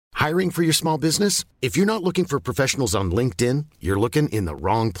Hiring for your small business? If you're not looking for professionals on LinkedIn, you're looking in the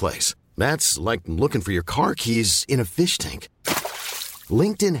wrong place. That's like looking for your car keys in a fish tank.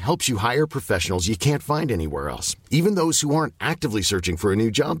 LinkedIn helps you hire professionals you can't find anywhere else, even those who aren't actively searching for a new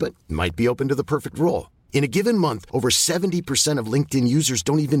job but might be open to the perfect role. In a given month, over 70% of LinkedIn users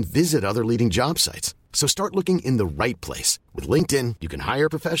don't even visit other leading job sites. So start looking in the right place. With LinkedIn, you can hire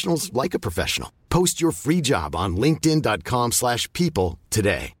professionals like a professional. Post your free job on linkedin.com/people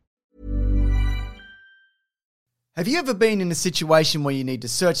today. Have you ever been in a situation where you need to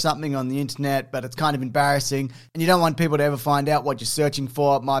search something on the internet, but it's kind of embarrassing and you don't want people to ever find out what you're searching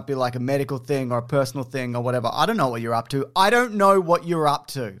for? It might be like a medical thing or a personal thing or whatever. I don't know what you're up to. I don't know what you're up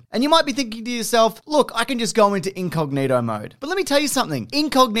to. And you might be thinking to yourself, look, I can just go into incognito mode. But let me tell you something.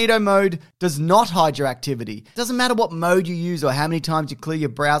 Incognito mode does not hide your activity. It doesn't matter what mode you use or how many times you clear your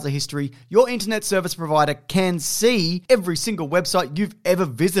browser history. Your internet service provider can see every single website you've ever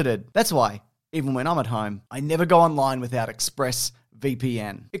visited. That's why, even when I'm at home, I never go online without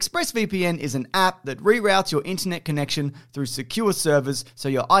ExpressVPN. ExpressVPN is an app that reroutes your internet connection through secure servers so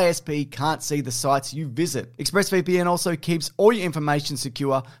your ISP can't see the sites you visit. ExpressVPN also keeps all your information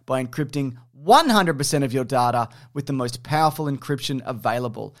secure by encrypting 100% of your data with the most powerful encryption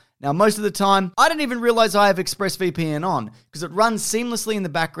available. Now, most of the time, I don't even realize I have ExpressVPN on because it runs seamlessly in the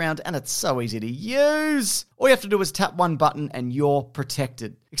background and it's so easy to use. All you have to do is tap one button and you're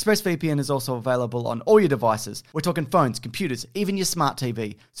protected. ExpressVPN is also available on all your devices. We're talking phones, computers, even your smart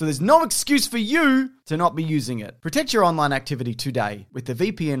TV. So there's no excuse for you to not be using it. Protect your online activity today with the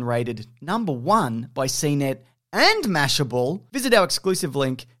VPN rated #1 by CNET and Mashable. Visit our exclusive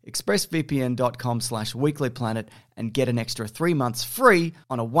link, expressvpn.com/weeklyplanet, and get an extra 3 months free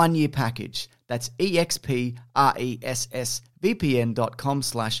on a 1-year package. That's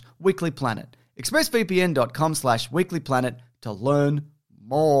expressvpn.com/weeklyplanet. expressvpn.com/weeklyplanet to learn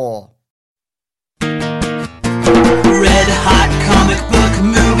more. Red hot comic book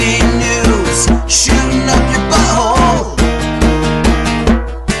movie news, shooting up your butthole.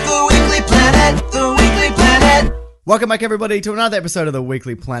 The Weekly Planet, the Weekly Planet. Welcome back, everybody, to another episode of the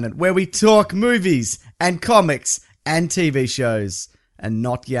Weekly Planet, where we talk movies and comics and TV shows and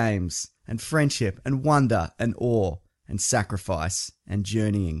not games and friendship and wonder and awe and sacrifice and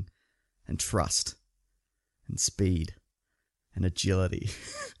journeying and trust and speed and agility.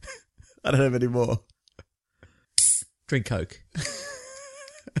 I don't have any more. Drink Coke.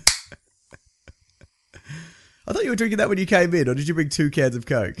 I thought you were drinking that when you came in, or did you bring 2 cans of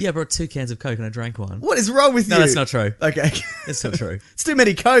Coke? Yeah, I brought 2 cans of Coke and I drank one. What is wrong with you? No, that's not true. Okay. That's not true. It's too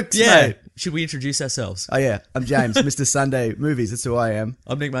many Cokes, Yeah. mate. Should we introduce ourselves? Oh, yeah. I'm James, Mr. Sunday Movies. That's who I am.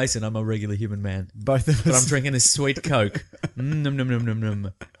 I'm Nick Mason. I'm a regular human man. Both of us. But I'm drinking this sweet Coke. Num, num, num, num,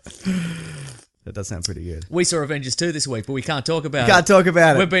 num. That does sound pretty good. We saw Avengers 2 this week, but we can't talk about it. Can't talk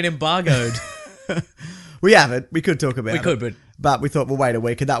about it. We've been embargoed. We haven't. We could talk about it. We could, but we thought we'll wait a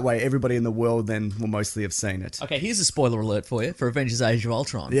week, and that way everybody in the world then will mostly have seen it. Okay, here's a spoiler alert for you for Avengers Age of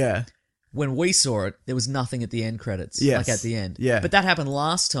Ultron. Yeah. When we saw it, there was nothing at the end credits. Yes. Like at the end. Yeah. But that happened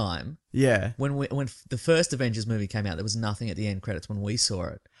last time. Yeah. When the first Avengers movie came out, there was nothing at the end credits when we saw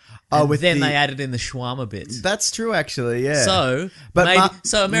it. Oh, and then they added in the shawarma bits. That's true, actually, yeah. So,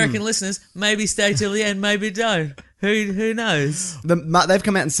 American listeners, maybe stay till the end, maybe don't. Who knows? They've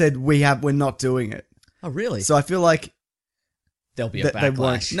come out and said we're not doing it. Oh, really? So I feel like there'll be a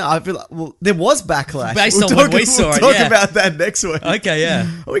backlash. No, I feel like, there was backlash. Based on when we saw it, We'll talk about that next week. Okay, yeah.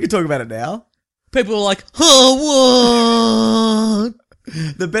 Well, we can talk about it now. People were like, oh, what?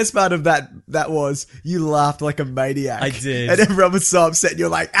 The best part of that was you laughed like a maniac. I did. And everyone was so upset and you're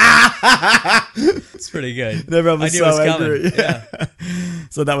like, ah! It's pretty good. And everyone was I knew so it was angry. coming. Yeah.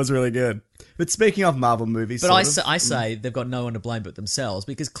 So that was really good. But speaking of Marvel movies... But I say they've got no one to blame but themselves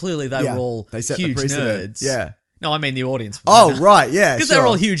because clearly they were all set huge the precedent. nerds. Yeah. No, I mean the audience. Oh, right, yeah, Because they're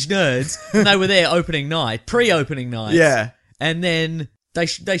all huge nerds and they were there opening night, pre-opening night. Yeah. And then they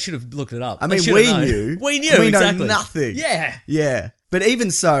should have looked it up. I mean, we knew. We exactly. know nothing. Yeah. Yeah. But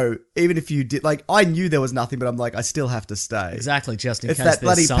even so, even if you did... Like, I knew there was nothing, but I'm like, I still have to stay. Exactly, just in it's case that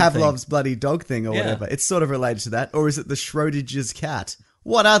bloody there's something. Pavlov's bloody dog thing or whatever. It's sort of related to that. Or is it the Schrodinger's cat?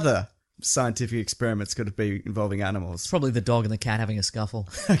 What other scientific experiments could it be involving animals? Probably the dog and the cat having a scuffle.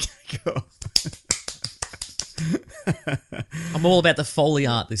 Okay, cool. I'm all about the Foley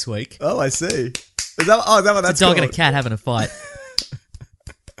art this week. Oh, I see. Is that what that's It's a dog called? and a cat having a fight.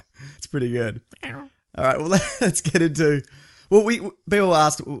 It's pretty good. All right, well, let's get into... Well, people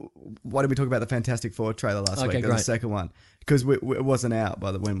asked, why did we talk about the Fantastic Four trailer last week? Great. The second one. Because it wasn't out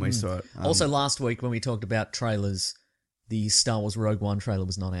when we saw it. Also, last week when we talked about trailers the Star Wars Rogue One trailer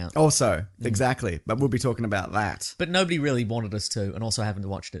was not out. Also, exactly. But we'll be talking about that. But nobody really wanted us to, and also haven't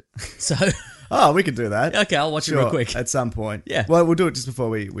watched it. So, Oh, we could do that. okay, I'll watch it real quick. At some point. Yeah. Well, we'll do it just before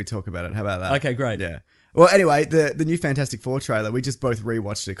we talk about it. How about that? Okay, great. Yeah. Well, anyway, the new Fantastic Four trailer, we just both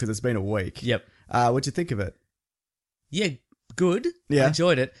rewatched it because it's been a week. Yep. What'd you think of it? Yeah, good. Yeah. I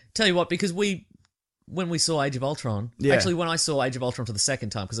enjoyed it. Tell you what, because when we saw Age of Ultron, Yeah. actually when I saw Age of Ultron for the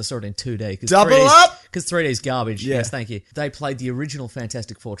second time, because I saw it in 2D. Double up! Because 3D is garbage. Yeah. Yes, thank you. They played the original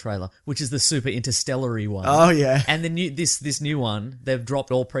Fantastic Four trailer, which is the super interstellar-y one. Oh, yeah. And the this new one, they've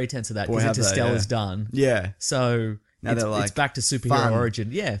dropped all pretense of that Boy, because have they, Interstellar's yeah. done. Yeah. So Now they're like, it's back to superhero fun. origin.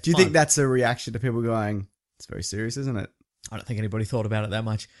 Yeah. Do you fun. think that's a reaction to people going, it's very serious, isn't it? I don't think anybody thought about it that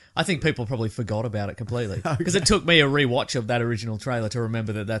much. I think people probably forgot about it completely because it took me a rewatch of that original trailer to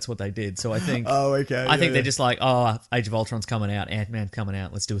remember that that's what they did. So I think, Oh, okay. I think they're just like, oh, Age of Ultron's coming out, Ant-Man's coming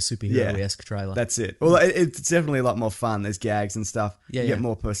out. Let's do a superhero-esque trailer. That's it. Well, it's definitely a lot more fun. There's gags and stuff. Yeah, you yeah. get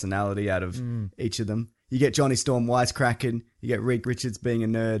more personality out of each of them. You get Johnny Storm wisecracking. You get Reed Richards being a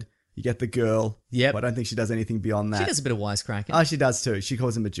nerd. You get the girl. Yep. But I don't think she does anything beyond that. She does a bit of wisecracking. Oh, she does too. She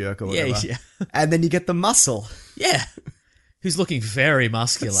calls him a jerk or Yeah, whatever. yeah. And then you get the muscle. Yeah. Who's looking very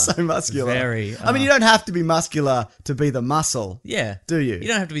muscular. So muscular. Very. I mean, you don't have to be muscular to be the muscle. Yeah. Do you? You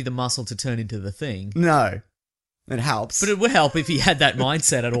don't have to be the muscle to turn into the thing. No. It helps. But it would help if he had that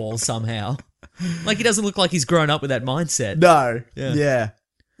mindset at all somehow. Like, he doesn't look like he's grown up with that mindset. No. Yeah. Yeah.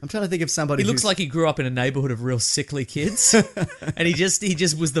 I'm trying to think of somebody He looks like he grew up in a neighborhood of real sickly kids, and he just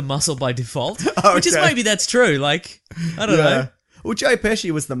was the muscle by default. Which is Okay. maybe that's true. Like, I don't know. Well, Joe Pesci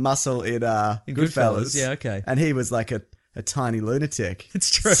was the muscle in Goodfellas. Yeah, okay. And he was like a tiny lunatic.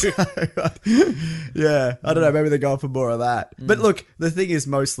 It's true. Yeah, I don't know. Maybe they're going for more of that. Mm. But look, the thing is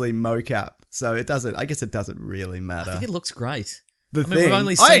mostly mocap, so it doesn't. I guess it doesn't really I matter. think it looks great. The I mean, thing, we've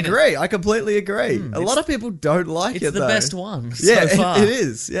only I seen it. agree. I completely agree. A lot of people don't like It's it. the though. best one Yeah, so far. it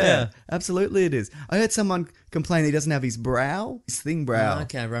is. Yeah, Yeah. absolutely, it is. I heard someone complain he doesn't have his brow, his thin brow. Oh,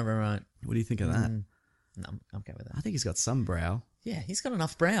 okay, right. What do you think of that? No, I'm okay with that. I think he's got some brow. Yeah, he's got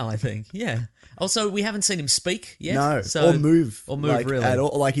enough brow, I think. Yeah. Also, we haven't seen him speak yet. No, so, or move, like, really at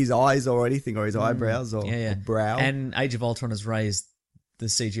all, like his eyes or anything, or his eyebrows or, Yeah. or brow. And Age of Ultron has raised the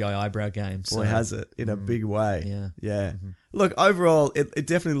CGI eyebrow game. So. Boy, has it in a big way. Yeah. Yeah. Look, overall, it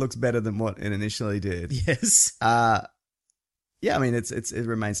definitely looks better than what it initially did. Yes. Yeah, I mean, it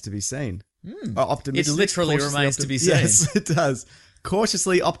remains to be seen. Optimistic. It literally cautiously remains to be seen. Yes, it does.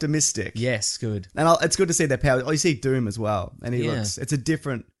 Cautiously optimistic. Yes, good. And it's good to see their power. Oh, you see Doom as well, and he Yeah. looks. It's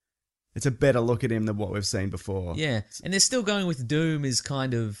a better look at him than what we've seen before. Yeah. And they're still going with Doom is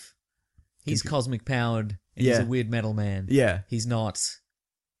kind of, he's cosmic powered and he's Yeah. a weird metal man. Yeah. He's not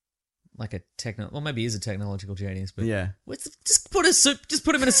like a well, maybe he is a technological genius, but Yeah. just put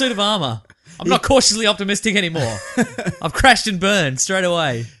him in a suit of armor. I'm not cautiously optimistic anymore. I've crashed and burned straight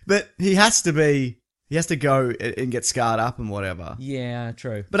away. But he has to go and get scarred up and whatever. Yeah,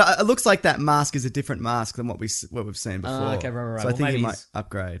 true. But it looks like that mask is a different mask than what we've seen before. Okay, right. So I Well, think he maybe might he's-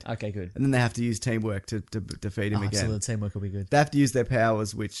 upgrade. Okay, good. And then they have to use teamwork to defeat him again. So the teamwork will be good. They have to use their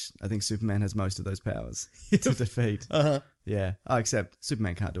powers, which I think Superman has most of those powers to defeat. Uh-huh. Yeah. Oh, except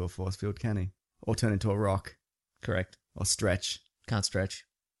Superman can't do a force field, can he? Or turn into a rock. Correct. Or stretch. Can't stretch.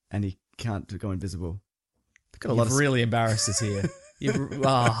 And he can't go invisible. They've got a You've lot of... really embarrassed us here. We're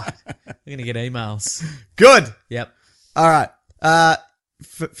going to get emails. Good! Yep. All right.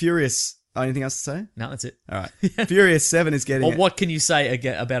 Furious. Oh, anything else to say? No, that's it. All right. Furious 7 is getting... Or what can you say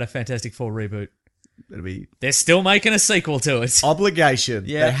about a Fantastic Four reboot? It'll be... They're still making a sequel to it. obligation.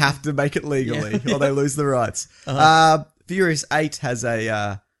 Yeah. They have to make it legally Yeah. or they lose the rights. Furious 8 has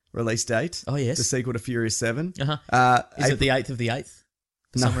a release date. Oh, yes. The sequel to Furious 7. Uh-huh. Is it the 8th of the 8th?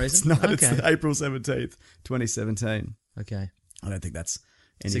 For some reason? It's not. Okay. It's April 17th, 2017. Okay. I don't think that's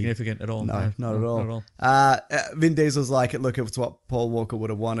any... Significant at all? No, not at all. Not at all. Vin Diesel's like, look, it's what Paul Walker would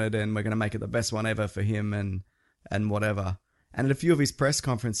have wanted and we're going to make it the best one ever for him and whatever. And at a few of his press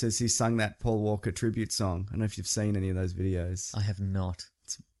conferences, he sung that Paul Walker tribute song. I don't know if you've seen any of those videos. I have not.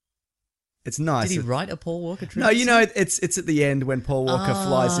 It's nice. Did he write a Paul Walker tribute? No, you know, it's at the end when Paul Walker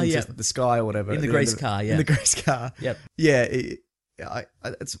flies into yeah. the sky or whatever. In at the end Grace of car, yeah. In the Grace car. Yep. Yeah, I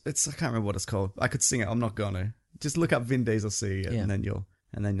can't remember what it's called. I could sing it. I'm not gonna. Just look up Vin Diesel singing it, Yeah. and then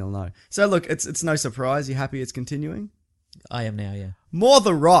you'll know. So look, it's no surprise. You happy it's continuing? I am now, yeah. More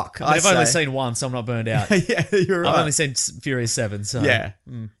The Rock. I've say. only seen one, so I'm not burned out. Yeah, you're right. I've only seen Furious 7, so... Yeah,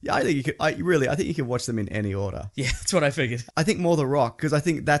 yeah. I think you could. I think you could watch them in any order. Yeah, that's what I figured. I think more The Rock because I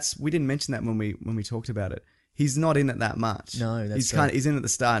think we didn't mention that when we talked about it. He's not in it that much. No, that's true. He's in at the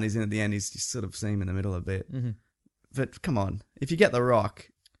start and he's in at the end. He's just sort of seen him in the middle a bit. Mm-hmm. But come on, if you get The Rock,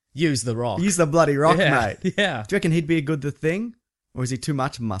 use the Rock. Use the bloody Rock, Yeah, mate. yeah. Do you reckon he'd be a good The Thing? Or is he too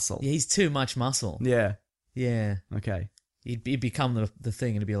much muscle? Yeah, he's too much muscle. Yeah. Yeah. Okay. He'd become the Thing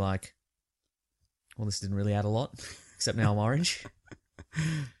and it'd be like, well, this didn't really add a lot, except now I'm orange.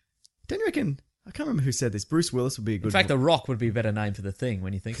 Don't you reckon... I can't remember who said this. Bruce Willis would be a good... In fact, The Rock would be a better name for the Thing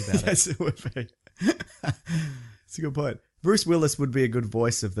when you think about it. Yes, it would be. That's a good point. Bruce Willis would be a good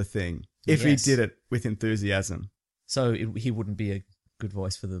voice of The Thing if Yes. he did it with enthusiasm. So he wouldn't be a good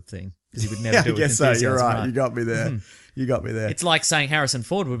voice for the Thing because he would never Yeah, do I it with guess so. enthusiasm. You're right. You got me there. You got me there. It's like saying Harrison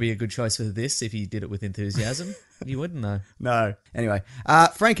Ford would be a good choice for this if he did it with enthusiasm. You wouldn't though. No. Anyway,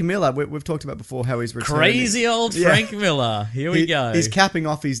 Frank Miller, we've talked about before how he's returning. Crazy old Frank Miller. Here we go. He's capping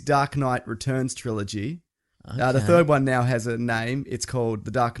off his Dark Knight Returns trilogy. Okay. The third one now has a name. It's called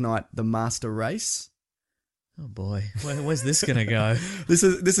The Dark Knight: The Master Race. Oh boy, where's this gonna go? This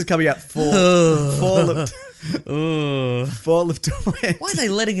is coming out fall of Ooh. fall of 20. Why are they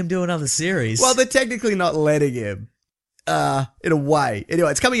letting him do another series? Well, they're technically not letting him. In a way.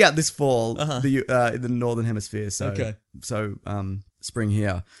 Anyway, it's coming out this fall in the Northern Hemisphere. So, Okay. Spring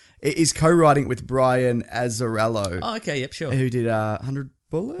here. He's co-writing with Brian Azzarello, Oh, okay, yep, sure. who did 100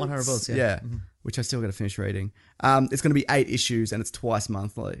 Bullets? 100 Bullets, yeah. Yeah, which I still got to finish reading. It's going to be 8 issues and it's twice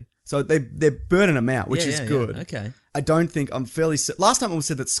monthly. So they're burning them out, which is good. Yeah. Okay. I don't think, I'm fairly... Last time it was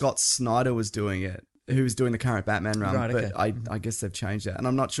said that Scott Snyder was doing it, who was doing the current Batman run, Right, okay. but I guess they've changed that. And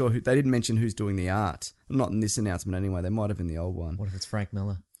I'm not sure who... They didn't mention who's doing the art. Not in this announcement anyway. They might have in the old one. What if it's Frank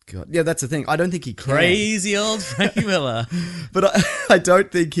Miller? God. Yeah, that's the thing. I don't think he can. Crazy old Frank Miller. But I don't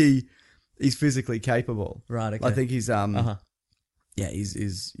think he's physically capable. Right, okay. I think he's... Yeah,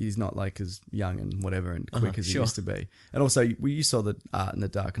 he's not like as young and whatever and quick as he sure. used to be. And also, you saw the art in The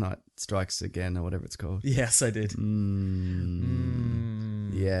Dark Knight Strikes Again or whatever it's called. Yes, I did.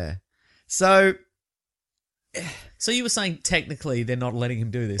 Yeah. So you were saying technically they're not letting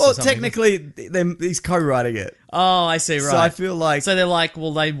him do this? well, or something? technically, he's co-writing it. Oh, I see. Right. So I feel like So they're like,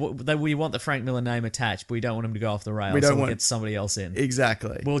 well, we want the Frank Miller name attached, but we don't want him to go off the rails. We don't so we'll want- get somebody else in.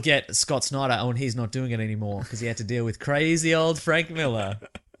 exactly. We'll get Scott Snyder. Oh, and he's not doing it anymore because he had to deal with crazy old Frank Miller.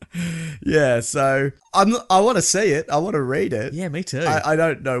 Yeah. So I want to see it. I want to read it. Yeah, me too. I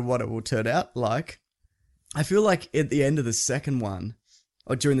don't know what it will turn out like. I feel like at the end of the second one,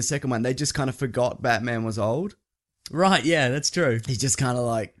 or during the second one, they just kind of forgot Batman was old. Right, yeah, that's true. He's just kind of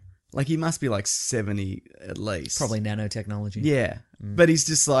like he must be like 70 at least. Probably nanotechnology. Yeah. But he's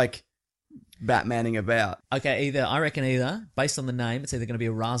just like Batmaning about. Okay, I reckon based on the name, it's either going to be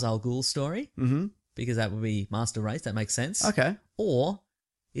a Ra's al Ghul story, because that would be Master Race, that makes sense. Okay. Or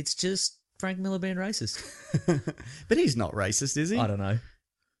it's just Frank Miller being racist. But he's not racist, is he? I don't know.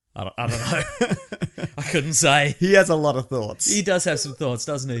 I don't know. I couldn't say. He has a lot of thoughts. He does have some thoughts,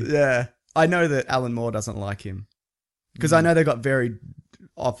 doesn't he? Yeah. I know that Alan Moore doesn't like him. Because I know they've got very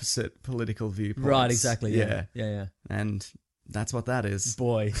opposite political viewpoints. Right, exactly. Yeah. And that's what that is.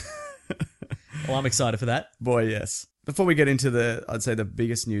 Boy. Well, I'm excited for that. Boy, yes. Before we get into I'd say the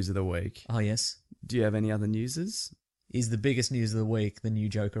biggest news of the week, Oh, yes. do you have any other newses? Is the biggest news of the week the new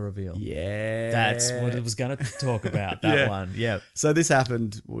Joker reveal? Yeah. That's what I was going to talk about, that Yeah. one. Yeah. So this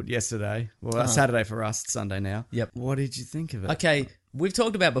happened yesterday. Well, Saturday for us, it's Sunday now. Yep. What did you think of it? Okay, we've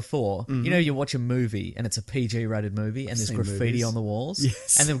talked about before. You know, you watch a movie and it's a PG rated movie and there's seen graffiti movies. on the walls.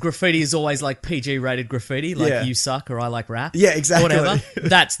 Yes. And the graffiti is always like PG rated graffiti, like Yeah. you suck or I like rap. Yeah, exactly. Or whatever.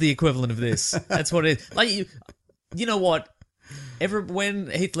 That's the equivalent of this. That's what it is. Like, you know what?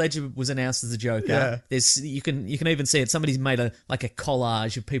 When Heath Ledger was announced as the Joker, you can even see it. Somebody's made a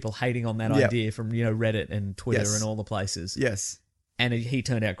collage of people hating on that idea from Reddit and Twitter Yes. and all the places. Yes. And he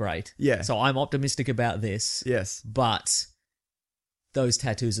turned out great. Yeah. So I'm optimistic about this. Yes. But those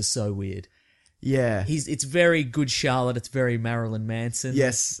tattoos are so weird. Yeah. It's very Good Charlotte. It's very Marilyn Manson.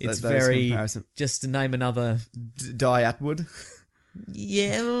 Yes, it's those very comparison. just to name another. Di Atwood.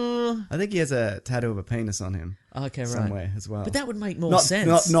 Yeah. I think he has a tattoo of a penis on him Okay, right. somewhere as well. But that would make more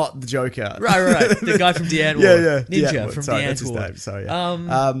sense. Not the Joker. Right. The guy from Deantwoord. Yeah. Ninja Deantwoord. from Sorry, that's his Deantwoord. name. Sorry.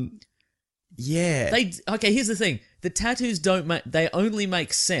 Yeah. Yeah. Okay, here's the thing. The tattoos they only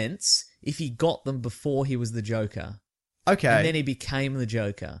make sense if he got them before he was the Joker. Okay. And then he became the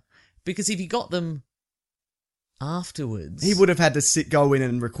Joker. Because if he got them afterwards... He would have had to go in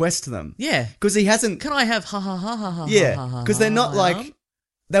and request them. Yeah. Because he hasn't... Can I have ha ha ha ha ha Yeah. ha, ha, Because they're not ha, like... ha?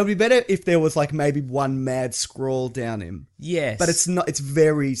 They would be better if there was like maybe one mad scrawl down him. Yes. But it's not... It's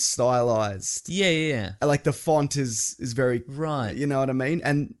very stylized. Yeah. Like the font is very... Right. You know what I mean?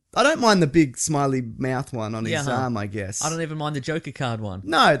 And I don't mind the big smiley mouth one on his Yeah, arm, I guess. I don't even mind the Joker card one.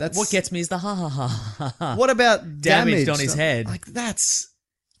 No, that's... What gets me is the ha ha ha ha ha. What about Damaged damage on his head. Like, that's...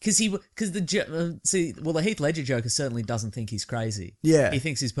 Because the Heath Ledger Joker certainly doesn't think he's crazy. Yeah. He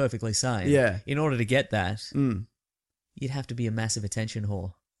thinks he's perfectly sane. Yeah. In order to get that, you'd have to be a massive attention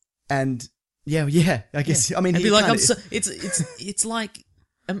whore. And I guess. I mean, And he be like, kinda- it's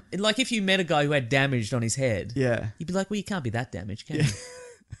like if you met a guy who had damage on his head. Yeah. You'd be like, well, you can't be that damaged, can you?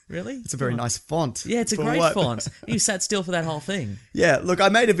 Really? It's a very nice font. Yeah, it's a For great what? font. You sat still for that whole thing. Yeah, look, I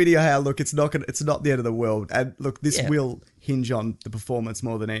made a video how it's not the end of the world, and look, this will hinge on the performance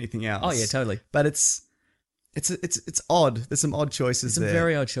more than anything else. Oh yeah, totally. But it's odd. There's some odd choices Some there.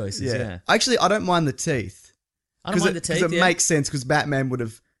 very odd choices. Yeah. Actually, I don't mind the teeth. I don't mind the teeth. Because it makes sense because Batman would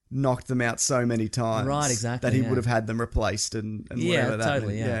have knocked them out so many times. Right, exactly, That he yeah. would have had them replaced and whatever that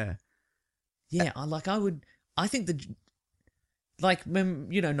totally, meant. Yeah, I think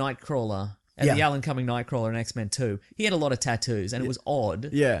Nightcrawler and the Alan Cumming Nightcrawler in X-Men 2, he had a lot of tattoos and it was odd.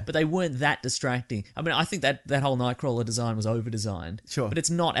 Yeah. But they weren't that distracting. I mean, I think that whole Nightcrawler design was over-designed. Sure. But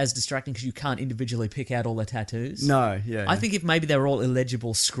it's not as distracting because you can't individually pick out all the tattoos. No, yeah. I think if maybe they were all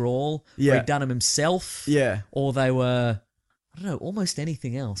illegible scrawl, or he'd done them himself. Yeah. Or they were, I don't know, almost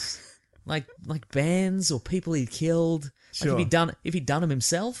anything else. Like bands or people he'd killed. Sure. Like if he'd done them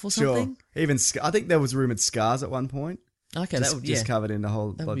himself or Sure. something. Even I think there was rumoured scars at one point. Okay, Just covered in the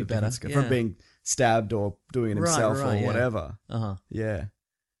whole That lot would be of different better, from yeah. being stabbed or doing it himself or yeah. whatever. Uh-huh. Yeah.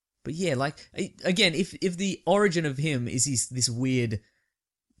 But yeah, like, again, if the origin of him is he's this weird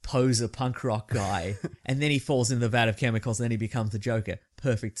poser punk rock guy, and then he falls into the vat of chemicals, and then he becomes the Joker,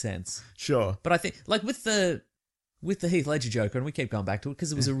 perfect sense. Sure. But I think, like, with the Heath Ledger Joker, and we keep going back to it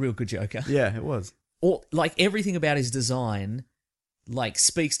because it was a real good Joker, Yeah, it was. or like everything about his design, like,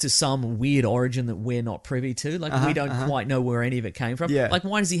 speaks to some weird origin that we're not privy to. Like, we don't quite know where any of it came from. Yeah. Like,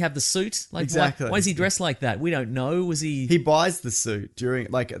 why does he have the suit? Like, Exactly. why is he dressed like that? We don't know. Was he... He buys the suit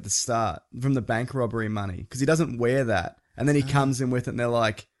at the start from the bank robbery money because he doesn't wear that. And then he comes in with it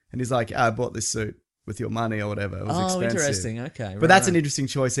and he's like, I bought this suit with your money or whatever. It was expensive. Interesting. Okay. But that's an interesting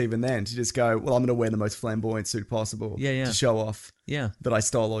choice even then to just go, well, I'm going to wear the most flamboyant suit possible to show off that I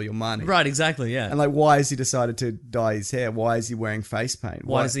stole all your money. Right, exactly, yeah. And like, why has he decided to dye his hair? Why is he wearing face paint?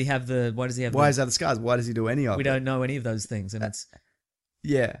 Why does he have the the scars? Why does he do any of it? We don't know any of those things, and it's...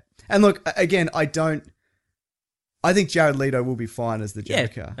 Yeah. And look, again, I think Jared Leto will be fine as the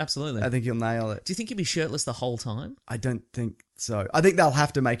Joker. Yeah, absolutely. I think he'll nail it. Do you think he'll be shirtless the whole time? I don't think so. I think they'll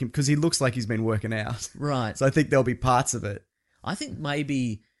have to make him, because he looks like he's been working out. Right. So I think there'll be parts of it. I think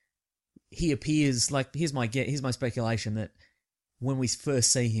maybe he appears, like, here's my speculation, that when we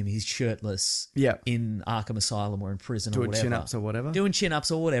first see him, he's shirtless in Arkham Asylum or in prison or Doing whatever. chin-ups or whatever. Doing chin-ups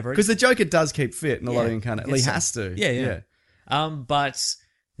or whatever. Because the Joker does keep fit in a lot of incarnations. He so. has to. Yeah. But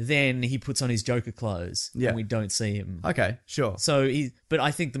then he puts on his Joker clothes and we don't see him. Okay, sure. So but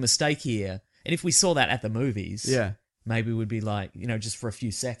I think the mistake here, and if we saw that at the movies, maybe we'd be like, just for a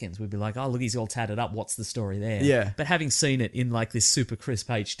few seconds, we'd be like, oh, look, he's all tatted up. What's the story there? Yeah. But having seen it in like this super crisp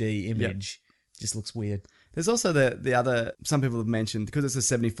HD image, just looks weird. There's also the other, some people have mentioned, because it's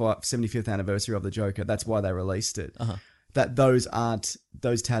the 75th anniversary of the Joker, that's why they released it, that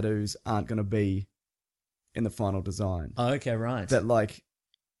those tattoos aren't going to be in the final design. Oh, okay, right. That, like,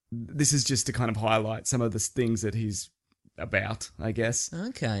 this is just to kind of highlight some of the things that he's about, I guess.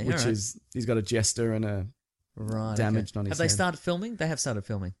 Okay, which all right. is, he's got a jester and a damaged on his head. Have they started filming? They have started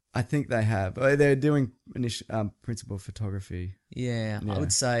filming. I think they have. They're doing principal photography. Yeah, I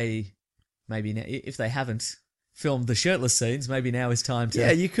would say maybe now, if they haven't filmed the shirtless scenes, maybe now is time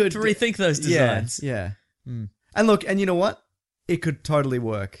to, you could, to rethink those designs. Yeah. And look, and you know what? It could totally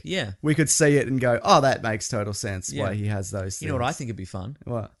work. Yeah. We could see it and go, oh, that makes total sense why he has those things. You know what I think would be fun?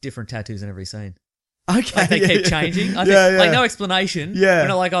 What? Different tattoos in every scene. Okay. Like they keep changing. I think, like, no explanation. Yeah. We're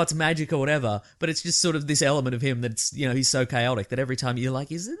not like, oh, it's magic or whatever, but it's just sort of this element of him that's, he's so chaotic that every time you're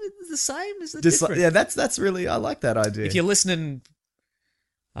like, is it the same? Is it different? That's really, I like that idea. If you're listening,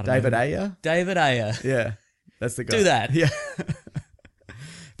 I don't David know. Ayer? David Ayer. Yeah. That's the guy. Do that. Yeah.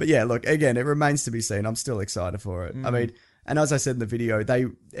 But yeah, look, again, it remains to be seen. I'm still excited for it. I mean, and as I said in the video,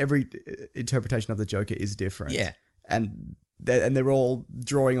 every interpretation of the Joker is different. Yeah. And they're all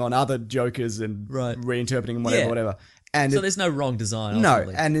drawing on other Jokers and reinterpreting them, whatever. And so there's no wrong design. No,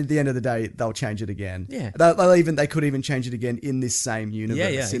 ultimately. and at the end of the day, they'll change it again. Yeah. They could even change it again in this same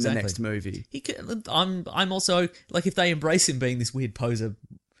universe in the next movie. I'm also, like, if they embrace him being this weird poser,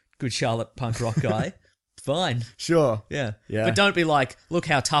 good Charlotte punk rock guy, fine. Sure. Yeah. Yeah. But don't be like, look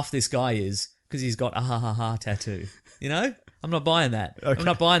how tough this guy is because he's got a ha ha ha tattoo. I'm not buying that. Okay. I'm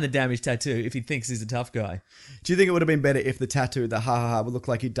not buying the damaged tattoo if he thinks he's a tough guy. Do you think it would have been better if the tattoo, the ha ha ha, would look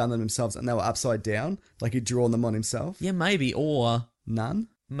like he'd done them himself and they were upside down? Like he'd drawn them on himself? Yeah, maybe. Or none?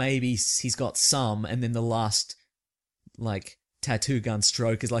 maybe he's got some and then the last, like, tattoo gun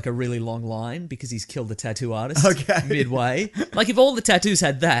stroke is like a really long line because he's killed the tattoo artist Okay. midway. Like if all the tattoos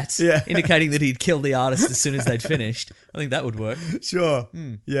had that, Yeah. indicating that he'd killed the artist as soon as they'd finished, I think that would work. Sure.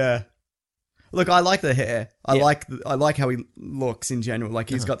 Yeah. Look, I like the hair. I Yeah. like how he looks in general. Like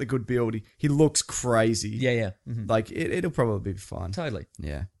he's got the good build. He looks crazy. Yeah. Like it'll probably be fine. Totally.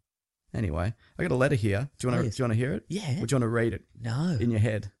 Yeah. Anyway, I got a letter here. Do you want to? yes. Do you want to hear it? Yeah. Or do you want to read it No. in your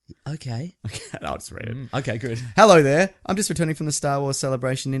head? Okay. Okay, I'll just read it. Okay, good. Hello there. I'm just returning from the Star Wars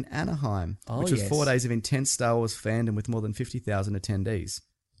celebration in Anaheim, Oh, which was yes. 4 days of intense Star Wars fandom with more than 50,000 attendees.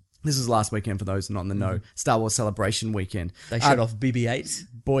 This was last weekend for those not in the know. Star Wars celebration weekend. They showed off BB-8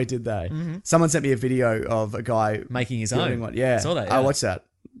 Boy, did they. Someone sent me a video of a guy making his building own. one. Yeah. Saw that, I yeah. watched that.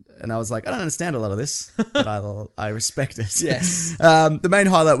 And I was like, I don't understand a lot of this, but I respect it. Yes. The main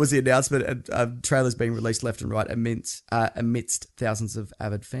highlight was the announcement of trailers being released left and right amidst thousands of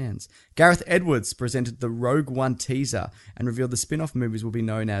avid fans. Gareth Edwards presented the Rogue One teaser and revealed the spin-off movies will be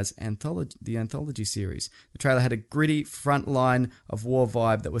known as the Anthology series. The trailer had a gritty front line of war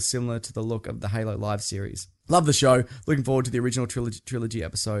vibe that was similar to the look of the Halo Live series. Love the show. Looking forward to the original trilogy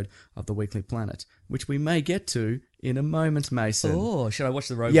episode of The Weekly Planet, which we may get to in a moment, Mason. Oh, should I watch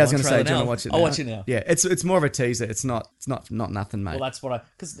the Rogue Yeah, I was One going to say, trailer do you now? want to watch it now? I'll watch it now. Yeah, it's more of a teaser. It's not nothing, mate. Well, that's what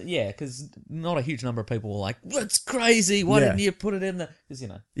because not a huge number of people were like, "That's crazy! Why Yeah. didn't you put it in the?" Because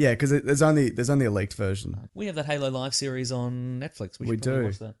Yeah, because there's only a leaked version. we have that Halo Live series on Netflix. We We should probably do.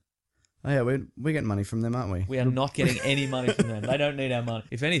 watch that. Oh yeah, we're getting money from them, aren't we? We are not getting any money from them. They don't need our money.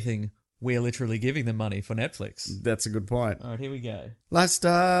 If anything, we're literally giving them money for Netflix. That's a good point. All right, here we go.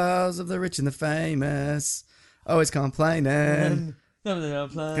 Lifestyles of the rich and the famous, always complaining.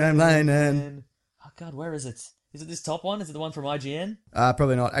 Complaining. Oh God, where is it? Is it this top one? Is it the one from IGN?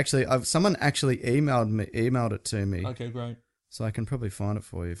 Probably not. Actually, someone actually emailed it to me, Okay, great. so I can probably find it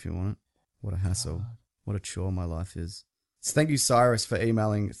for you if you want it. What a hassle! What a chore my life is. So thank you, Cyrus, for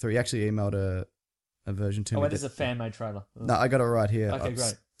emailing through. He actually emailed a version to Oh, me. it is a fan-made trailer. No, I got it right here. Okay,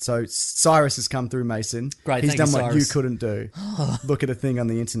 great. So Cyrus has come through, Mason. Great, He's thank you, done what you Cyrus. couldn't do. Look at a thing on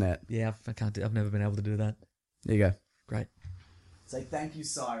the internet. Yeah, I can't. I've never been able to do that. There you go. Great. Say thank you,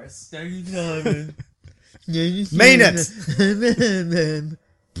 Cyrus. Thank you, Simon. Mean it.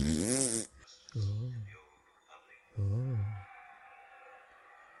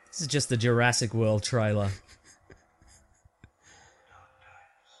 This is just the Jurassic World trailer.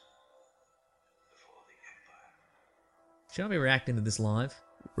 Should I be reacting to this live?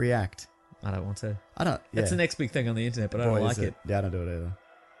 React. I don't want to. I don't. Yeah. That's the next big thing on the internet, but I Boy, don't is like it. Yeah, I don't do it either.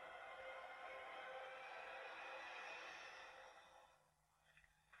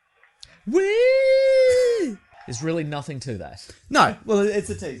 Whee! There's really nothing to that. No, well, it's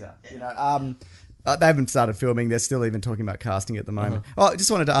a teaser. You know, they haven't started filming. They're still even talking about casting at the moment. Oh, I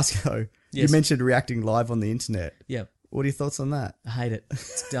just wanted to ask you though. Yes. You mentioned reacting live on the internet. Yeah, What are your thoughts on that? I hate it.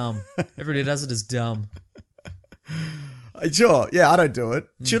 It's dumb. Everybody who does it is dumb. Sure. Yeah, I don't do it.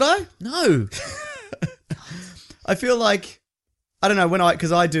 Should I? No. I feel like I don't know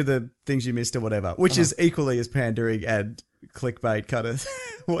because I do the things you missed or whatever, which is equally as pandering and clickbait kind of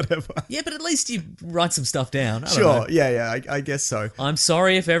whatever. Yeah, but at least you write some stuff down. I don't Sure. know. Yeah. I guess so. I'm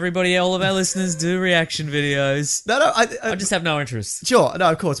sorry if all of our listeners do reaction videos. No. I just have no interest. Sure.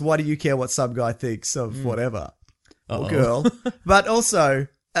 No, of course. Why do you care what some guy thinks of whatever? Uh-oh. Or girl. But also,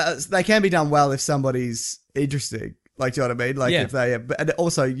 they can be done well if somebody's interesting. Like, do you know what I mean? Like, Yeah. if they... And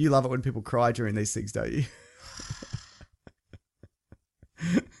also, you love it when people cry during these things, don't you?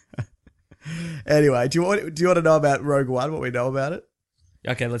 Anyway, do you want to know about Rogue One, what we know about it?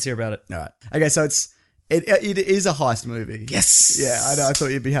 Okay, let's hear about it. All right. Okay, so it is a heist movie. Yes. Yeah, I know. I thought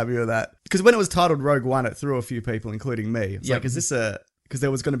you'd be happy with that. Because when it was titled Rogue One, it threw a few people, including me. It's Yep. like, is this a... Because there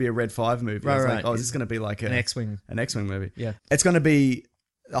was going to be a Red 5 movie. I was Right. like, oh, is this going to be like An X-Wing. An X-Wing movie. Yeah. It's going to be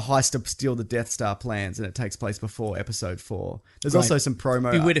a heist to steal the Death Star plans, and it takes place before Episode 4. There's Right. also some promo...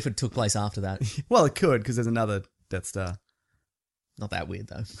 It'd be weird if it took place after that. Well, it could, because there's another Death Star. Not that weird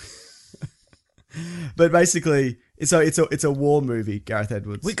though. But basically, it's a war movie, Gareth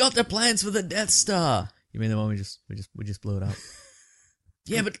Edwards. We got the plans for the Death Star. You mean the one we just blew it up?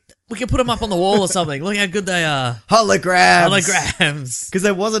 Yeah, but we can put them up on the wall or something. Look how good they are. Holograms! Holograms. Because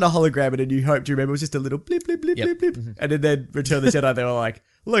there wasn't a hologram in A New Hope, do you remember? It was just a little blip, blip, blip, Yep. blip, blip. And then Return of the Jedi, they were like,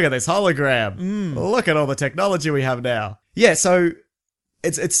 look at this hologram. Look at all the technology we have now. Yeah, so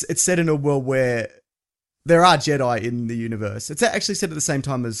it's set in a world where there are Jedi in the universe. It's actually set at the same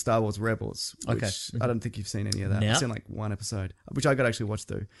time as Star Wars Rebels, which Okay. I don't think you've seen any of that. No. I've seen like one episode, which I got to actually watch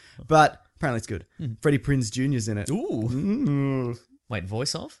through. But apparently it's good. Freddie Prinze Jr.'s in it. Ooh. Ooh. Wait,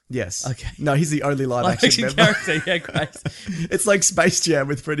 voice off? Yes. Okay. No, he's the only live Live action action member. character, yeah, great. It's like Space Jam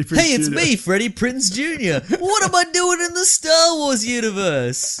with Freddie Prinze Hey, it's Jr. me, Freddie Prinze Jr. What am I doing in the Star Wars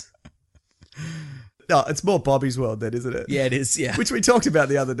universe? No, it's more Bobby's World then, isn't it? Yeah, it is, yeah. Which we talked about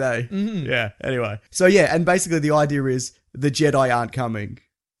the other day. Mm-hmm. Yeah, anyway. So yeah, and basically the idea is the Jedi aren't coming.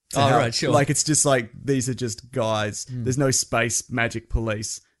 Oh, help. right, sure. Like, it's just like, these are just guys. There's no space magic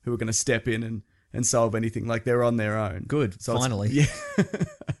police who are going to step in and solve anything. Like, they're on their own. Good, So finally. Yeah.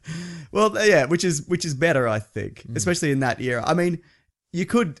 Well, yeah, which is better, I think, especially in that era. I mean, you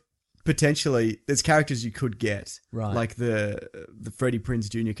could potentially, there's characters you could get, Right. like the Freddie Prinze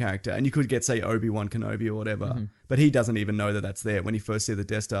Jr. character, and you could get, say, Obi-Wan Kenobi or whatever, but he doesn't even know that that's there. When he first sees the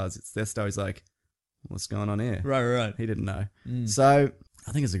Death Stars, it's Death Star, he's like, what's going on here? Right. He didn't know. So,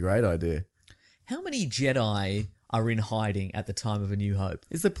 I think it's a great idea. How many Jedi are in hiding at the time of A New Hope?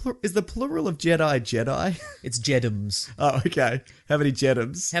 Is the plural of Jedi? It's Jedums. Oh, okay. How many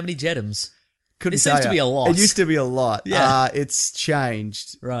Jedums? How many Jedums? Couldn't It seems tell to ya. be a lot. It used to be a lot. Yeah. It's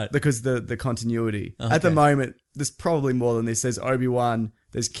changed. Right. Because the continuity. Oh, At the okay. moment, there's probably more than this. There's Obi-Wan,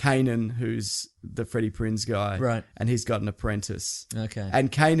 there's Kanan, who's the Freddie Prinze guy. Right. And he's got an apprentice. Okay.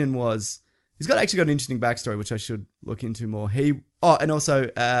 And Kanan he's actually got an interesting backstory, which I should look into more. And also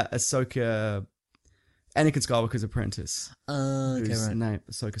Ahsoka, Anakin Skywalker's apprentice. Okay, Whose right. name,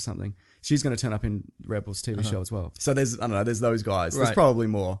 Ahsoka something. She's going to turn up in Rebels TV show as well. So there's those guys. There's Right. probably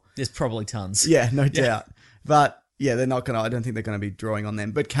more. There's probably tons. Yeah, no doubt. But yeah, I don't think they're going to be drawing on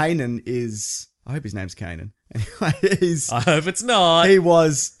them. But Kanan I hope his name's Kanan. Anyway, I hope it's not. he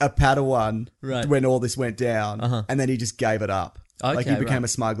was a Padawan Right. when all this went down. Uh-huh. And then he just gave it up. Like he Okay, became right. a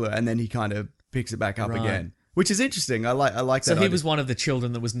smuggler and then he kind of picks it back up Right. again. Which is interesting. I like that. So he idea. was one of the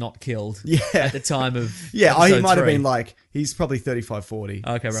children that was not killed Yeah. at the time of Yeah, he episode might have 3. been like, he's probably 35, 40.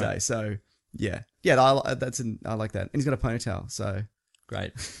 Okay, right. Say. So, yeah. Yeah, I like that. And he's got a ponytail, so.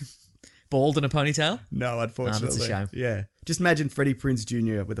 Great. Bald and a ponytail? No, unfortunately. that's a shame. Yeah. Just imagine Freddie Prinze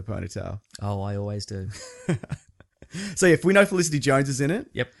Jr. with a ponytail. Oh, I always do. So, yeah, we know Felicity Jones is in it.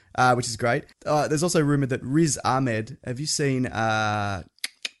 Yep. Which is great. There's also rumored that Riz Ahmed, have you seen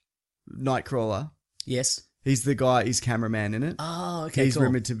Nightcrawler? Yes. He's cameraman in it. Oh, okay, He's cool.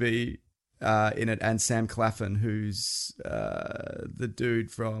 rumored to be in it, and Sam Claflin, who's the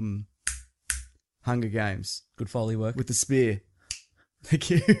dude from Hunger Games Good Foley work. with the spear. Thank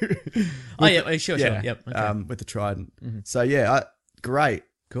you. Oh, yeah, sure. Yep. Okay. With the trident. So yeah, great.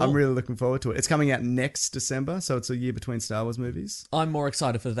 Cool. I'm really looking forward to it. It's coming out next December, so it's a year between Star Wars movies. I'm more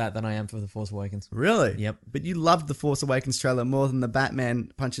excited for that than I am for The Force Awakens. Really? Yep. But you loved the Force Awakens trailer more than the Batman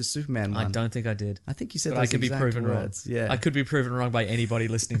punches Superman one. I don't think I did. I think you said But I those could be exact proven words. wrong. Yeah. I could be proven wrong by anybody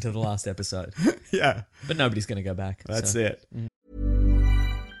listening to the last episode. Yeah. But nobody's going to go back. That's so. it.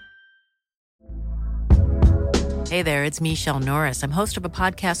 Hey there, it's Michelle Norris. I'm host of a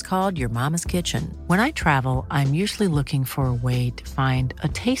podcast called Your Mama's Kitchen. When I travel, I'm usually looking for a way to find a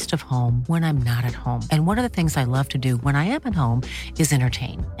taste of home when I'm not at home. And one of the things I love to do when I am at home is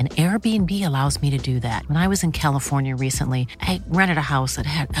entertain. And Airbnb allows me to do that. When I was in California recently, I rented a house that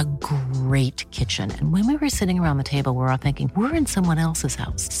had a great kitchen. And when we were sitting around the table, we're all thinking, we're in someone else's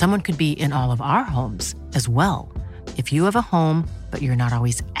house. Someone could be in all of our homes as well. If you have a home, but you're not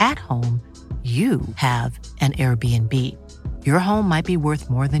always at home, you have an Airbnb. Your home might be worth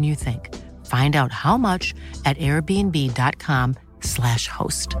more than you think. Find out how much at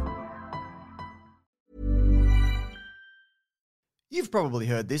airbnb.com/host. You've probably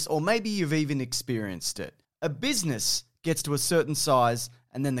heard this, or maybe you've even experienced it. A business gets to a certain size,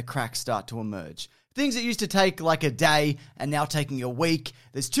 and then the cracks start to emerge. Things that used to take like a day and now taking a week.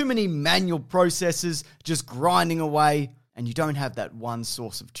 There's too many manual processes just grinding away, and you don't have that one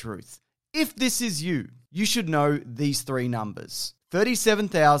source of truth. If this is you, you should know these three numbers.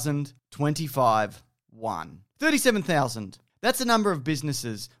 37,000, 25, 1. 37,000. That's the number of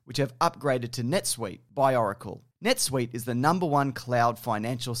businesses which have upgraded to NetSuite by Oracle. NetSuite is the #1 cloud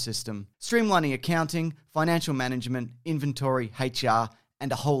financial system, streamlining accounting, financial management, inventory, HR,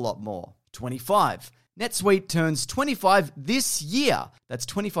 and a whole lot more. 25. NetSuite turns 25 this year. That's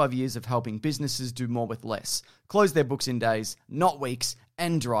 25 years of helping businesses do more with less, close their books in days, not weeks,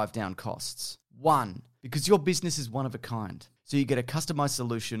 and drive down costs. 1. Because your business is one of a kind. So you get a customized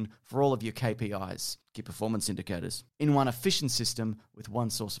solution for all of your KPIs, key performance indicators, in one efficient system with one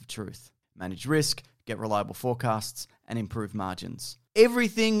source of truth. Manage risk, get reliable forecasts, and improve margins.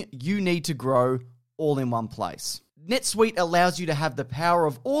 Everything you need to grow, all in one place. NetSuite allows you to have the power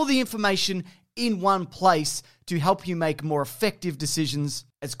of all the information in one place to help you make more effective decisions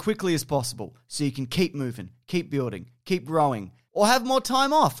as quickly as possible so you can keep moving, keep building, keep growing, or have more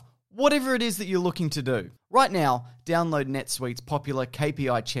time off, whatever it is that you're looking to do. Right now, download NetSuite's popular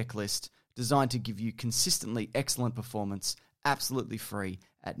KPI checklist designed to give you consistently excellent performance absolutely free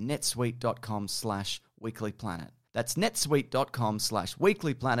at netsuite.com/weeklyplanet. That's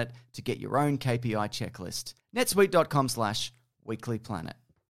netsuite.com/weeklyplanet to get your own KPI checklist. netsuite.com/weeklyplanet.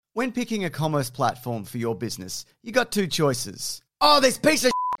 When picking a commerce platform for your business, you got two choices. Oh, this piece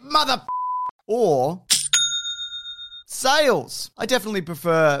of mother or sales. I definitely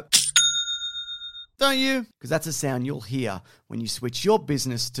prefer, don't you? Because that's a sound you'll hear when you switch your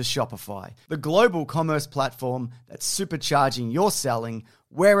business to Shopify, the global commerce platform that's supercharging your selling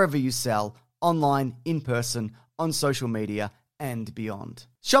wherever you sell, online, in person, on social media, and beyond.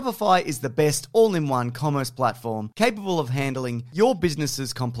 Shopify is the best all-in-one commerce platform capable of handling your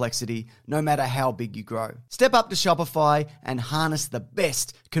business's complexity no matter how big you grow. Step up to Shopify and harness the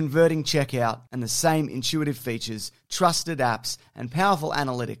best converting checkout and the same intuitive features, trusted apps, and powerful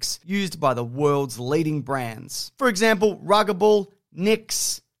analytics used by the world's leading brands. For example, Ruggable,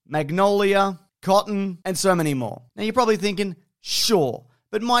 Nix, Magnolia, Cotton, and so many more. Now you're probably thinking, sure,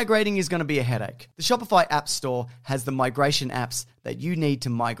 but migrating is going to be a headache. The Shopify App Store has the migration apps that you need to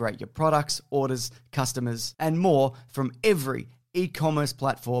migrate your products, orders, customers, and more from every e-commerce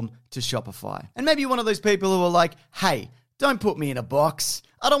platform to Shopify. And maybe you're one of those people who are like, hey, don't put me in a box.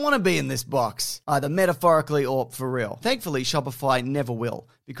 I don't want to be in this box, either metaphorically or for real. Thankfully, Shopify never will,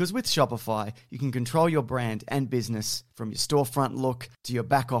 because with Shopify, you can control your brand and business from your storefront look to your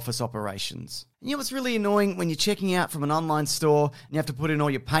back office operations. And you know what's really annoying? When you're checking out from an online store and you have to put in all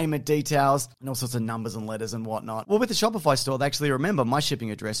your payment details and all sorts of numbers and letters and whatnot. Well, with the Shopify store, they actually remember my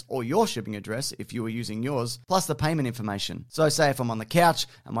shipping address or your shipping address if you were using yours, plus the payment information. So say if I'm on the couch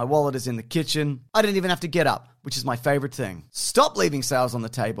and my wallet is in the kitchen, I don't even have to get up, which is my favorite thing. Stop leaving sales on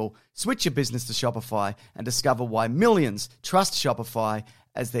the table, switch your business to Shopify, and discover why millions trust Shopify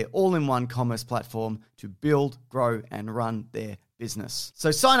as their all-in-one commerce platform to build, grow, and run their business.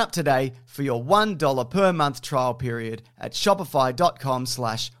 So sign up today for your $1 per month trial period at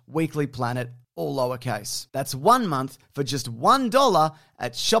shopify.com/weeklyplanet, all lowercase. That's 1 month for just $1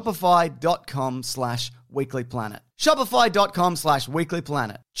 at shopify.com/weeklyplanet.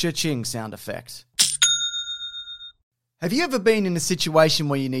 Shopify.com/weeklyplanet. Cha-ching sound effect. Have you ever been in a situation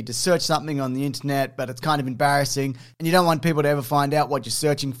where you need to search something on the internet, but it's kind of embarrassing, and you don't want people to ever find out what you're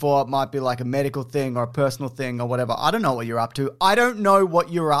searching for? It might be like a medical thing or a personal thing or whatever. I don't know what you're up to. I don't know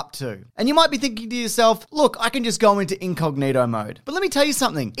what you're up to. And you might be thinking to yourself, look, I can just go into incognito mode. But let me tell you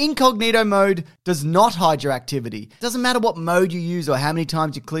something. Incognito mode does not hide your activity. It doesn't matter what mode you use or how many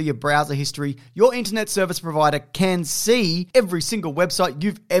times you clear your browser history. Your internet service provider can see every single website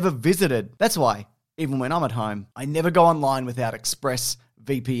you've ever visited. That's why, even when I'm at home, I never go online without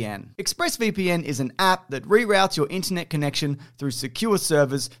ExpressVPN. ExpressVPN is an app that reroutes your internet connection through secure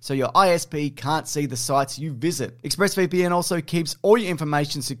servers so your ISP can't see the sites you visit. ExpressVPN also keeps all your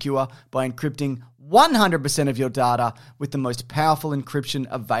information secure by encrypting 100% of your data with the most powerful encryption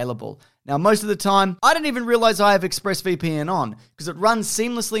available. Now, most of the time, I don't even realize I have ExpressVPN on because it runs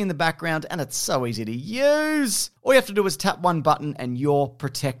seamlessly in the background and it's so easy to use. All you have to do is tap one button and you're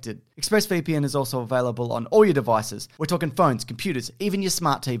protected. ExpressVPN is also available on all your devices. We're talking phones, computers, even your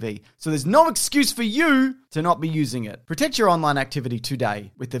smart TV. So there's no excuse for you to not be using it. Protect your online activity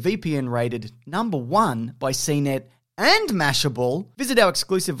today with the VPN rated #1 by CNET and Mashable. Visit our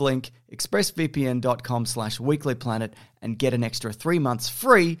exclusive link, expressvpn.com/weeklyplanet, and get an extra 3 months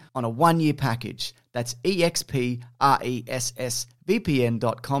free on a 1-year package. That's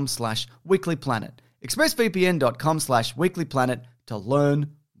expressvpn.com/weeklyplanet. expressvpn.com/weeklyplanet to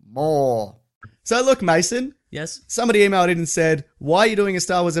learn more. So look, Mason, Yes? somebody emailed in and said, why are you doing a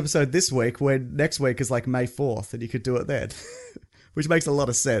Star Wars episode this week when next week is like May 4th and you could do it then? Which makes a lot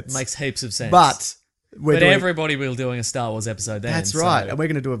of sense. Makes heaps of sense. But everybody will be doing a Star Wars episode then. That's right. And we're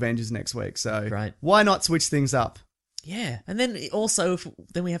going to do Avengers next week. So Right. Why not switch things up? Yeah. And then also,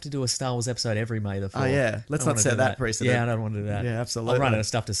 then we have to do a Star Wars episode every May the 4th. Oh, yeah. Let's not set that precedent. Yeah, I don't want to do that. Yeah, absolutely. I'll run out of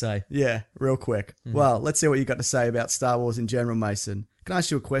stuff to say. Yeah, real quick. Well, let's see what you got to say about Star Wars in general, Mason. Can I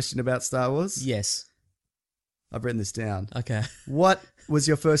ask you a question about Star Wars? Yes. I've written this down. Okay. What was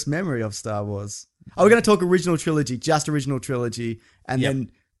your first memory of Star Wars? Oh, we're going to talk original trilogy, just original trilogy, and Yep.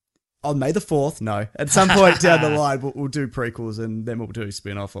 then on May the 4th, no. At some point down the line, we'll do prequels and then we'll do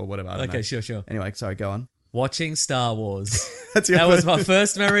spin-off or whatever. I don't know. Okay, sure. Anyway, sorry, go on. Watching Star Wars. That's your That was first- my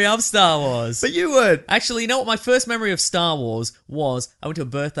first memory of Star Wars. But you would. Actually, you know what? My first memory of Star Wars was I went to a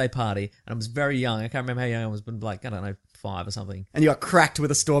birthday party and I was very young. I can't remember how young I was, but like, I don't know, 5 or something. And you got cracked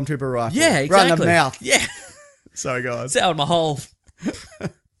with a stormtrooper rifle. Yeah, exactly. Right in the mouth. Yeah. Sorry, guys. Soured my whole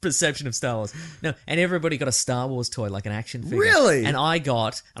perception of Star Wars. No, and everybody got a Star Wars toy, like an action figure. Really? And I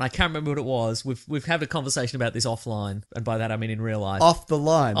got, and I can't remember what it was. We've had a conversation about this offline, and by that I mean in real life. Off the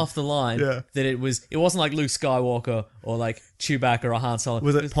line. That it wasn't like Luke Skywalker or like Chewbacca or Han Solo.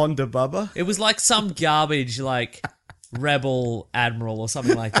 Was it Ponda Bubba? It was like some garbage, like Rebel Admiral or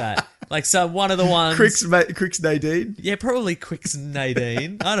something like that. Like one of the ones. Crix Nadine? Yeah, probably Quix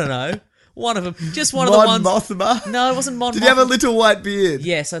Nadine. I don't know. One of them. Just one Mon of the ones. Mothma? No, it wasn't Mon Mothma. Did he have a little white beard?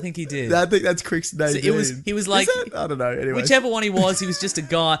 Yes, I think he did. I think that's Crix Nadine. So he was like, I don't know. Anyway, whichever one he was just a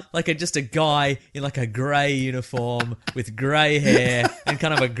guy, just a guy in like a grey uniform with grey hair and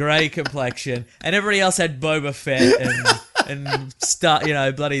kind of a grey complexion, and everybody else had Boba Fett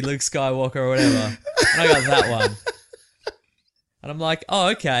and bloody Luke Skywalker or whatever. And I got that one, and I'm like, oh,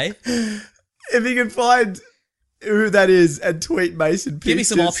 okay. If you can find who that is and tweet Mason pictures. Give me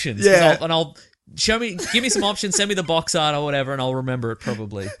some options. Yeah. Give me some options, send me the box art or whatever, and I'll remember it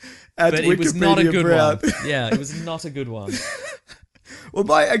probably. But it was not a good one. Yeah, it was not a good one. Well,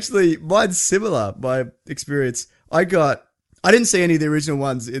 mine's similar, my experience. I didn't see any of the original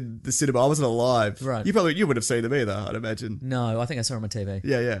ones in the cinema. I wasn't alive. Right. You would have seen them either, I'd imagine. No, I think I saw them on TV.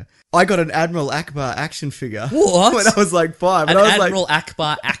 Yeah. I got an Admiral Akbar action figure. What? When I was like 5. An and I was Admiral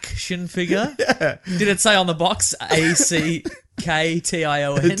Akbar action figure? Yeah. Did it say on the box ACKTION?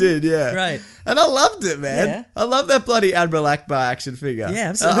 It did, yeah. Right. And I loved it, man. Yeah. I love that bloody Admiral Akbar action figure. Yeah,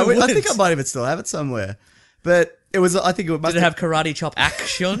 absolutely. I think I might even still have it somewhere. But it was, I think it must Did it have karate chop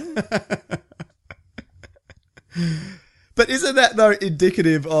action? But isn't that, though,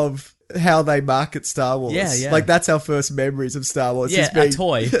 indicative of how they market Star Wars? Yeah. Like, that's our first memories of Star Wars. Yeah, a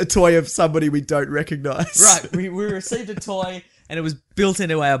toy. A toy of somebody we don't recognise. Right. We received a toy, and it was built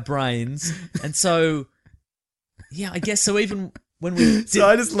into our brains. And so, yeah, I guess so even when we did So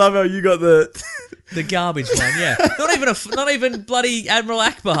I just love how you got the garbage one, yeah. Not even bloody Admiral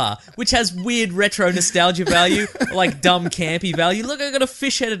Akbar, which has weird retro nostalgia value, like dumb campy value. Look, I got a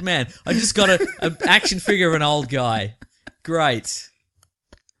fish-headed man. I just got an action figure of an old guy. Great.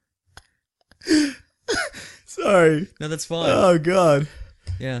 Sorry. No, that's fine. Oh, God.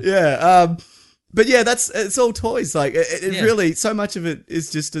 Yeah. Yeah. But yeah, it's all toys. Like, it Yeah. really, so much of it is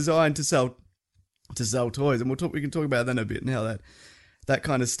just designed to sell toys. And we can talk about that in a bit and how that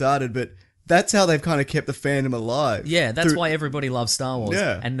kind of started. But that's how they've kind of kept the fandom alive. Yeah, that's why everybody loves Star Wars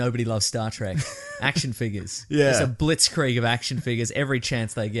and nobody loves Star Trek. Action figures. Yeah. It's a blitzkrieg of action figures every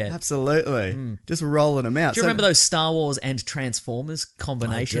chance they get. Absolutely. Just rolling them out. Do you remember those Star Wars and Transformers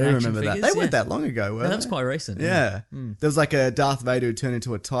combination I do action remember figures? that. They weren't that long ago, were No, they? that was quite recent. Yeah. There was like a Darth Vader who turned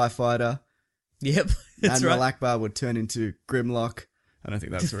into a TIE fighter. Yep, that's Admiral right. Akbar would turn into Grimlock. I don't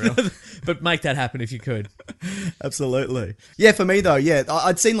think that's real. But make that happen if you could. Absolutely. Yeah, for me though,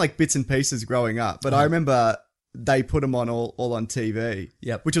 I'd seen like bits and pieces growing up, but I remember they put them on all on TV.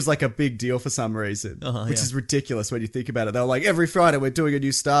 Yep. Which was like a big deal for some reason, which yeah. is ridiculous when you think about it. They were like, every Friday we're doing a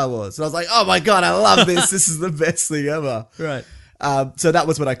new Star Wars. And I was like, oh my God, I love this. This is the best thing ever. Right. So that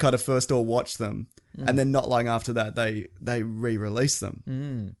was when I kind of first all watched them. And then not long after that, they re-released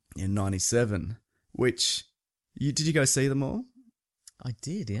them in 97, which, did you go see them all? I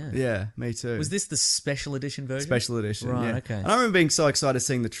did, yeah. Yeah, me too. Was this the special edition version? Special edition, Right, yeah. okay. And I remember being so excited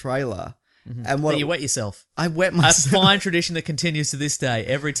seeing the trailer. And But you wet yourself. I wet A myself. fine tradition that continues to this day,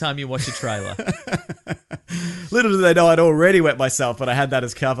 every time you watch a trailer. Little do they know I'd already wet myself, but I had that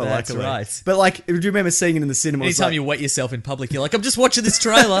as cover, That's luckily. right. But like, do you remember seeing it in the cinema? Anytime you wet yourself in public, you're like, I'm just watching this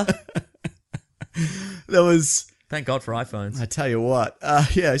trailer. There was... Thank God for iPhones. I tell you what, I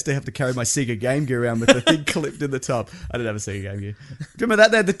used to have to carry my Sega Game Gear around with the thing clipped in the top. I didn't have a Sega Game Gear. Do you remember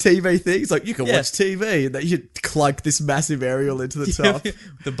that? They had the TV thing. It's like, you can watch TV. And you clunk this massive aerial into the top.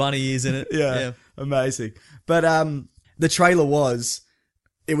 The bunny ears in it. Yeah, amazing. But the trailer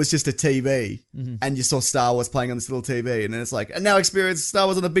it was just a TV, and you saw Star Wars playing on this little TV, and then it's like, and now experience Star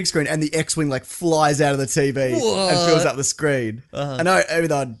Wars on the big screen, and the X-Wing like flies out of the TV and fills up the screen. And even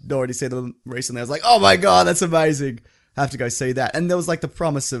though I'd already seen them recently, I was like, oh my God, that's amazing. I have to go see that. And there was like the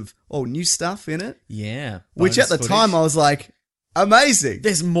promise of, new stuff in it. Yeah. Which at the time I was like, amazing.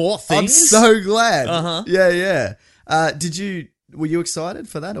 There's more things. I'm so glad. Uh-huh. Yeah. Were you excited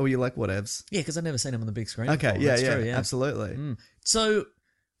for that, or were you like, whatevs? Yeah, because I've never seen them on the big screen. Okay, before. yeah, That's true, yeah. Absolutely. So,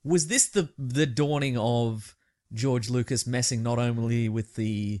 was this the dawning of George Lucas messing not only with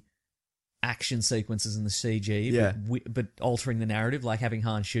the action sequences and the CG, but altering the narrative, like having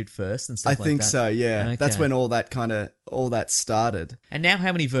Han shoot first and stuff like that? I think so, yeah. Okay. That's when all that started. And now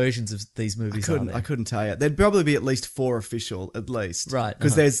how many versions of these movies are there? I couldn't tell you. There'd probably be at least 4 official, at least. Right.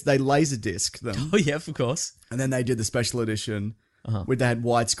 Because they laserdisc them. Oh, yeah, of course. And then they did the special edition, where they had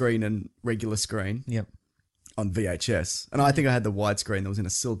widescreen and regular screen. Yep. on VHS, and I think I had the widescreen that was in a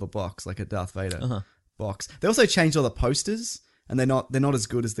silver box, like a Darth Vader box. They also changed all the posters, and they're not as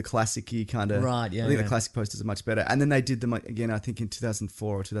good as the classic-y kind of. Right, yeah, I think yeah. the classic posters are much better. And then they did them again, I think in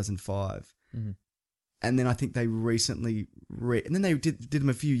 2004 or 2005. And then I think they recently and then they did them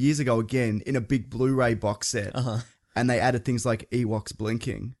a few years ago again in a big Blu-ray box set, and they added things like Ewoks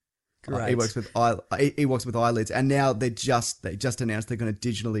blinking. Great. Ewoks with eyelids, and now they just announced they're going to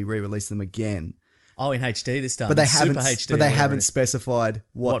digitally re-release them again. Oh, in HD this time. But they Super haven't. HD, But they whatever haven't it is. specified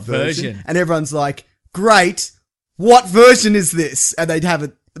what version. And everyone's like, "Great, what version is this?" And they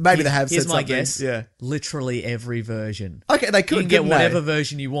haven't. Maybe they have. Here's said my something. guess. Yeah. Literally every version. Okay, they could You can get couldn't they? whatever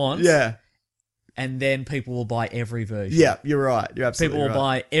version you want. Yeah. And then people will buy every version. Yeah, you're right. You're absolutely People will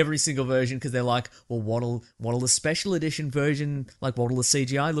right. buy every single version because they're like, well, what'll the special edition version, like what'll the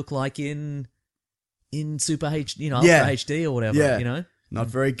CGI look like in Super HD, Ultra HD or whatever, Yeah. Not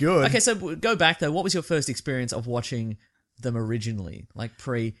very good. Okay, so go back though. What was your first experience of watching them originally? Like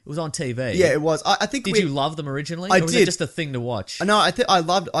it was on TV. Yeah, it was. I think Did you love them originally? I or was did. it just a thing to watch? No,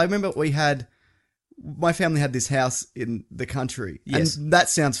 I remember my family had this house in the country, Yes. and that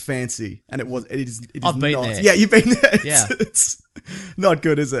sounds fancy, and it is I've been not. there. Yeah, you've been there. Yeah. It's not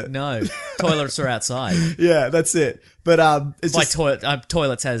good, is it? No, toilets are outside. Yeah, that's it. But it's By just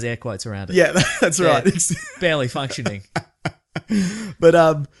toilets has air quotes around it. yeah, that's Yeah. right. Barely functioning.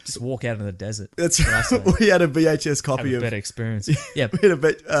 But Just walk out in the desert. that's what I say. we had a VHS Have copy a of better experience. Yeah. we had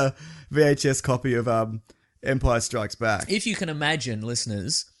a VHS copy of Empire Strikes Back. If you can imagine,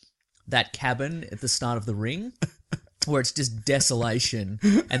 listeners, that cabin at the start of The Ring, where it's just desolation,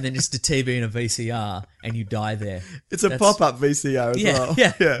 and then just a TV and a VCR, and you die there. It's a That's- pop-up VCR as Yeah, well.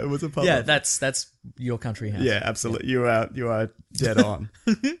 yeah. Yeah, it was a pop-up. Yeah, that's your country house. Yeah, absolutely. You are dead on.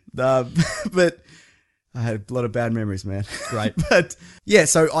 But I had a lot of bad memories, man. Great. But yeah,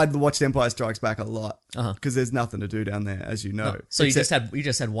 so I'd watched Empire Strikes Back a lot Uh-huh. because there's nothing to do down there, as you know. So you Except-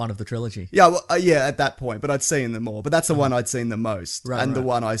 just had one of the trilogy. yeah, well, yeah, at that point, but I'd seen them all. But that's the one I'd seen the most, Right, and the right.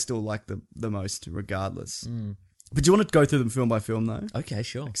 one I still like the most, regardless. But do you want to go through them film by film, though? Okay,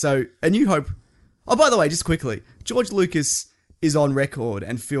 sure. So, A New Hope. Oh, by the way, just quickly, George Lucas is on record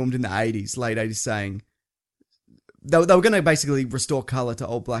and filmed in the 80s, late 80s, saying they were going to basically restore colour to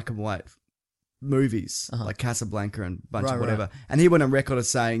old black and white movies, like Casablanca and a bunch Right, of whatever. right. And he went on record as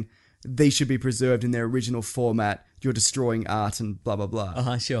saying these should be preserved in their original format. You're destroying art and blah, blah,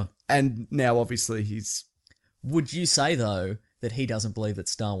 blah. Sure. And now, obviously, Would you say, though, that he doesn't believe that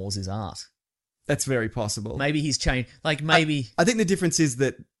Star Wars is art? that's very possible. Maybe he's changed. Like, maybe... I think the difference is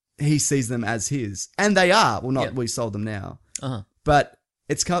that he sees them as his. And they are. Well, not Yep. we sold them now. Uh-huh. But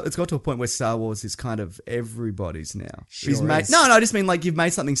it's got to a point where Star Wars is kind of everybody's now. Sure is. No, I just mean like you've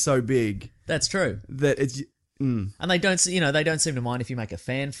made something so big That's true. that it's And they don't seem to mind if you make a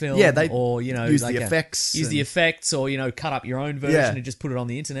fan film. Yeah, they or use like the effects use the and- effects, or cut up your own version Yeah. and just put it on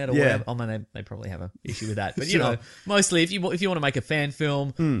the internet or Yeah. whatever. I mean, they probably have an issue with that, but Sure. mostly if you want to make a fan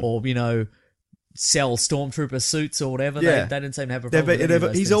film or sell stormtrooper suits or whatever, Yeah. they didn't seem to have a Yeah, problem. but with any of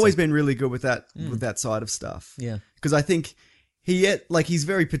those he's things. always been really good with that side of stuff. Yeah. Because I think he's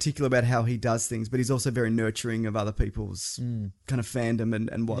very particular about how he does things, but he's also very nurturing of other people's kind of fandom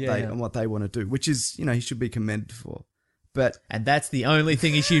and what Yeah. what they want to do, which is he should be commended for. But And that's the only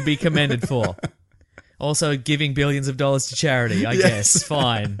thing he should be commended for. Also, giving billions of dollars to charity, I guess.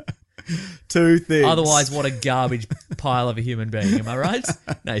 Fine. two things. Otherwise, what a garbage pile of a human being. Am I right?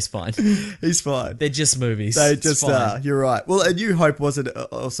 No, he's fine. he's fine. They're just movies. They It's just fine. are. You're right. Well, A New Hope wasn't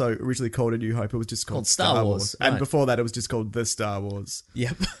also originally called A New Hope. It was just called Star Wars, And right. before that, it was just called The Star Wars.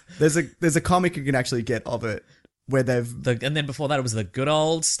 Yep. There's a comic you can actually get of it where they've And then before that, it was the good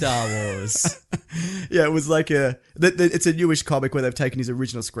old Star Wars. yeah, it was like it's a newish comic where they've taken his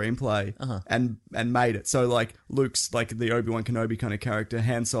original screenplay and made it. So like Luke's like the Obi-Wan Kenobi kind of character,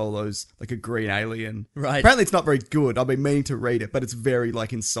 Han Solo's like a green alien. Right. Apparently, it's not very good. I've been meaning to read it, but it's very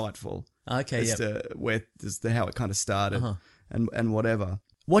like insightful. Okay, as yep. to how it kind of started and whatever.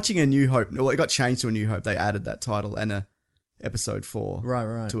 Watching A New Hope, well, it got changed to A New Hope. They added that title and a episode 4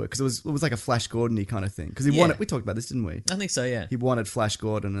 Right. to it because it was like a Flash Gordon-y kind of thing. Because he Yeah. wanted, we talked about this, didn't we? I think so, yeah. He wanted Flash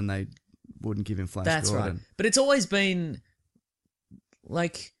Gordon and they wouldn't give him Flash That's Gordon. right. But it's always been,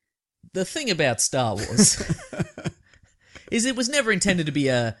 like, the thing about Star Wars is it was never intended to be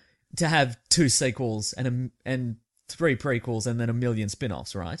to have 2 sequels and 3 prequels and then a million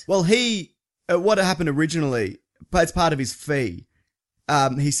spin-offs, right? Well, what happened originally, but it's part of his fee.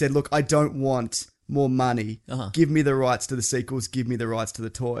 He said, look, I don't want more money. Give me the rights to the sequels. Give me the rights to the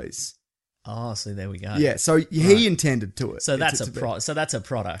toys. Oh, so there we go. Yeah, so he intended to it. So that's to a be-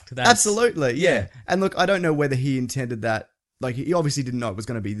 product. That's Absolutely, yeah. And look, I don't know whether he intended that like he obviously didn't know it was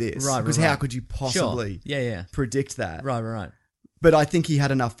going to be this. Right, Because right, how right. could you possibly Yeah. predict that? Right. But I think he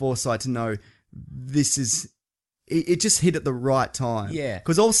had enough foresight to know this is... It just hit at the right time. Yeah.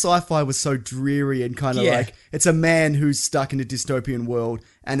 Because all sci-fi was so dreary and kind of Yeah. like, it's a man who's stuck in a dystopian world,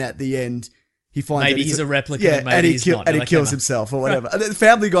 and at the end, he finds Maybe that he's a replicant and maybe and he he's not. And he Like, kills never. himself or whatever. And then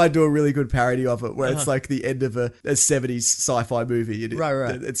Family Guy do a really good parody of it, where it's like the end of a 70s sci-fi movie.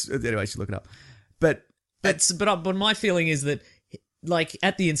 Right. It's anyway, you should look it up. But But my feeling is that, like,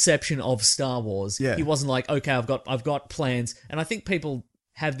 at the inception of Star Wars, Yeah. he wasn't like, okay, I've got plans, and I think people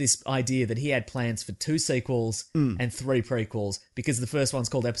have this idea that he had plans for 2 sequels and 3 prequels, because the first one's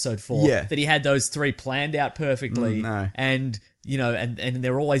called Episode 4. Yeah. That he had those 3 planned out perfectly, no. and you know, and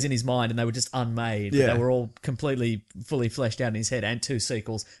they're always in his mind, and they were just unmade. Yeah. They were all completely, fully fleshed out in his head, and 2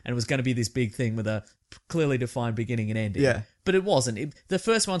 sequels, and it was going to be this big thing with a clearly defined beginning and ending. Yeah. But it wasn't. The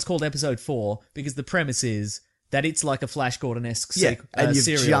first one's called Episode 4 because the premise is that it's like a Flash Gordon-esque and you've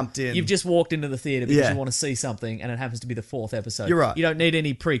serial. jumped in. You've just walked into the theatre because Yeah. you want to see something, and it happens to be the 4th episode. You're right. You don't need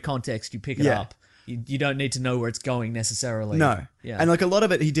any pre-context. You pick it Yeah. up. You don't need to know where it's going necessarily. no. Yeah. And like a lot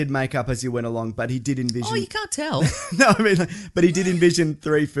of it he did make up as he went along, but he did envision... Oh, you can't tell. No, I mean, but he did envision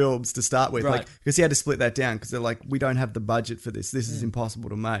 3 films to start with, Right. like because he had to split that down because they're like, we don't have the budget for this. This Mm. is impossible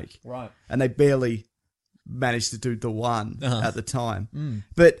to make, Right. and they barely managed to do the one Uh-huh. at the time.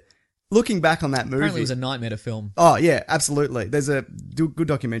 But looking back on that movie, Apparently it was a nightmare to film. oh yeah, absolutely. There's a good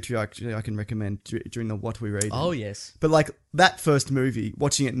documentary actually I can recommend during the What We Read. Oh, yes. But like that first movie,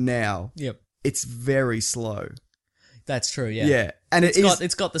 watching it now, Yep. it's very slow. That's true, yeah. Yeah, and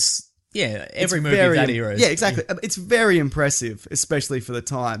It's got this... Yeah, every it's movie very, of that era. Yeah, exactly. It's very impressive, especially for the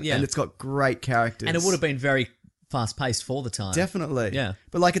time. Yeah. And it's got great characters. And it would have been very fast-paced for the time. Definitely. Yeah.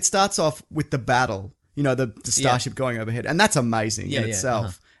 But like it starts off with the battle, you know, the starship going overhead. And that's amazing Yeah, in yeah, itself.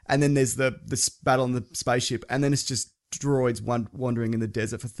 uh-huh. And then there's the battle in the spaceship. And then it's just droids wandering in the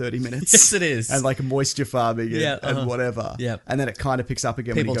desert for 30 minutes. Yes, it is. And like moisture farming and, Yeah, uh-huh. and whatever. Yeah. And then it kind of picks up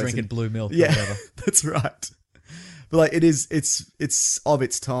again. People when he goes drinking in. blue milk Yeah, or whatever. that's right. But like it's of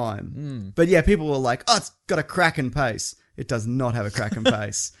its time. Hmm. But yeah, people were like, oh, it's got a cracking pace. It does not have a cracking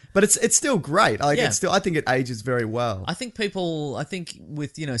pace. But it's still great. Like Yeah. I think it ages very well. I think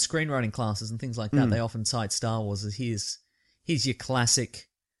with, you know, screenwriting classes and things like Mm. that, they often cite Star Wars as here's your classic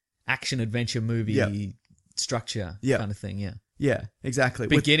action-adventure movie Yeah. structure Yeah. kind of thing, yeah. Yeah, exactly.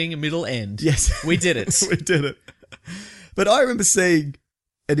 With- Beginning, middle, end. yes. We did it. We did it. But I remember seeing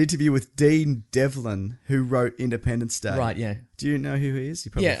an interview with Dean Devlin, who wrote Independence Day. Right, yeah. Do you know who he is?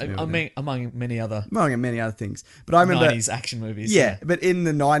 You probably Yeah, familiar I with mean, him. among many other Among many other things. But I remember 90s action movies. Yeah, but in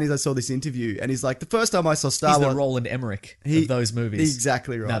the 90s I saw this interview and he's like, the first time I saw Star He's the Wars... Roland Emmerich of those movies.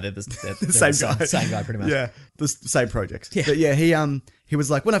 Exactly right. No, they're the same same guy. Same guy, pretty much. Yeah, the same project. Yeah. But yeah, he was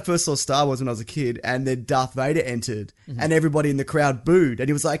like, when I first saw Star Wars when I was a kid, and then Darth Vader entered, Mm-hmm. and everybody in the crowd booed, and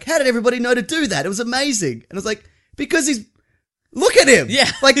he was like, how did everybody know to do that? It was amazing. And I was like, because he's... Look at him!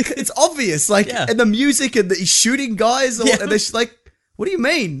 Yeah. Like, it's obvious. Like, Yeah. and the music, and he's shooting guys, Yeah. and they're like, what do you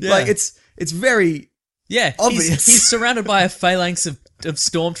mean? Yeah. Like, it's very... Yeah, Obvious. He's surrounded by a phalanx of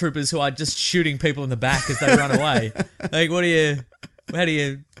stormtroopers who are just shooting people in the back as they run away. Like, how do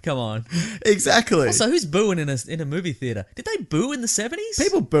you, come on. Exactly. Also, who's booing in a movie theater? Did they boo in the 70s?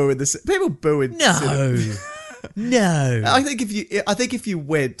 People boo in this. People boo in cinema. No. I think if you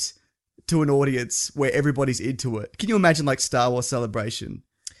went to an audience where everybody's into it, can you imagine like Star Wars Celebration?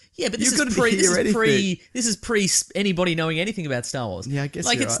 Yeah, but You this is couldn't pre. hear This is pre anybody knowing anything about Star Wars. Yeah, I guess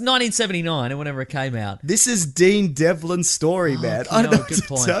like you're it's right. 1979 or whenever it came out. This is Dean Devlin's story, man. I don't know what good to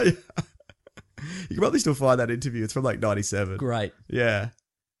point. tell you. You can probably still find that interview. It's from like 97. Great. Yeah,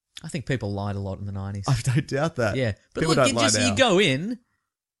 I think people lied a lot in the 90s. I don't doubt that. Yeah, but People look, don't lie now. you go in.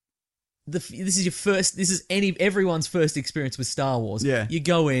 This is your first. This is everyone's first experience with Star Wars. Yeah. You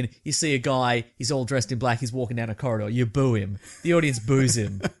go in, you see a guy. He's all dressed in black. He's walking down a corridor. You boo him. The audience boos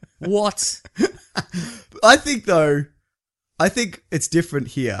him. What? I think it's different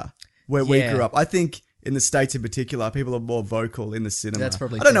here where we Yeah. grew up. I think in the States in particular, people are more vocal in the cinema. That's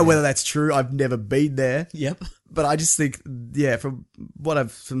probably I don't know true, whether that's true. I've never been there. Yep. But I just think, yeah, from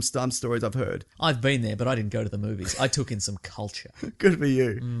some stories I've heard, I've been there, but I didn't go to the movies. I took in some culture. good for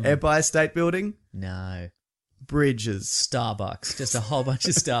you. Empire State Building, No. bridges. Starbucks. Just a whole bunch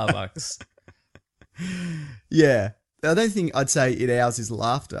of Starbucks. Yeah. I don't think I'd say in ours is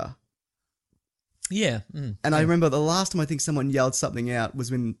laughter. Yeah. And I remember the last time I think someone yelled something out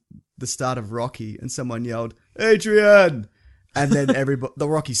was when the start of Rocky and someone yelled, Adrian! And then the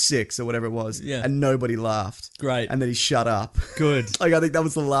Rocky 6 or whatever it was. Yeah. And nobody laughed. Great. And then he shut up. Good. Like, I think that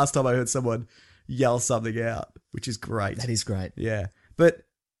was the last time I heard someone yell something out, which is great. That is great. Yeah. But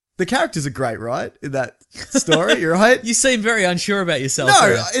The characters are great, right? In that story, you're right. You seem very unsure about yourself. No,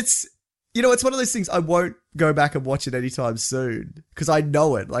 there. it's it's one of those things. I won't go back and watch it anytime soon because I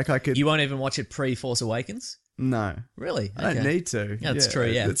know it. Like I could. You won't even watch it pre-Force Awakens? No, Really? I don't Okay. need to. Yeah, that's true.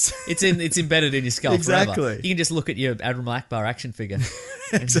 Yeah, It's it's embedded in your skull Exactly. forever. You can just look at your Admiral Akbar action figure,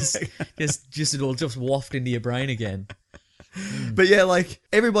 and just it'll just waft into your brain again. But yeah, like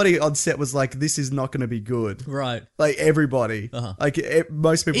everybody on set was like, "This is not going to be good." Right. Like everybody, like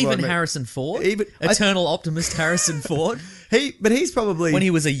most people, Even I met- Harrison Ford, Even- eternal optimist Harrison Ford, but he's probably when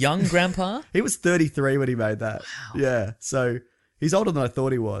he was a young grandpa. he was 33 when he made that. Wow. Yeah, so he's older than I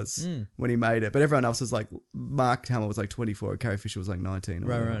thought he was when he made it. But everyone else was like, Mark Hamill was like 24, and Carrie Fisher was like 19. Or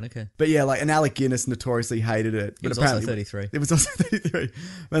Right, whatever. right, okay. But yeah, like, and Alec Guinness notoriously hated it. He But was also apparently 33. It was also 33,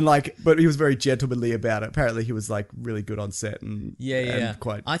 and like, but he was very gentlemanly about it. Apparently, he was like really good on set and Yeah.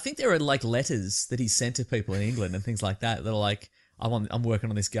 quite. I think there are like letters that he sent to people in England and things like that that are like, I'm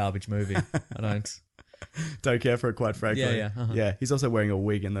working on this garbage movie. I don't care for it, quite frankly. Yeah, Yeah, he's also wearing a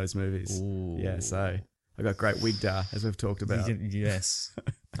wig in those movies. Ooh. Yeah, so I got great wig dar, as we've talked about. Yes,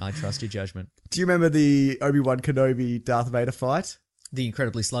 I trust your judgment. Do you remember the Obi-Wan Kenobi Darth Vader fight? The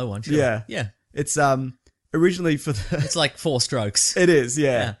incredibly slow one. Sure. Yeah. Yeah. It's originally for the It's like 4 strokes. It is,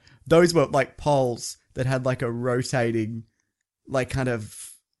 yeah. Yeah. Those were like poles that had like a rotating, like kind of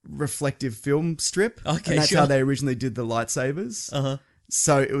reflective film strip. Okay, and that's sure. how they originally did the lightsabers. Uh-huh.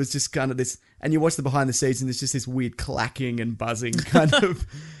 So it was just kind of this, and you watch the behind the scenes, and there's just this weird clacking and buzzing kind of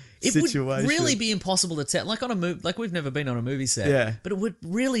It situation. would really be impossible to tell. Like on a movie, like we've never been on a movie set. Yeah. But it would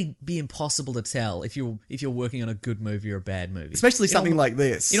really be impossible to tell if you're working on a good movie or a bad movie. especially In something al- like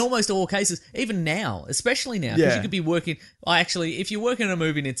this. In almost all cases, even now, especially now, because Yeah. you could be working. Well, actually, if you're working on a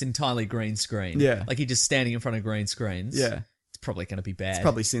movie and it's entirely green screen, Yeah. like you're just standing in front of green screens, Yeah. it's probably going to be bad. It's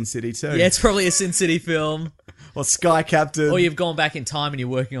probably Sin City too. Yeah, it's probably a Sin City film. Or Sky Captain. Or you've gone back in time and you're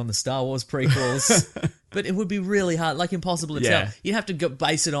working on the Star Wars prequels. But it would be really hard, like impossible to Yeah. tell. You'd have to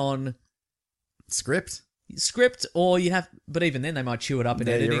base it on Script. script, or you'd have, but even then they might chew it up in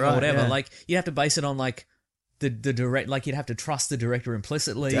Yeah, you're editing right, or whatever. yeah. Like you have to base it on like the direct, like you'd have to trust the director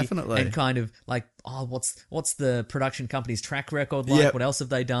implicitly, Definitely. and kind of like, oh, what's the production company's track record like? Yep. What else have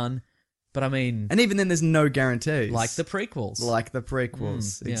they done? But I mean, And even then, there's no guarantees. like the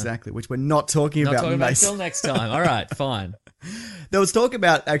prequels. Yeah. Exactly, which we're not talking Not about, talking about Mace. until next time. All right, fine. There was talk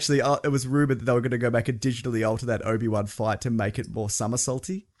about, actually, it was rumored that they were going to go back and digitally alter that Obi-Wan fight to make it more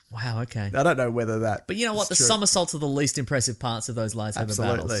somersaulty. Wow. Okay. I don't know whether that. But you know what? The is true. somersaults are the least impressive parts of those lightsaber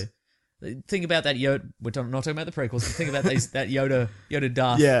Absolutely. battles. Think about that Yoda. We're not talking about the prequels. But think about that Yoda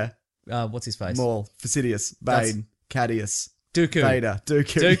Darth. Yeah, What's his face? Maul, Fastidious, That's- Bane, Cadius, Dooku. Vader,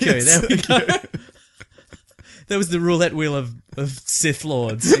 Dooku. Dooku. Yes. There we go. That was the roulette wheel of Sith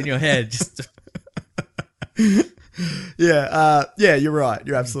Lords in your head. Just, Yeah, you're right.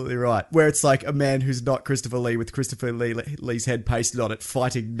 You're absolutely right. Where it's like a man who's not Christopher Lee with Christopher Lee's head pasted on it,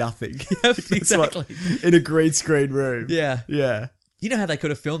 fighting nothing. That's what- exactly. in a green screen room. yeah. Yeah. You know how they could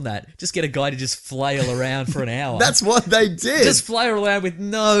have filmed that? Just get a guy to just flail around for an hour. That's what they did. just flail around with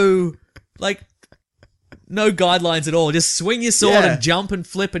no guidelines at all. Just swing your sword Yeah. and jump and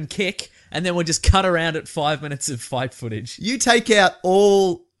flip and kick, and then we'll just cut around at 5 minutes of fight footage. You take out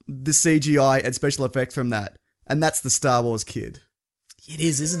all the CGI and special effects from that, and that's the Star Wars kid. It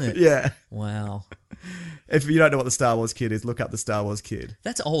is, isn't it? Yeah. Wow. If you don't know what the Star Wars kid is, look up the Star Wars kid.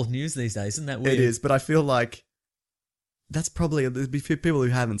 That's old news these days, isn't that weird? It is, but I feel like that's probably there'd be people who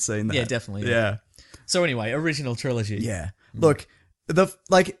haven't seen that. Yeah, definitely. Yeah. So anyway, original trilogy. Yeah. Look,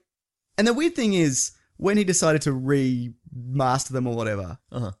 and the weird thing is when he decided to remaster them or whatever,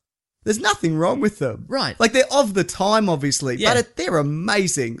 Uh-huh. there's nothing wrong with them. Right. Like they're of the time, obviously, Yeah. but they're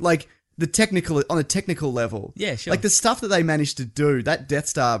amazing. Like on a technical level. Yeah, sure. Like the stuff that they managed to do, that Death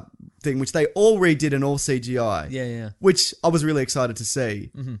Star thing, which they all redid and all CGI. Yeah. Which I was really excited to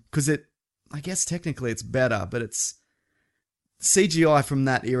see because I guess technically it's better, but it's CGI from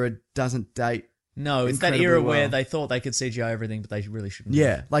that era doesn't date. No, it's that Incredibly era where well. they thought they could CGI everything, but they really shouldn't.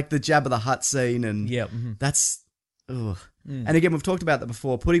 Yeah, like the Jabba the Hutt scene, and Yeah. that's. Ugh. And again, we've talked about that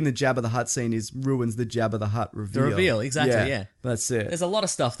before. Putting the Jabba the Hutt scene ruins the Jabba the Hutt reveal. The reveal, exactly, yeah. That's it. There's a lot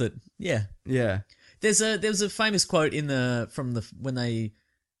of stuff that, yeah. Yeah, There was a famous quote when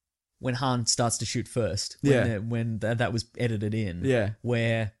Han starts to shoot first. When that was edited in. Yeah.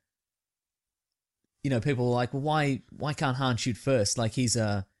 Where, people are like, well, why can't Han shoot first? Like he's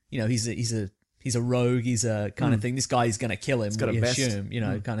a rogue. He's a kind of thing. This guy is going to kill him. got a we vest. assume,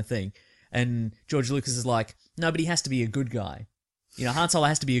 kind of thing. And George Lucas is like, no, but he has to be a good guy. Han Solo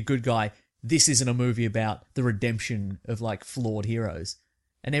has to be a good guy. This isn't a movie about the redemption of like flawed heroes.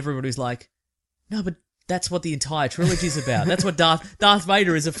 And everybody's like, no, but That's what the entire trilogy is about. That's what Darth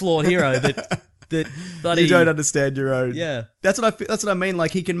Vader is, a flawed hero that bloody, you don't understand your own. Yeah. That's what I mean.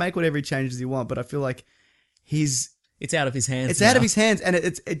 Like, he can make whatever changes he wants, but I feel like it's out of his hands. It's out of his hands, and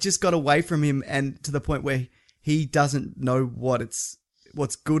it just got away from him, and to the point where he doesn't know what's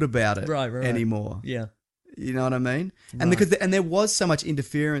good about it right. anymore. Yeah. You know what I mean? And because there was so much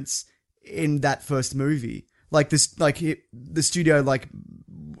interference in that first movie. Like this, like the studio, like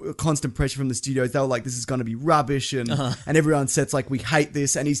constant pressure from the studios. They were like, "This is going to be rubbish," and everyone says like, "We hate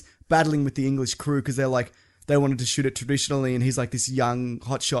this." And he's battling with the English crew because they're like, they wanted to shoot it traditionally, and he's like this young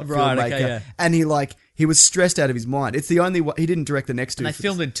hotshot filmmaker, and he was stressed out of his mind. It's the only one he didn't direct the next two. And they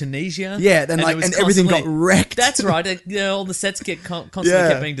filmed in Tunisia. Yeah, then and everything got wrecked. That's right. All the sets constantly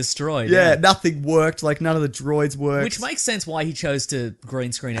kept being destroyed. Yeah, nothing worked. Like none of the droids worked. Which makes sense why he chose to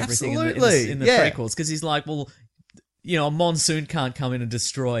green screen everything in the prequels, because he's like, well, you know, a monsoon can't come in and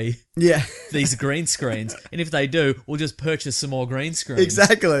destroy these green screens, and if they do, we'll just purchase some more green screens.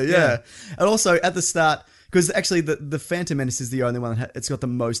 Exactly. Yeah. And also at the start. Because actually, the Phantom Menace is the only one it's got the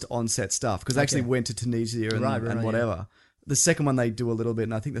most on-set stuff. Because they actually went to Tunisia and whatever. Yeah. The second one they do a little bit,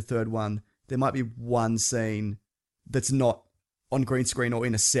 and I think the third one there might be one scene that's not on green screen or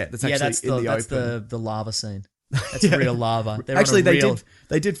in a set. That's actually in the open. That's the lava scene. That's real lava. Actually,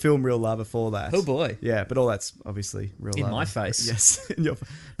 they did film real lava for that. Oh boy. Yeah, but all that's obviously real lava. In my face. Yes.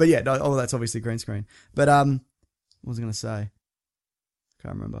 But yeah, no, all that's obviously green screen. But what was I going to say?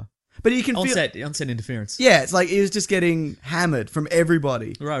 Can't remember. But you can onset interference. Yeah, it's like he was just getting hammered from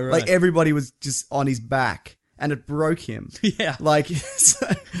everybody. Right. Like everybody was just on his back, and it broke him. Yeah. Like, so,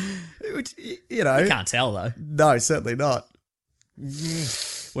 you know. You can't tell though. No, certainly not.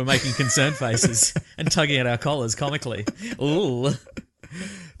 We're making concerned faces and tugging at our collars comically. Ooh.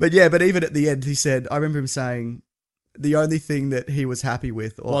 But even at the end, he said, I remember him saying, the only thing that he was happy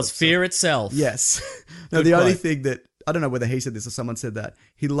with was fear itself. Yes. No, the only thing that, I don't know whether he said this or someone said that,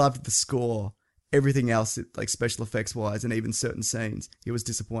 he loved the score. Everything else, like special effects wise and even certain scenes, he was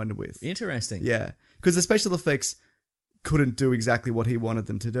disappointed with. Interesting. Yeah. Because the special effects couldn't do exactly what he wanted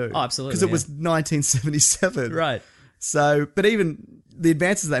them to do. Oh, absolutely. Because it was 1977. Right. So, but even the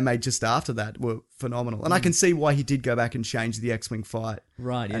advances they made just after that were phenomenal. And I can see why he did go back and change the X-Wing fight.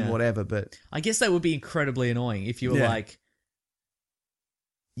 Right, and whatever, but... I guess that would be incredibly annoying if you were like...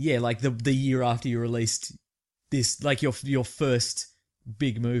 Yeah, like the year after you released this, like your first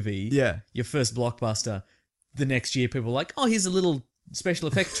big movie. Yeah. Your first blockbuster. The next year people were like, oh, here's a little special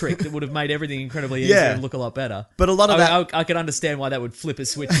effect trick that would have made everything incredibly easier and look a lot better. But a lot of I could understand why that would flip a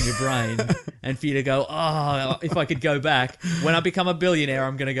switch in your brain and for you to go, oh, if I could go back, when I become a billionaire,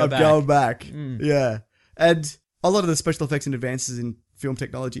 I'm going to go back. I'm going back. Yeah. And a lot of the special effects and advances in film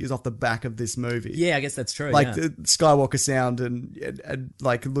technology is off the back of this movie. Yeah, I guess that's true. Like the Skywalker sound and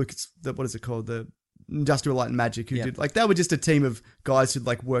like, look, what is it called? The Industrial Light and Magic who did, like, they were just a team of guys who'd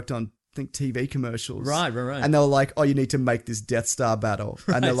like worked on, I think, TV commercials. Right. And they were like, oh, you need to make this Death Star battle.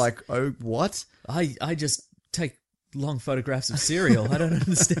 Right. And they're like, oh, what? I just take long photographs of cereal. I don't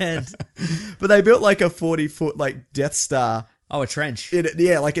understand. But they built like a 40-foot like Death Star. Oh, a trench.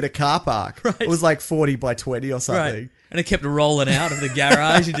 Like in a car park. Right. It was like 40 by 20 or something. Right. And it kept rolling out of the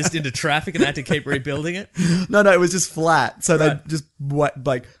garage and just into traffic and they had to keep rebuilding it. No, it was just flat. So they just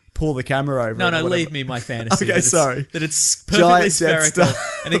like pull the camera over. No, leave me my fantasy. Okay, sorry. That it's perfectly spherical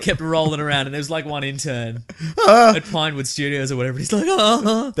and it kept rolling around and there was like one intern at Pinewood Studios or whatever. He's like,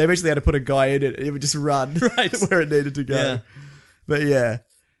 oh. They eventually had to put a guy in it and it would just run where it needed to go. Yeah. But yeah.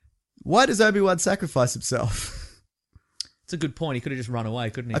 Why does Obi-Wan sacrifice himself? It's a good point. He could have just run away,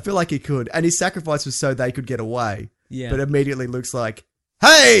 couldn't he? I feel like he could. And his sacrifice was so they could get away. Yeah. But immediately Luke's like,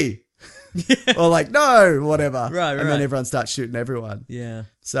 hey! Or like, no, whatever. Right. And then everyone starts shooting everyone. Yeah.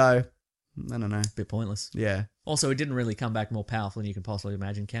 So, I don't know. Bit pointless. Yeah. Also, it didn't really come back more powerful than you can possibly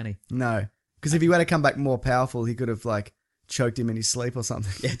imagine, can he? No. Because if he were to come back more powerful, he could have like choked him in his sleep or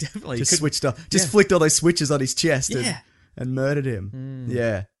something. Yeah, definitely. Just flicked all those switches on his chest and murdered him.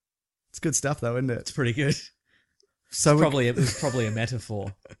 Yeah. It's good stuff though, isn't it? It's pretty good. So it was probably a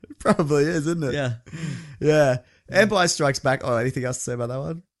metaphor. Probably is, isn't it? Yeah. Yeah. Empire Strikes Back. Oh, anything else to say about that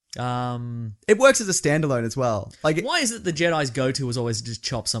one? It works as a standalone as well. Like, why is it the Jedi's go-to was always just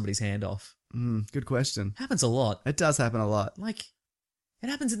chop somebody's hand off? Good question. Happens a lot. It does happen a lot. Like, it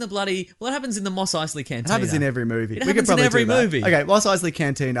happens in the it happens in the Mos Eisley Cantina. It happens in every movie. It happens in every movie. Okay, Mos Eisley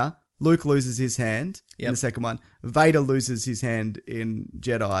Cantina. Luke loses his hand in the second one. Vader loses his hand in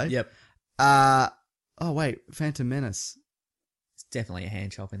Jedi. Yep. Oh, wait. Phantom Menace. It's definitely a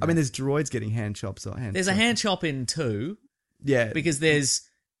hand chop in there. I mean, there's droids getting hand chops. There's a hand chop in 2. Yeah. Because there's...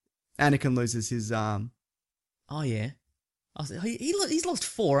 Anakin loses his arm. Oh, yeah. I was like, he's lost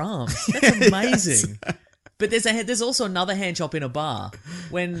 4 arms. That's amazing. But there's also another hand chop in a bar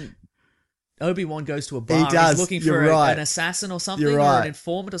when Obi-Wan goes to a bar. He does. He's looking You're for right. an assassin or something, You're or right. an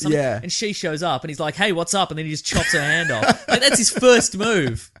informant or something. Yeah. And she shows up, and he's like, "Hey, what's up?" And then he just chops her hand off. Like that's his first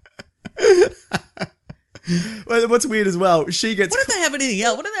move. Well, what's weird as well, she gets... What if they have anything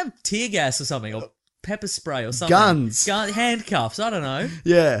else? What if they have tear gas or something, or pepper spray or something? Guns. Handcuffs. I don't know.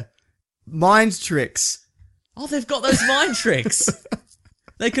 Yeah. Mind tricks. Oh, they've got those mind tricks.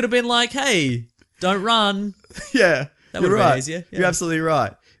 They could have been like, "Hey, don't run." Yeah. That You're would've been right. easier, yeah. You're absolutely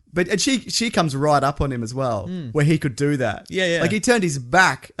right. And she comes right up on him as well, where he could do that. Yeah, yeah. Like he turned his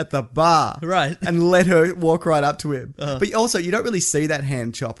back at the bar, Right. and let her walk right up to him. But also, you don't really see that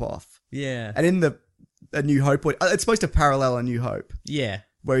hand chop off. Yeah. And in A New Hope, it's supposed to parallel A New Hope, Yeah.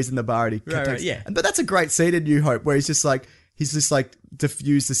 where he's in the bar and he Right, takes, yeah. But that's a great scene in New Hope, where he's just like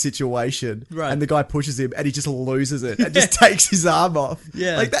diffused the situation, Right. and the guy pushes him, and he just loses it and just takes his arm off.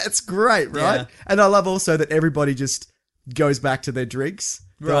 Yeah. Like that's great, right? Yeah. And I love also that everybody just goes back to their drinks.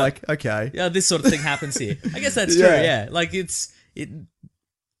 They're Right. like, okay. Yeah, this sort of thing happens here. I guess that's Yeah. true, yeah. Like,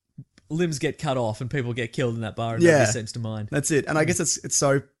 limbs get cut off and people get killed in that bar and nobody seems to mind. That's it. And I guess it's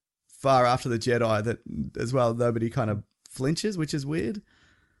so far after the Jedi that, as well, nobody kind of flinches, which is weird.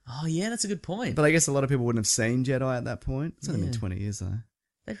 Oh, yeah, that's a good point. But I guess a lot of people wouldn't have seen Jedi at that point. It's only been 20 years, though.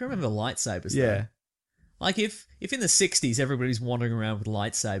 They remember lightsabers, Yeah. though. Like, if in the 60s everybody's wandering around with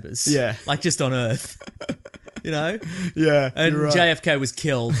lightsabers, Yeah. like just on Earth, you know? Yeah. And you're right. JFK was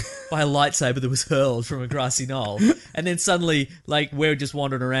killed by a lightsaber that was hurled from a grassy knoll. And then suddenly, like, we're just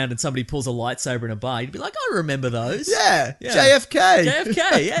wandering around and somebody pulls a lightsaber in a bar. You'd be like, I remember those. Yeah. Yeah. JFK.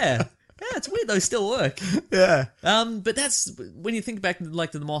 JFK, yeah. Yeah, it's weird those still work. Yeah. But that's, when you think back,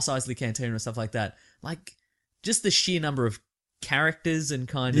 like, to the Mos Eisley Cantina and stuff like that, like, just the sheer number of characters and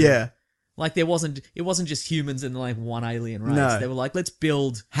kind of... Yeah. Like, it wasn't just humans and, like, one alien race. No. They were like, let's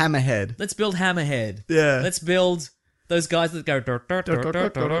build Hammerhead. Hammerhead. Yeah. Let's build those guys that go... dur, dur, dur, dur,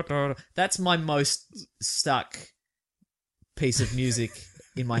 dur, dur. That's my most stuck piece of music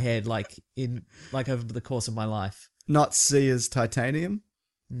in my head, like, over the course of my life. Not Sears Titanium.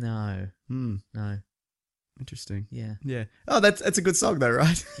 No. No. Interesting. Yeah. Yeah. Oh, that's a good song though,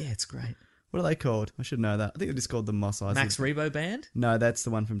 right? Yeah, it's great. What are they called? I should know that. I think they're just called the Mos Eisley. Max Rebo Band? No, that's the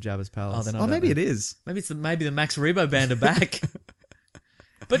one from Jabba's Palace. Oh, then I Oh, don't maybe know. it is. Maybe the Max Rebo Band are back.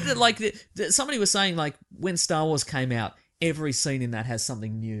 But like somebody was saying, like when Star Wars came out, every scene in that has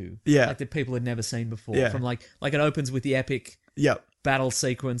something new. Yeah. Like that people had never seen before. Yeah. From like it opens with the epic Yep. battle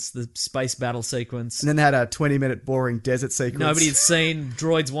sequence, the space battle sequence. And then they had a 20-minute boring desert sequence. Nobody had seen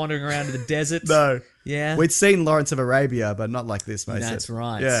droids wandering around in the desert. No. Yeah. We'd seen Lawrence of Arabia, but not like this, Mason. That's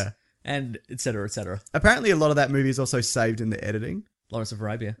right. Yeah. And et cetera, et cetera. Apparently, a lot of that movie is also saved in the editing. Lawrence of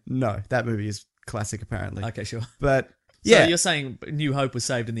Arabia. No, that movie is classic, apparently. Okay, sure. But, So yeah. you're saying New Hope was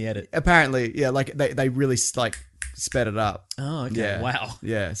saved in the edit? Apparently, yeah, like, they really, like, sped it up. Oh, okay. Yeah. Wow.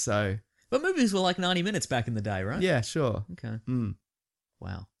 Yeah, so... But movies were like 90 minutes back in the day, right? Yeah, sure. Okay. Mm.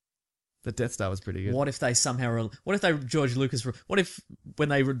 Wow. The Death Star was pretty good. What if they somehow... What if they... George Lucas... What if when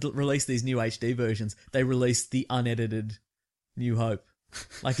they released these new HD versions, they released the unedited New Hope?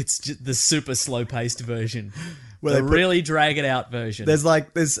 Like it's just the super slow-paced version. Where The they put- really drag-it-out version.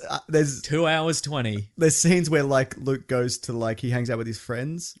 There's 2 hours 20. there's scenes where, like, Luke goes to, like, he hangs out with his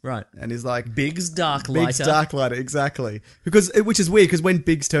friends. Right. And he's like... Biggs Dark Lighter. Biggs Darklighter, exactly. Which is weird, because when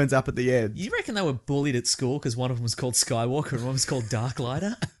Biggs turns up at the end... You reckon they were bullied at school because one of them was called Skywalker and one was called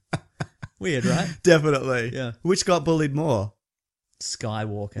Darklighter? Weird, right? Definitely. Yeah. Which got bullied more?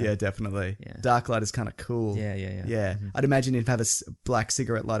 Skywalker. Yeah, definitely. Yeah. Darklighter's kind of cool. Yeah. Yeah. I'd imagine he'd have a black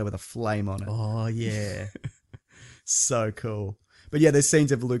cigarette lighter with a flame on it. Oh, yeah. So cool. But yeah, there's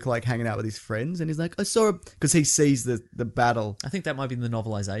scenes of Luke, like, hanging out with his friends, and he's like, I saw... Because he sees the battle. I think that might be in the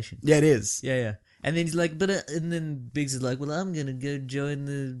novelization. Yeah, it is. Yeah. And then he's like, and then Biggs is like, well, I'm going to go join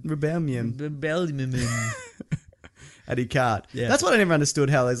the Rebellion. rebellion. And he can't. Yeah. That's what I never understood,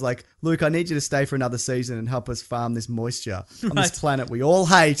 Hell, is like, Luke, I need you to stay for another season and help us farm this moisture on Right. this planet we all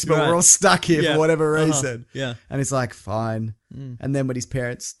hate, but Right. we're all stuck here Yeah. for whatever Uh-huh. reason. Yeah. And he's like, fine. And then when his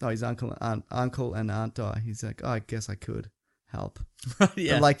his uncle and aunt die, he's like, oh, I guess I could help.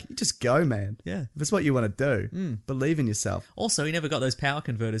 Yeah. I'm like, just go, man. Yeah. If it's what you want to do, believe in yourself. Also, he never got those power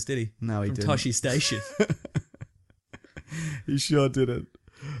converters, did he? No, he From didn't. Toshi Station. He sure didn't.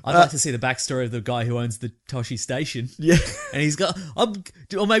 I'd like to see the backstory of the guy who owns the Toshi Station. Yeah. And he's got,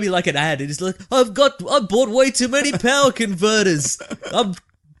 or maybe like an ad, and he's like, I bought way too many power converters. I'm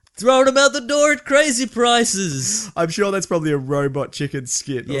throwing them out the door at crazy prices. I'm sure that's probably a robot chicken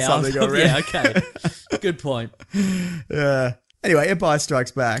skit or Yeah, something already. yeah, okay. Good point. Yeah. Anyway, Empire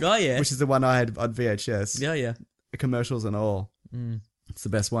Strikes Back. Oh, yeah. Which is the one I had on VHS. Yeah. commercials and all. It's the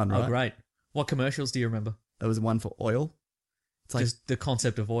best one, right? Oh, great. What commercials do you remember? There was one for oil. It's like, Just the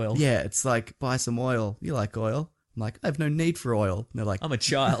concept of oil. yeah, it's like, buy some oil. You like oil? I'm like, I have no need for oil. And they're like, I'm a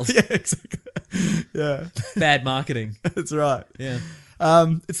child. yeah, exactly. Yeah, Bad marketing. that's right. Yeah.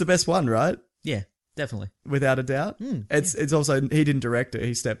 It's the best one, right? Yeah, definitely. Without a doubt. It's also, he didn't direct it.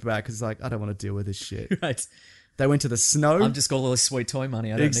 He stepped back because he's like, I don't want to deal with this shit. Right. They went to the snow. I'm just got all this sweet toy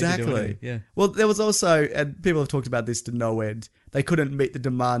money. I don't need to do anything. Yeah. Well, there was also, and people have talked about this to no end, they couldn't meet the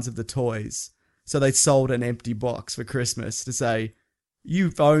demands of the toys. So they sold an empty box for Christmas to say,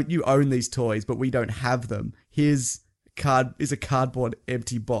 you own these toys, but we don't have them. Here's a cardboard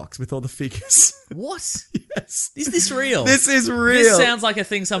empty box with all the figures. What? Yes. Is this real? This is real. This sounds like a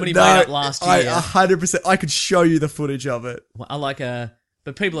thing somebody made up last year. 100%. I could show you the footage of it. I like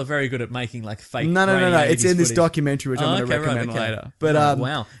but people are very good at making like fake. No. It's in this footage. documentary, which I'm going to recommend later. But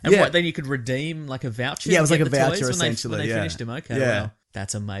wow. And yeah. what, then you could redeem like a voucher? Yeah, it was to like get a the voucher, toys essentially, when they yeah. finished them. Okay, Yeah. wow.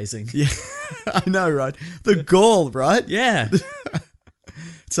 That's amazing. Yeah, I know, right? The gall, right? Yeah.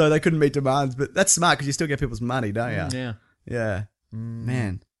 So they couldn't meet demands, but that's smart because you still get people's money, don't you? Yeah. Yeah.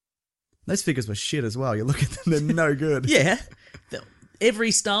 Man, those figures were shit as well. You look at them, they're no good. Yeah.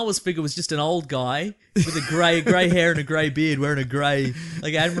 Every Star Wars figure was just an old guy with a grey hair and a grey beard wearing a grey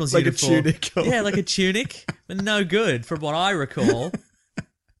like admiral's Like a uniform. tunic. Yeah, like a tunic. But no good from what I recall.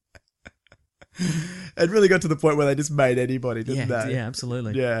 It really got to the point where they just made anybody, didn't they? Yeah,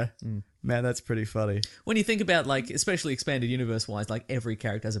 absolutely. Yeah. Man, that's pretty funny. When you think about, like, especially expanded universe-wise, like, every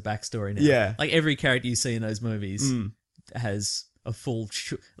character has a backstory now. Yeah. Like, every character you see in those movies has a full,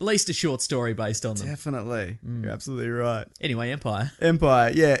 at least a short story based on them. Definitely. You're absolutely right. Anyway, Empire.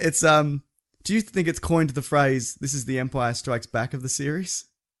 Empire, yeah. It's, do you think it's coined the phrase, this is the Empire Strikes Back of the series?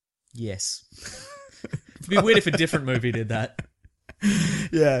 Yes. It'd be weird if a different movie did that.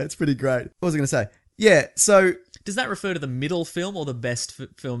 Yeah, it's pretty great. What was I going to say? Yeah, so Does that refer to the middle film or the best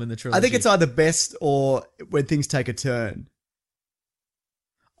film in the trilogy? I think it's either best or when things take a turn.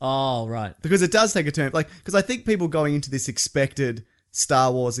 Oh, right. Because it does take a turn. Like, because I think people going into this expected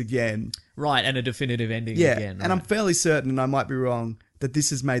Star Wars again. Right, and a definitive ending Yeah, again. and I'm fairly certain, and I might be wrong, that this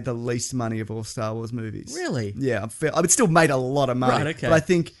has made the least money of all Star Wars movies. Really? Yeah, it still made a lot of money. Right, okay. But I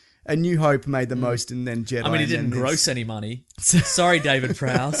think A New Hope made the most, and then Jedi. I mean, it didn't gross any money. Sorry, David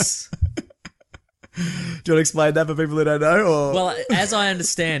Prowse. Do you want to explain that for people who don't know? Or? Well, as I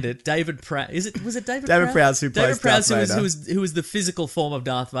understand it, David Prowse... Was it David Prowse? David Prowse, who plays David Prowse, Darth Vader. who was the physical form of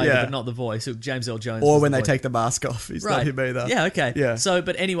Darth Vader, Yeah. but not the voice. James L. Jones Or was when the they voice. take the mask off. He's not him either. Yeah, okay. Yeah. So,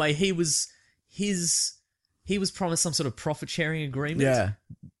 but anyway, he was promised some sort of profit-sharing agreement Yeah.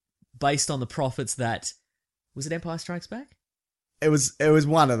 based on the profits that... Was it Empire Strikes Back? It was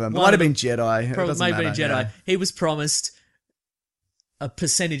one of them. It One might of have been them. Jedi. It Probably doesn't may have been matter, Jedi. He was promised a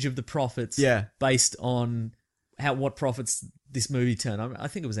percentage of the profits Yeah. based on what profits this movie turned. I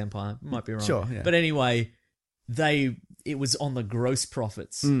think it was Empire. Might be wrong. Sure, yeah. But anyway, it was on the gross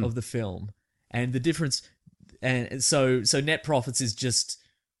profits of the film. And the difference... And so net profits is just...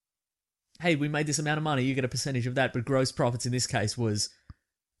 Hey, we made this amount of money, you get a percentage of that. But gross profits in this case was...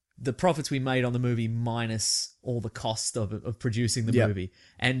 the profits we made on the movie minus all the cost of producing the Yep. movie.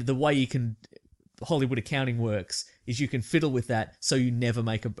 And the way Hollywood accounting works is you can fiddle with that so you never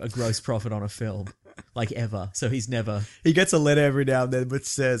make a gross profit on a film. Like ever. So he's never... He gets a letter every now and then which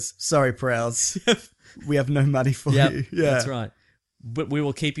says, sorry, Prowse, we have no money for you. Yeah, That's right. But we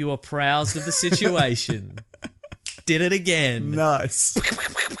will keep you apprised of the situation. Did it again. Nice.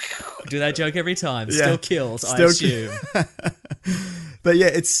 Do that joke every time. Yeah. Still kills, I Still assume. But yeah,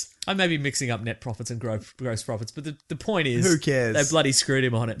 it's... I may be mixing up net profits and gross profits, but the point is... Who cares? They bloody screwed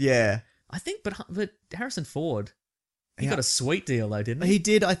him on it. Yeah. I think, but Harrison Ford, he got a sweet deal though, didn't he? He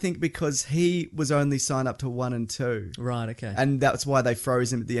did, I think, because he was only signed up to 1 and 2. Right, okay. And that's why they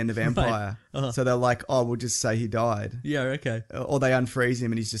froze him at the end of Empire. Uh-huh. So they're like, oh, we'll just say he died. Yeah, okay. Or they unfreeze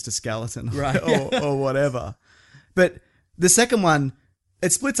him and he's just a skeleton. Right. or whatever. But the second one,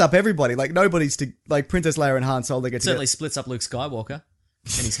 it splits up everybody. Like, nobody's to... Like, Princess Leia and Han Solo get Certainly to splits up Luke Skywalker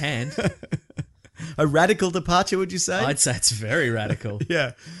and his hand. a radical departure, would you say? I'd say it's very radical.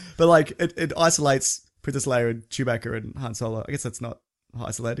 Yeah. But, like, it isolates Princess Leia and Chewbacca and Han Solo. I guess that's not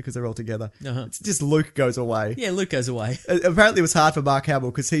isolated because they're all together. Uh-huh. It's just Luke goes away. Yeah, Luke goes away. Apparently it was hard for Mark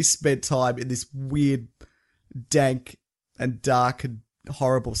Hamill because he spent time in this weird, dank and dark and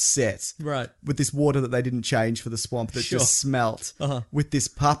horrible set. Right. With this water that they didn't change for the swamp that Sure. just smelt. Uh-huh. With this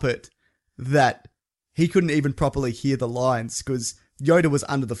puppet that he couldn't even properly hear the lines because Yoda was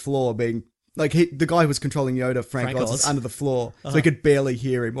under the floor being... Like, the guy who was controlling Yoda, Frank Oz, was under the floor, so he could barely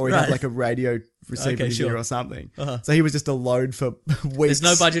hear him, or he'd have, Right. like, a radio receiver Okay, in his ear sure. or something. Uh-huh. So he was just alone for weeks. There's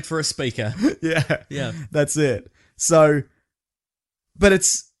no budget for a speaker. Yeah. Yeah. That's it. So, but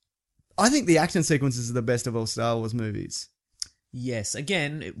I think the action sequences are the best of all Star Wars movies. Yes,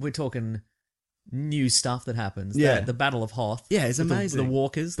 again, we're talking new stuff that happens. Yeah. The Battle of Hoth. Yeah, it's with amazing. The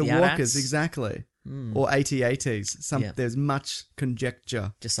walkers, The the walkers, AT-ATs. exactly. Or AT-ATs. Yeah. There's much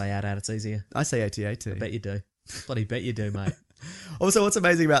conjecture. Just say AT-AT, it's easier. I say AT-AT. Bet you do. Bloody bet you do, mate. Also, what's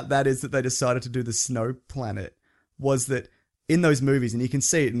amazing about that is that they decided to do the snow planet. Was that in those movies, and you can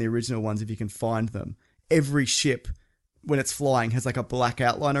see it in the original ones if you can find them, every ship, when it's flying, has like a black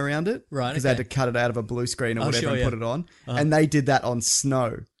outline around it. Right, Because they had okay. to cut it out of a blue screen or whatever sure, and yeah. put it on. And they did that on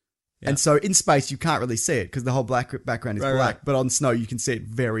snow. And so in space, you can't really see it because the whole black background is Right, black. right. But on snow, you can see it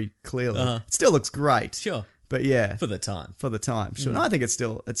very clearly. It still looks great. Sure. But yeah. For the time. For the time. Sure. No, I think it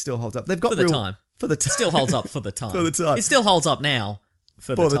still holds up. They've got For the real, time. For the time. Still holds up for the time. For the time. It still holds up now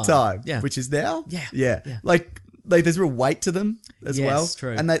for the time. Yeah. Which is now? Yeah. Yeah. Yeah. Like there's real weight to them as Yes, well.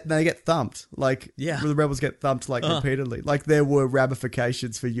 true. And they get thumped. Like Yeah. the rebels get thumped like repeatedly. Like there were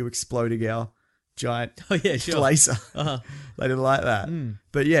ramifications for you exploding our giant Oh, yeah, sure. laser. They didn't like that.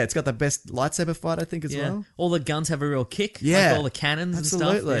 But yeah, it's got the best lightsaber fight, I think, as Yeah. well. All the guns have a real kick. Yeah. Like all the cannons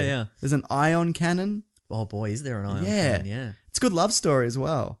Absolutely. and stuff. Yeah. There's an ion cannon. Oh, boy, is there an ion Yeah. cannon? Yeah. It's a good love story as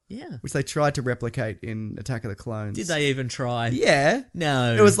well. Yeah. Which they tried to replicate in Attack of the Clones. Did they even try? Yeah.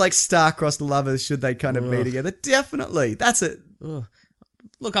 No. It was like star-crossed lovers should they kind of be together. Definitely. That's it. Ugh.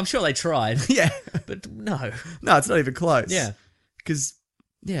 Look, I'm sure they tried. Yeah. But no. No, it's not even close. Yeah. Because,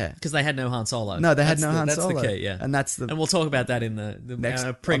 yeah. Because they had no Han Solo. No, they had That's no the- Han that's Solo. the key, yeah. And that's the... And we'll talk about that in the Next-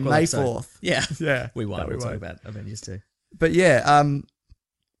 prequel on May episode. 4th. Yeah. Yeah. We won't. No, we We'll talk won't. about Avengers 2. But yeah,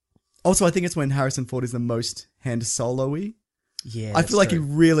 also I think it's when Harrison Ford is the most Han Solo-y. Yeah, I feel like he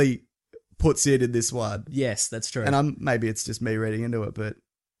really puts it in this one. Yes, that's true. And maybe it's just me reading into it, but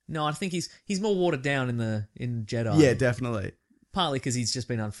No, I think he's more watered down in Jedi. yeah, definitely. Partly because he's just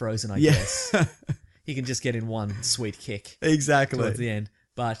been unfrozen, I Yeah. guess. He can just get in one sweet kick Exactly. towards the end.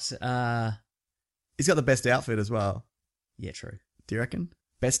 But, He's got the best outfit as well. yeah, true. Do you reckon?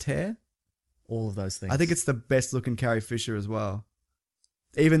 Best hair? All of those things. I think it's the best looking Carrie Fisher as well.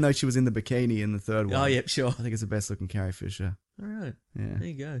 Even though she was in the bikini in the third one. Oh, yeah, sure. I think it's the best looking Carrie Fisher. All right. Yeah. There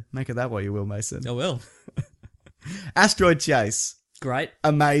you go. Make it that way you will, Mason. Oh, well. Asteroid Chase. Great.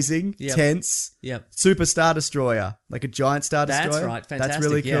 Amazing. Yep. Tense. Yep. Super Star Destroyer. Like a giant Star Destroyer. That's right. Fantastic. That's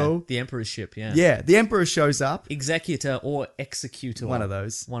really yeah. cool. The Emperor's ship, yeah. Yeah. The Emperor shows up. Executor or Executor. One of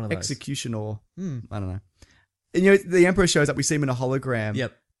those. One of those. Executioner. I don't know. And you know, the Emperor shows up. We see him in a hologram.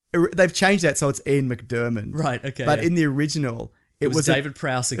 Yep. They've changed that so it's Ian McDiarmid. Right, okay. But yeah. in the original, it was a- David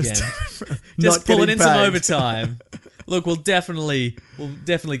Prowse again. not Just pulling getting in some paid. overtime. Look, we'll definitely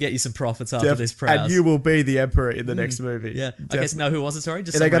get you some profits after this Prowse. And you will be the Emperor in the next movie. Yeah. Okay, so no, who was it? Sorry,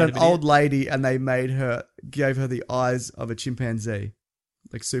 just And they some got an random old idiot? lady and they gave her the eyes of a chimpanzee,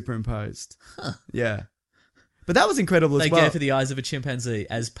 like superimposed. Huh. Yeah. But that was incredible They as well. gave her the eyes of a chimpanzee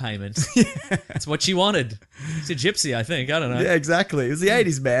as payment. That's what she wanted. She's a gypsy, I think. I don't know. Yeah, exactly. It was the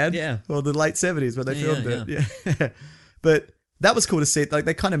 80s, man. Yeah. Or the late 70s when they Yeah, filmed it. Yeah. But that was cool to see. Like,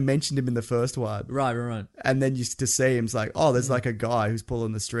 they kind of mentioned him in the first one. Right. And then to see him, it's like, oh, there's like a guy who's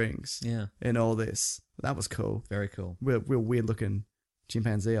pulling the strings. Yeah. In all this. That was cool. Very cool. Real weird looking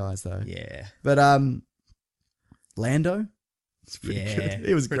chimpanzee eyes, though. Yeah. But, Lando? It's pretty Yeah, good.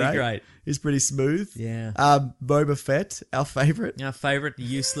 It was pretty great. He's pretty smooth. Yeah. Boba Fett, our favourite. Our favourite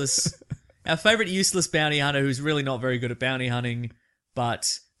useless bounty hunter who's really not very good at bounty hunting,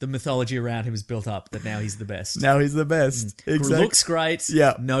 but the mythology around him is built up that now he's the best. Now he's the best. Exactly. Looks great.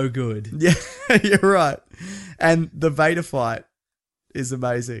 Yeah. No good. Yeah, you're right. And the Vader fight is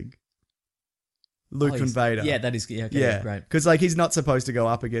amazing. Luke and Vader. Yeah, that is okay, Yeah, great. because like he's not supposed to go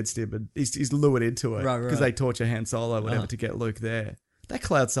up against him, and he's lured into it Right. because they torture Han Solo, or whatever, to get Luke there. That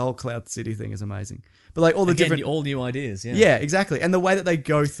whole Cloud City thing is amazing. But like all the Again, different, all new ideas. Yeah. yeah, exactly, and the way that they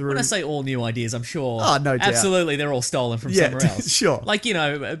go through. When I say all new ideas, I'm sure. Oh, no doubt. Absolutely, they're all stolen from Yeah, somewhere else. sure. Like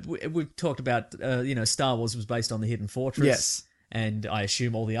we've talked about. Star Wars was based on the Hidden Fortress. Yes. And I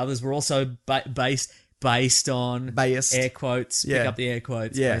assume all the others were also based on Based. air quotes. Pick Yeah. up the air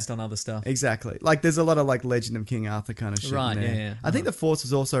quotes. Yeah. Based on other stuff. Exactly. Like there's a lot of like Legend of King Arthur kind of shit. Right, in there. yeah. I think the Force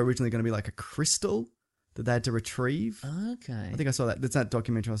was also originally going to be like a crystal that they had to retrieve. Okay. I think I saw that. That's that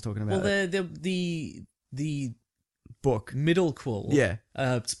documentary I was talking about. Well, the book. middle quill. Yeah.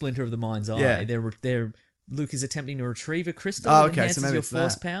 Splinter of the Mind's Eye. Yeah. They're Luke is attempting to retrieve a crystal Oh, that okay, so enhances maybe your it's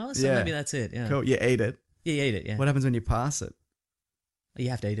force that. powers. So Yeah. maybe that's it. Yeah. Cool. You eat it. Yeah, you eat it. Yeah. What happens when you pass it? You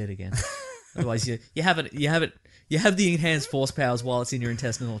have to eat it again. Otherwise, you have the enhanced force powers while it's in your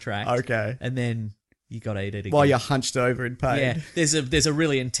intestinal tract. Okay. And then you got to eat it again. While you're hunched over in pain. Yeah, there's a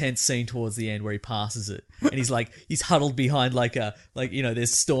really intense scene towards the end where he passes it, and he's huddled behind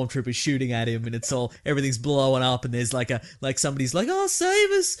there's stormtroopers shooting at him, and everything's blowing up, and there's somebody's like, oh,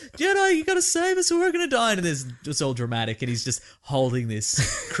 save us, Jedi, you gotta save us, or we're gonna die, and it's all dramatic, and he's just holding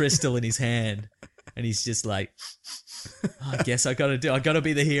this crystal in his hand, and he's just like, I guess I gotta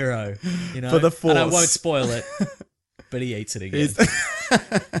be the hero, For the Force. And I won't spoil it, but he eats it again.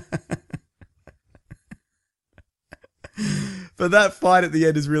 But that fight at the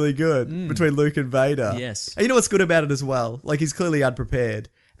end is really good between Luke and Vader. Yes. And you know what's good about it as well? Like, he's clearly unprepared.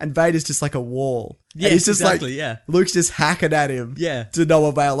 And Vader's just like a wall. Yes, and he's just exactly, yeah. Luke's just hacking at him. Yeah. To no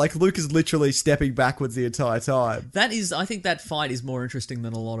avail. Like, Luke is literally stepping backwards the entire time. I think that fight is more interesting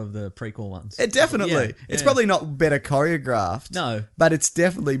than a lot of the prequel ones. It definitely. Yeah, It's yeah. probably not better choreographed. No. But it's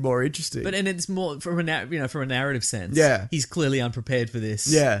definitely more interesting. And it's more from a narrative sense. Yeah. He's clearly unprepared for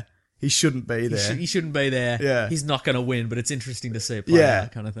this. Yeah. He shouldn't be there. He shouldn't be there. Yeah. He's not going to win, but it's interesting to see it play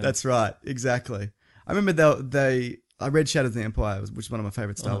out, kind of thing. That's right. Exactly. I remember I read Shadows of the Empire, which is one of my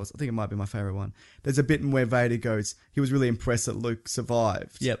favorite Star Wars. I think it might be my favorite one. There's a bit in where Vader goes, he was really impressed that Luke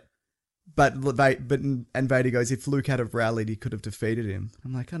survived. Yep. And Vader goes, if Luke had have rallied, he could have defeated him.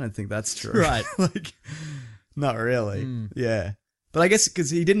 I'm like, I don't think that's true. Right. Like, not really. Yeah. But I guess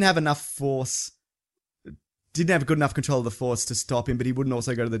because he didn't have enough force, didn't have good enough control of the Force to stop him, but he wouldn't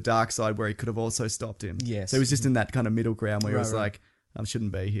also go to the dark side where he could have also stopped him. Yes. So he was just in that kind of middle ground where he was Right. like, I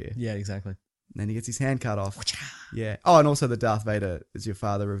shouldn't be here. Yeah, exactly. And then he gets his hand cut off. Yeah. Oh, and also the Darth Vader is your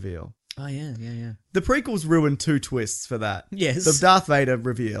father reveal. Oh, yeah. The prequels ruined 2 twists for that. Yes. The Darth Vader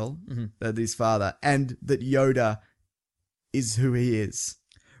reveal, that his father, and that Yoda is who he is.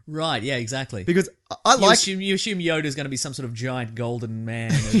 Right, yeah, exactly. Because I like... You assume Yoda's going to be some sort of giant golden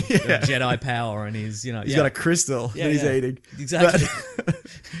man of Jedi power, and he's got a crystal that he's eating. Exactly.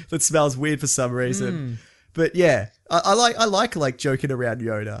 That smells weird for some reason. But yeah, I like joking around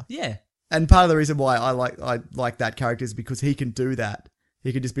Yoda. Yeah. And part of the reason why I like that character is because he can do that.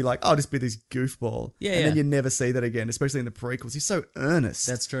 He can just be like, I'll just be this goofball. Yeah, and then you never see that again, especially in the prequels. He's so earnest.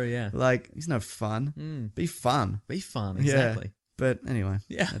 That's true, yeah. Like, he's no fun. Be fun. Be fun, exactly. Yeah. But anyway,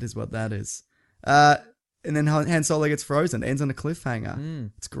 Yeah. that is what that is. And then Han Solo gets frozen, ends on a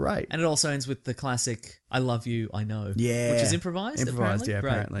cliffhanger. It's great. And it also ends with the classic, I love you, I know. Yeah. Which is improvised, apparently?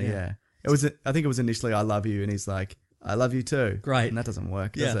 Apparently, yeah. I think it was initially, I love you, and he's like, I love you too. Great. And that doesn't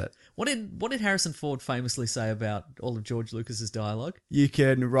work, does it? What did Harrison Ford famously say about all of George Lucas's dialogue? You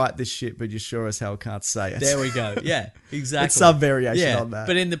can write this shit, but you sure as hell can't say it. There we go. Yeah, exactly. It's some variation on that.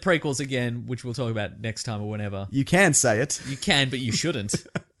 But in the prequels again, which we'll talk about next time or whenever, You can say it. you can, but you shouldn't.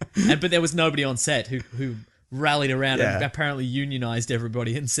 But there was nobody on set who rallied around and apparently unionized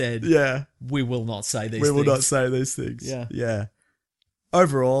everybody and said, Yeah. we will not say these things. We will not say these things. Yeah. Yeah.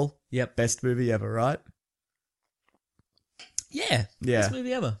 Overall, Yep. best movie ever, right? Yeah. Yeah. Best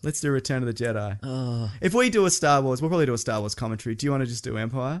movie ever. Let's do Return of the Jedi. Oh, If we do a Star Wars, we'll probably do a Star Wars commentary. Do you want to just do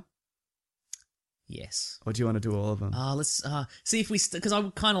Empire? yes. Or do you want to do all of them? Let's see if we... Because I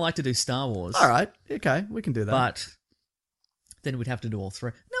would kind of like to do Star Wars. All right. Okay. We can do that. But then we'd have to do all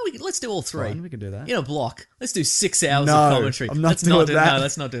 3. No, let's do all 3. Fine, we can do that. In a block. Let's do 6 hours No, of commentary. I'm not let's doing that. No,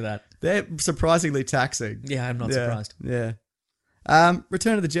 let's not do that. They're surprisingly taxing. Yeah, I'm not surprised. Yeah.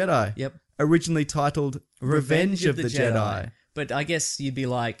 Return of the Jedi. Yep. Originally titled Revenge of the Jedi. But I guess you'd be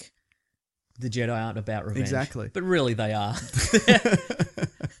like, the Jedi aren't about revenge. Exactly. But really they are.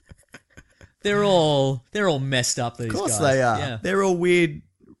 They're all messed up, these guys. Of course they are. Yeah. They're all weird,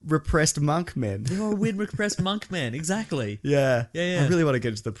 repressed monk men. They're all weird, repressed monk men. Exactly. Yeah. Yeah. I really want to get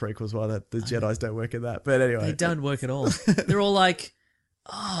into the prequels why the Jedis don't work in that. But anyway. They don't work at all. They're all like,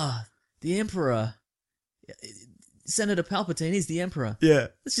 the Emperor, Senator Palpatine is the Emperor. Yeah.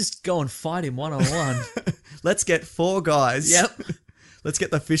 Let's just go and fight him one-on-one. Let's get 4 guys. Yep. Let's get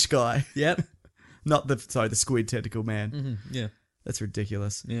the fish guy. Yep. Not the squid tentacle man. Yeah. That's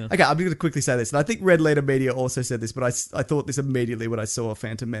ridiculous. Yeah. Okay, I'm going to quickly say this. And I think Red Letter Media also said this, but I thought this immediately when I saw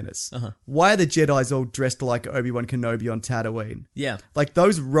Phantom Menace. Why are the Jedis all dressed like Obi-Wan Kenobi on Tatooine? Yeah. Like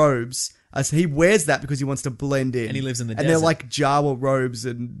those robes, he wears that because he wants to blend in. And he lives in the And desert. they're like Jawa robes,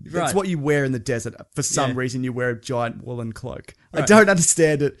 and it's Right. what you wear in the desert. For some Yeah. reason, you wear a giant woolen cloak. I Right. don't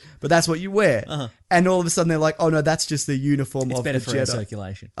understand it, but that's what you wear. And all of a sudden, they're like, oh no, that's just the uniform It's of better the for air Jedi.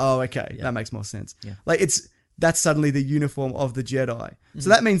 circulation. Oh, okay. That makes more sense. Yeah. Like, that's suddenly the uniform of the Jedi. So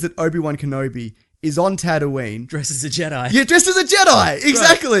that means that Obi-Wan Kenobi is on Tatooine. Dressed as a Jedi. Yeah, dressed as a Jedi!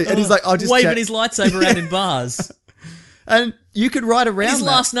 Exactly! And he's like, I'll just waving his lightsaber around in bars. And you could ride around His that.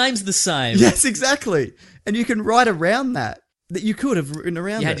 last name's the same. Yes, exactly. And you can ride around that. That you could have written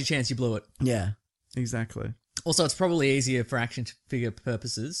around You it. had your chance, you blew it. Yeah, exactly. Also, it's probably easier for action figure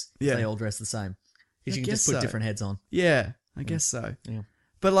purposes if Yeah. they all dress the same. Because you can just guess put so. different heads on. Yeah, I guess so. Yeah.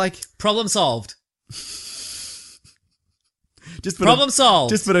 But like, Problem solved. just put Problem solved.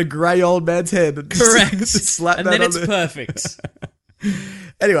 Just put a grey old man's head. And Correct. Just slap and that then on it's there. perfect.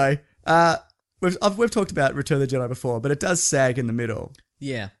 Anyway, we've talked about Return of the Jedi before, but it does sag in the middle.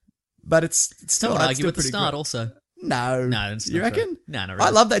 Yeah. But it's still, Don't it's argue still at the pretty start good. also. No, it's you not true. reckon? No, not really. I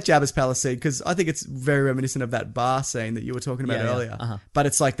love that Jabba's palace scene because I think it's very reminiscent of that bar scene that you were talking about Yeah, yeah. earlier. Uh-huh. But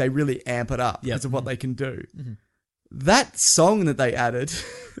it's like they really amp it up Yep. because of what they can do. Mm-hmm. That song that they added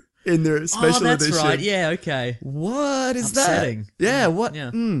in their special that's edition. right. Yeah, okay. What is Upsetting. that? Yeah, what? Yeah.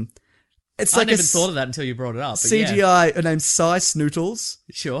 It's I like never thought of that until you brought it up. But CGI. Yeah. Her name's Cy Snootles.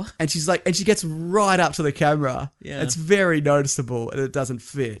 Sure. And she's like, and she gets right up to the camera. Yeah. It's very noticeable and it doesn't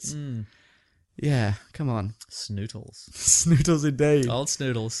fit. Yeah, come on. Snootles. Snootles indeed. Old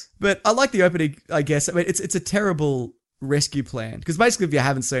Snootles. But I like the opening, I guess. I mean, it's a terrible rescue plan. Because basically, if you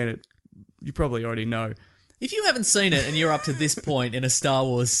haven't seen it, you probably already know. If you haven't seen it and you're up to this point in a Star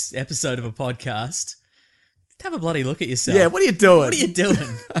Wars episode of a podcast, have a bloody look at yourself. Yeah, what are you doing? What are you doing?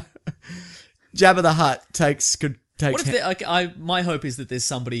 Jabba the Hutt takes What if my hope is that there's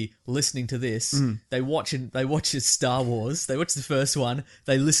somebody listening to this. They watch Star Wars. They watch the first one.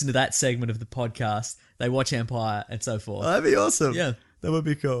 They listen to that segment of the podcast. They watch Empire and so forth. that'd be awesome. Yeah. That would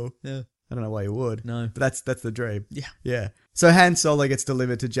be cool. Yeah. I don't know why you would. No. But that's the dream. Yeah. Yeah. So Han Solo gets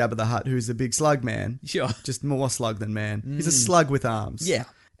delivered to Jabba the Hutt, who's a big slug man. Sure. Just more slug than man. He's a slug with arms. Yeah.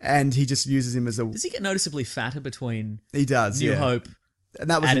 And he just uses him as a... Does he get noticeably fatter between He does, New yeah. Hope? And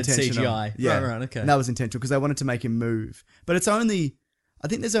that was added intentional. CGI? Yeah. Right, okay. And that was intentional because they wanted to make him move. But it's only... I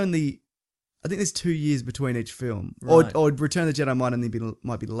think there's 2 years between each film. Right. Or Return of the Jedi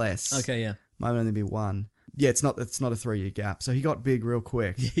might be less. Okay, yeah. Might only be 1. Yeah, it's not a 3-year gap. So he got big real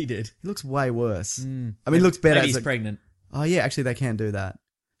quick. Yeah, he did. He looks way worse. I mean, he looks better Maybe as he's pregnant. Oh, yeah, actually, they can do that.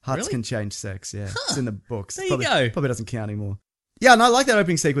 Hutts Really? can change sex, yeah. It's in the books. There you go. Probably doesn't count anymore. Yeah, and I like that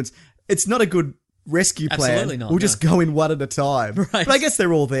opening sequence. It's not a good rescue plan. Absolutely not, We'll no. just go in one at a time. Right. But I guess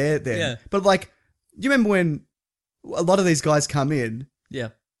they're all there then. Yeah. But, like, you remember when a lot of these guys come in, Yeah.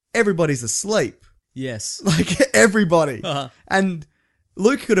 everybody's asleep. Yes. Like, everybody. Uh-huh. And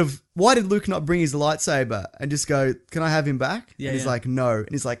Luke could have... Why did Luke not bring his lightsaber and just go, can I have him back? Yeah, and he's yeah. like, no.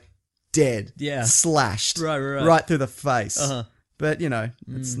 And he's like, dead. Yeah. Slashed. Right. Right through the face. Uh-huh. But, you know,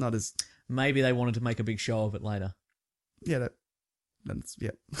 it's not as... Maybe they wanted to make a big show of it later. Yeah, that's...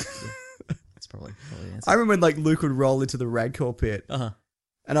 Yeah. That's probably the answer. I remember when, like, Luke would roll into the Rancor pit. Uh-huh.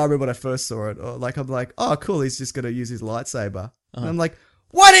 And I remember when I first saw it, or like I'm like, oh, cool, he's just going to use his lightsaber. Uh-huh. And I'm like,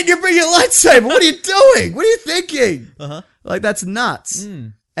 why didn't you bring your lightsaber? What are you doing? What are you thinking? Uh-huh. Like, that's nuts.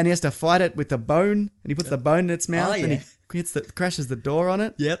 And he has to fight it with the bone, and he puts the bone in its mouth, Oh, and yeah. he crashes the door on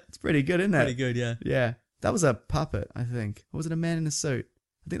it. Yep. It's pretty good, isn't it? Pretty good, yeah. Yeah. That was a puppet, I think. Or was it a man in a suit?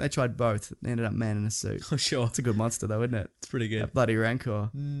 I think they tried both. They ended up man in a suit. Oh, sure. It's a good monster, though, isn't it? It's pretty good. That bloody Rancor.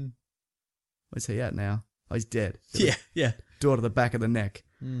 Where's he at now? Oh, he's dead. Yeah. Door to the back of the neck.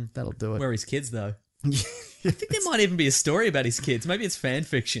 That'll do it. Where are his kids, though? I think there might even be a story about his kids. Maybe it's fan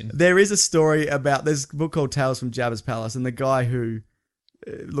fiction. There is a story about... There's a book called Tales from Jabba's Palace, and the guy who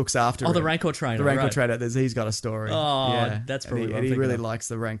looks after Oh, the him, Rancor trainer. the Rancor right. trainer, he's got a story. Oh, that's probably and what I'm he thinking really of. likes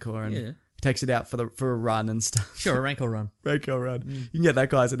the Rancor and Yeah. takes it out for a run and stuff. Sure, a Rancor run. Rancor run. You can get that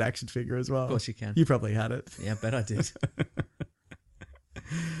guy as an action figure as well. Of course you can. You probably had it. Yeah, I bet I did.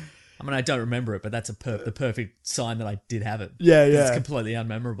 I mean, I don't remember it, but that's the perfect sign that I did have it. Yeah, 'Cause yeah. It's completely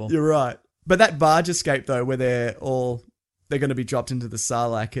unmemorable. You're right. But that barge escape, though, where they're going to be dropped into the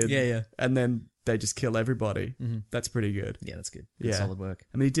Sarlacc and, Yeah. and then they just kill everybody. That's pretty good. Yeah, that's good. Good Yeah. solid work.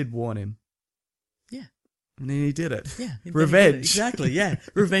 I mean, he did warn him. Yeah. And then he did it. Yeah. Revenge. Exactly, yeah.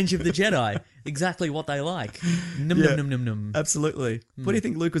 Revenge of the Jedi. Exactly what they like. Num, Yeah. num, num, num, num. Absolutely. What do you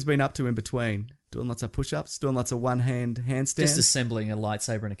think Luke has been up to in between? Doing lots of push-ups? Doing lots of one-hand handstands? Just assembling a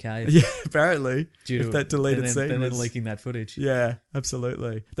lightsaber in a cave. Yeah, apparently. Due If to that deleted and then, scene and then was... leaking that footage. Yeah,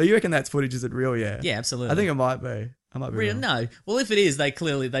 absolutely. Though you reckon that footage isn't real, yeah? Yeah, absolutely. I think it might be. I might be Real, wrong. no. Well, if it is, they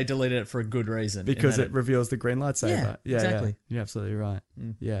deleted it for a good reason. in Because that it reveals the green lightsaber. Yeah, exactly. Yeah. You're absolutely right.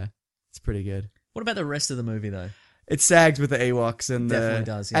 Yeah, it's pretty good. What about the rest of the movie, though? It sags with the Ewoks and Definitely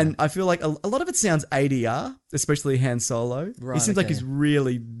does, yeah. And I feel like a lot of it sounds ADR, especially Han Solo. Right, He seems like okay. he's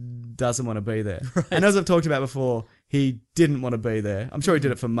really doesn't want to be there. And as I've talked about before, he didn't want to be there. I'm sure he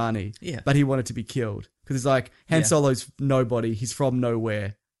did it for money. Yeah. But he wanted to be killed. Because it's like, Han Yeah. Solo's nobody. He's from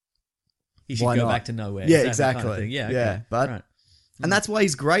nowhere. He should Why go not? back to nowhere. Yeah, Is that the exactly. kind of thing? Yeah, okay. Yeah, but... Right. And that's why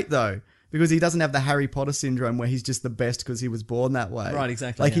he's great, though. Because he doesn't have the Harry Potter syndrome where he's just the best because he was born that way. Right,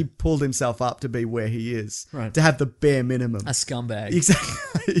 exactly, Like, yeah. he pulled himself up to be where he is. Right. To have the bare minimum. A scumbag.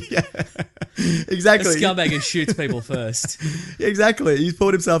 Exactly. Yeah. Exactly. A scumbag who shoots people first. Exactly. He's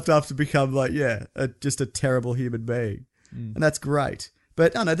pulled himself up to become like, just a terrible human being. And that's great.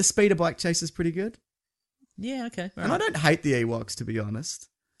 But, I don't know, the speeder bike chase is pretty good. Yeah, okay. And I don't hate the Ewoks, to be honest.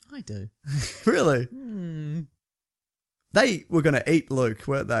 I do. Really? They were going to eat Luke,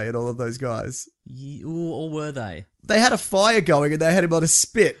 weren't they, and all of those guys? Or were they? They had a fire going and they had him on a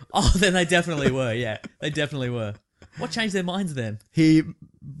spit. Oh, then they definitely were, yeah. They definitely were. What changed their minds then? He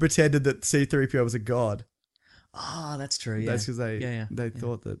pretended that C-3PO was a god. Oh, that's true, yeah. That's because they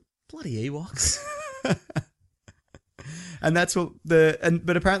thought that. Bloody Ewoks. And that's what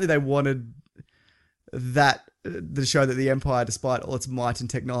but apparently they wanted that to show that the Empire, despite all its might and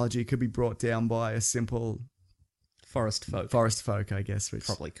technology, could be brought down by a simple Forest folk. I guess. Which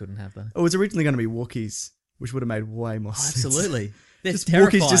Probably couldn't have that. it was originally going to be Wookiees, which would have made way more sense. Absolutely. They're Just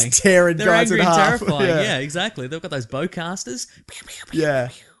terrifying. Wookiees just tearing They're guys in angry and half. terrifying. Yeah. Yeah, exactly. They've got those bowcasters. Yeah.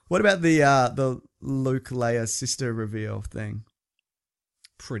 What about the Luke Leia sister reveal thing?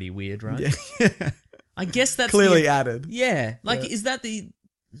 Pretty weird, right? Yeah. I guess that's Clearly added. Yeah. Like, Yeah. is that the...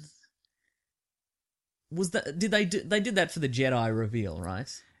 Was that... Did they do... They did that for the Jedi reveal, right?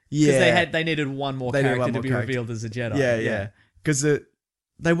 Yeah. Because they needed one more They needed character one to more be character. revealed as a Jedi. Yeah. Because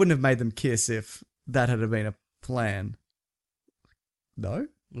they wouldn't have made them kiss if that had been a plan. No?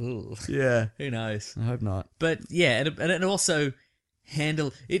 Ooh, Yeah. who knows? I hope not. But yeah, and it also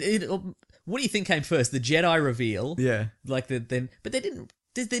handled it. What do you think came first, the Jedi reveal? Yeah. Like but they didn't.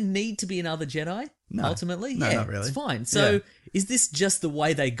 Does there need to be another Jedi? No. Ultimately, No, yeah, not really. it's fine. So Yeah. is this just the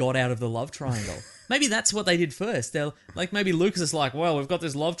way they got out of the love triangle? Maybe that's what they did first. They're like, maybe Lucas is like, well, we've got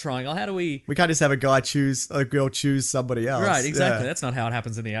this love triangle. How do we? We can't just have a girl choose somebody else. Right, exactly. Yeah. That's not how it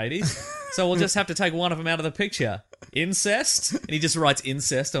happens in the 80s. So we'll just have to take one of them out of the picture. Incest? And he just writes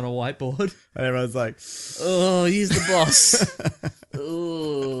incest on a whiteboard. And everyone's like, Oh, he's the boss.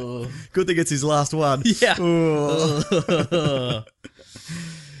 Oh. good thing it's his last one. Yeah. Ooh.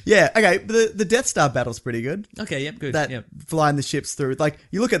 Yeah, okay, but the Death Star battle's pretty good. Okay, yep, good. That Yep. flying the ships through. Like,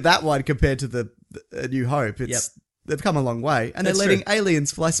 you look at that one compared to the New Hope, they've come a long way. And That's they're letting true.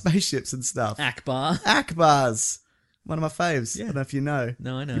 aliens fly spaceships and stuff. Akbar. Akbars. One of my faves. Yeah. I don't know if you know.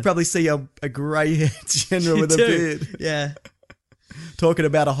 No, I know. You probably see a grey-haired general You with a do. beard Yeah. talking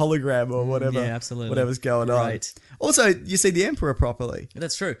about a hologram or whatever. Yeah, absolutely. Whatever's going on. Right. Also, you see the Emperor properly.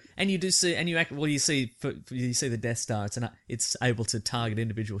 That's true. And you do see, you see the Death Star. It's able to target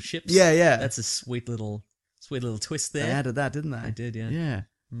individual ships. Yeah. That's a sweet little twist there. They added that, didn't they? They did, yeah. Yeah.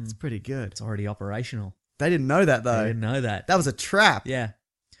 It's pretty good. It's already operational. They didn't know that, though. I didn't know that. That was a trap. Yeah.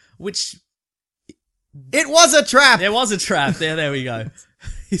 Which It was a trap! there was a trap. There we go.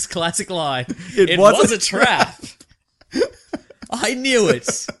 His classic line. It was was a trap. I knew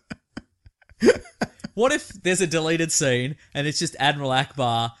it. What if there's a deleted scene and it's just Admiral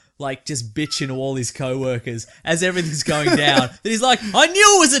Akbar like just bitching to all his co-workers as everything's going down? That he's like, I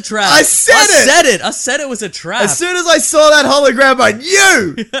knew it was a trap. I said it! I said it was a trap. As soon as I saw that hologram, I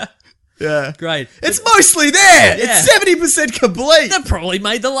knew! Yeah. Great. It's mostly there! Yeah. It's 70% complete! They probably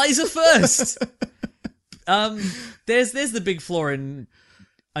made the laser first. There's the big flaw in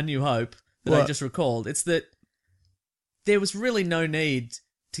A New Hope that I What? just recalled. It's that there was really no need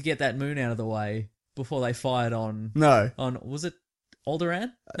to get that moon out of the way before they fired on No. was it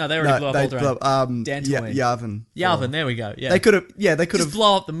Alderaan? No, they already blew up Alderaan. Dantooine. Yavin. Yavin, there we go. Yeah. They could have, they could just have,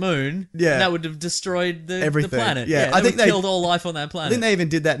 blow up the moon. Yeah. And that would have destroyed the Everything. planet. Yeah, I I think think they- killed all life on that I planet. think they even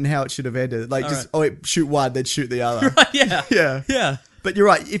did that in How It Should Have Ended. Like, just, wait, shoot one, then shoot the other. yeah. Yeah. Yeah. But you're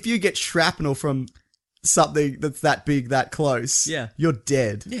right, if you get shrapnel from something that's that big, that close, Yeah. you're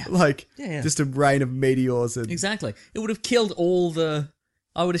dead. Yeah. Like, Yeah. just a rain of meteors and... Exactly. It would have killed all the...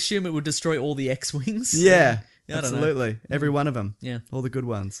 I would assume it would destroy all the X-Wings. Yeah. Yeah, I don't know. Absolutely. Every one of them. Yeah. All the good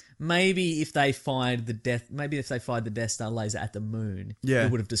ones. Maybe if they fired the Death Star laser at the moon, Yeah.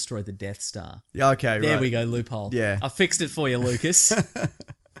 it would have destroyed the Death Star. Yeah, okay, There right. we go, loophole. Yeah. I fixed it for you, Lucas.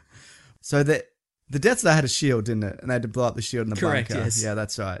 So the Death Star had a shield, didn't it? And they had to blow up the shield in the Correct, bunker. yes. Yeah,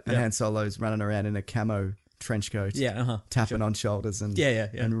 that's right. And Yep. Han Solo's running around in a camo trench coat. Yeah, Tapping on shoulders and Yeah.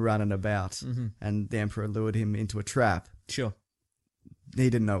 and running about. Mm-hmm. And the Emperor lured him into a trap. Sure. He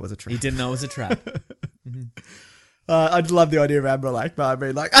didn't know it was a trap. He didn't know it was a trap. I just love the idea of Admiral Akbar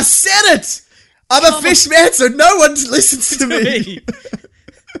being like, I said it! I'm a fish man, so no one listens to me.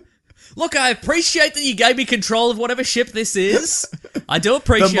 Look, I appreciate that you gave me control of whatever ship this is. I do The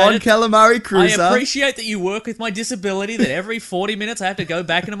appreciate Mon it. Calamari cruiser. I appreciate that you work with my disability, that every 40 minutes I have to go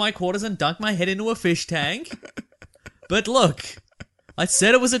back into my quarters and dunk my head into a fish tank. But look, I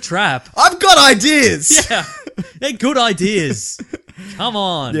said it was a trap. I've got ideas! Yeah, they're good ideas. Come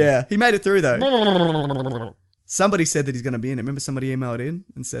on. Yeah, he made it through though. Somebody said that he's going to be in it. Remember somebody emailed in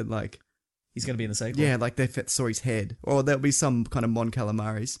and said like, He's going to be in the sequel. Yeah, like they saw his head. Or there'll be some kind of Mon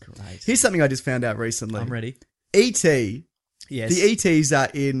Calamaris. Great. Here's something I just found out recently. I'm ready. E.T. Yes. The ETs are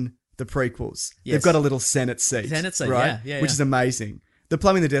in the prequels. Yes. They've got a little Senate seat. Senate seat, right? yeah. Which is amazing. The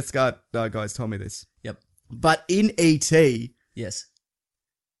Plumbing the Death Star guys told me this. Yep. But in E.T., Yes.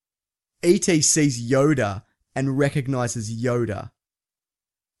 E.T. sees Yoda and recognizes Yoda.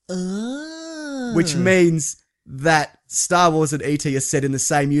 Which means that Star Wars and E.T. are set in the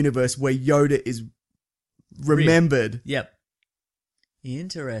same universe where Yoda is remembered. Yep.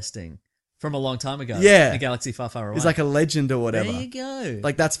 Interesting. From a long time ago. Yeah. In a galaxy far, far away. He's like a legend or whatever. There you go.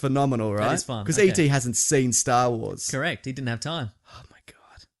 Like, that's phenomenal, right? is fun, Because okay. E.T. hasn't seen Star Wars. Correct. He didn't have time. Oh, my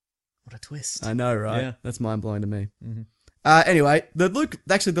God. What a twist. I know, right? Yeah. That's mind-blowing to me. Mm-hmm. Anyway, the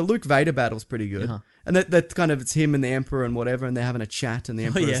Luke Vader battle's pretty good. Uh-huh. And that kind of, it's him and the Emperor and whatever, and they're having a chat, and the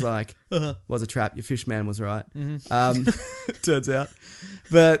Emperor's yeah. like, was a trap, your fish man was right. Mm-hmm. Turns out.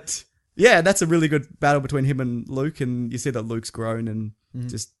 But, yeah, that's a really good battle between him and Luke, and you see that Luke's grown and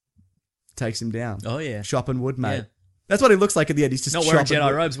just takes him down. Oh, yeah. Chopping wood, mate. Yeah. That's what he looks like at the end. He's just Not wearing chopping Jedi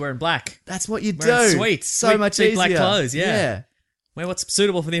wood. robes, wearing black. That's what you Wearing do. sweet, So sweet, much big easier. black clothes, yeah. Yeah. Wear what's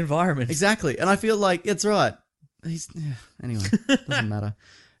suitable for the environment. Exactly. And I feel like it's right. Anyway, doesn't matter.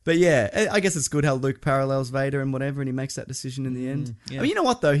 But yeah, I guess it's good how Luke parallels Vader and whatever, and he makes that decision in the end. yeah. I mean, you know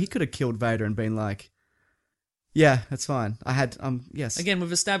what though? He could have killed Vader and been like, "Yeah, that's fine. I had yes." Again,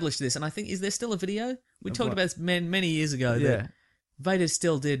 we've established this, and I think, is there still a video? We talked about this many years ago Yeah. that Vader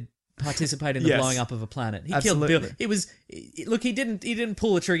still did participate in the Yes. blowing up of a planet. He Absolutely. killed Bill. He didn't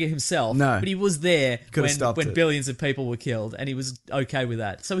pull the trigger himself. No. But he was there Could have stopped when it. billions of people were killed, and he was okay with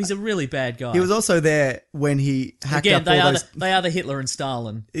that. So he's a really bad guy. He was also there when he hacked Again, up they all are those. they are the Hitler and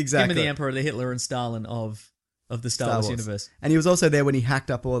Stalin. Exactly. Him and the Emperor are the Hitler and Stalin of the Star Wars universe. And he was also there when he hacked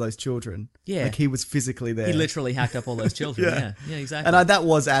up all those children. Yeah. Like he was physically there. He literally hacked up all those children. Yeah. Yeah, exactly. And that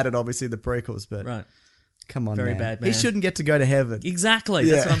was added, obviously, the prequels, but right. come on, Very man. bad, He man. shouldn't get to go to heaven. Exactly.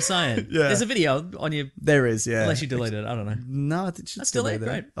 Yeah. That's what I'm saying. Yeah. There's a video on your... There is, yeah. Unless you delete it. I don't know. No, it should That's still be still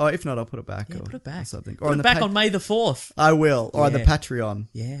there. great. Oh, if not, I'll put it back. Yeah, or, put it back. Or something. Put it back on May the 4th. I will. Or on the Yeah. Patreon.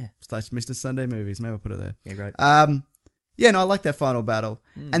 Yeah. / Mr. Sunday Movies. Maybe I'll put it there. Yeah, great. Yeah, no, I like that final battle.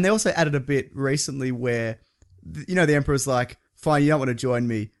 Mm. And they also added a bit recently where, the Emperor's like, fine, you don't want to join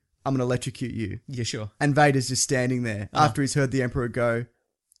me. I'm going to electrocute you. Yeah, sure. And Vader's just standing there after he's heard the Emperor go,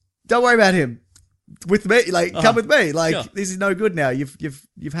 don't worry about him. With me, like, come with me. Like, Sure. this is no good now. You've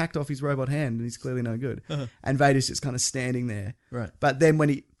hacked off his robot hand and he's clearly no good. And Vader's just kind of standing there. Right. But then when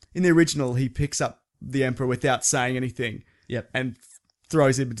in the original, he picks up the Emperor without saying anything. Yep. And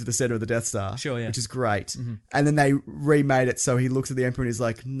throws him into the center of the Death Star. Sure, yeah. Which is great. And then they remade it so he looks at the Emperor and he's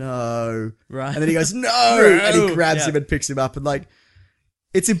like, no. Right. And then he goes, no! And he grabs Yeah. him and picks him up. And like,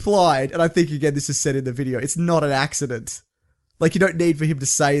 it's implied, and I think again this is said in the video, it's not an accident. Like, you don't need for him to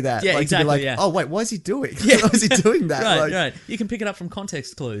say that. Yeah, like, exactly, to be like, yeah. oh, wait, why is he doing? Why is he doing that? Right, Like, right. You can pick it up from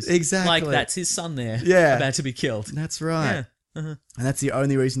context clues. Exactly. Like, that's his son there. Yeah. About to be killed. That's right. Yeah. And that's the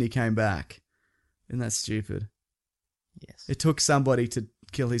only reason he came back. Isn't that stupid? Yes. It took somebody to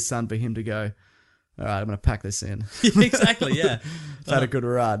kill his son for him to go, all right, I'm going to pack this in. Exactly, yeah. I've had a good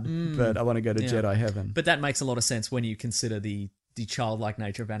run, but I want to go to Yeah. Jedi heaven. But that makes a lot of sense when you consider the childlike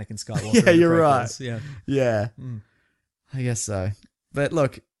nature of Anakin Skywalker. Yeah, in the you're prequels. right. Yeah. Yeah. I guess so. But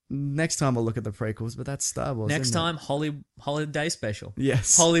look, next time we'll look at the prequels, but that's Star Wars. Next isn't it? time, holiday special.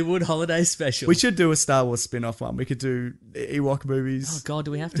 Yes. Hollywood holiday special. We should do a Star Wars spin-off one. We could do Ewok movies. Oh, God,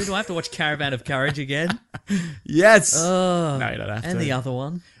 do we have to? Do I have to watch Caravan of Courage again? Yes. Oh. No, you don't have And to. the other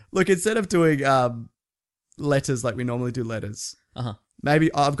one. Look, instead of doing letters like we normally do letters, Uh-huh.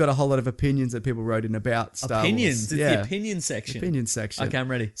 maybe I've got a whole lot of opinions that people wrote in about Star Opinions. Wars. It's the opinion section. Opinion section. Okay,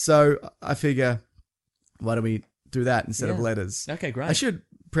 I'm ready. So I figure, why don't we do that instead of Yeah. letters? Okay, great. I should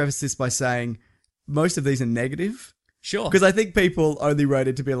preface this by saying most of these are negative. Sure. Because I think people only wrote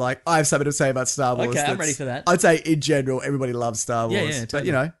it to be like, I have something to say about Star Wars. Okay, I'm that's- ready for that. I'd say in general, everybody loves Star Wars. Yeah, yeah, But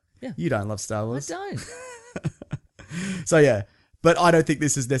you totally. know, Yeah. you don't love Star I Wars. don't. So yeah, but I don't think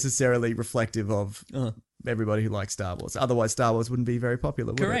this is necessarily reflective of Uh-huh. everybody who likes Star Wars. Otherwise, Star Wars wouldn't be very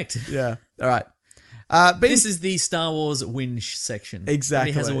popular, would it? Correct. Yeah. All right. Being, This is the Star Wars whinge section.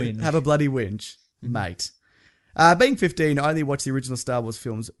 exactly. He has a whinge. Have a bloody whinge, mate. Being 15, I only watched the original Star Wars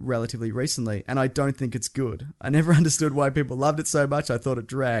films relatively recently, and I don't think it's good. I never understood why people loved it so much. I thought it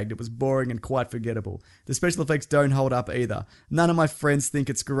dragged. It was boring and quite forgettable. The special effects don't hold up either. None of my friends think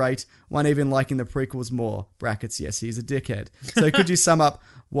it's great, one even liking the prequels more. Brackets, yes, he's a dickhead. So could you sum up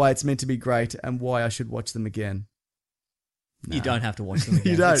why it's meant to be great and why I should watch them again? You don't have to watch them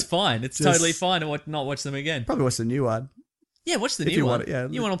again. You don't. It's fine. It's Just- totally fine to not watch them again. Probably watch the new one. Yeah, watch the If new you one. want it, yeah.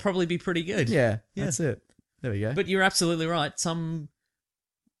 New one will probably be pretty good. Yeah, Yeah. that's it. There we go. But you're absolutely right. Some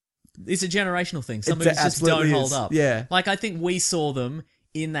It's a generational thing. Some It movies just don't absolutely hold is. up. Yeah. Like, I think we saw them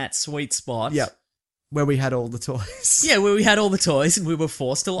in that sweet spot. Yep. Where we had all the toys. Yeah, where we had all the toys and we were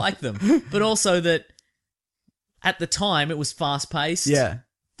forced to like them. But also that at the time it was fast-paced. Yeah.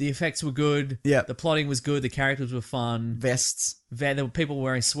 The effects were good. Yeah. The plotting was good. The characters were fun. Vests. There were people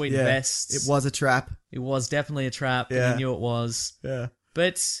wearing sweet Yeah. vests. It was a trap. It was definitely a trap. Yeah. And we knew it was. Yeah.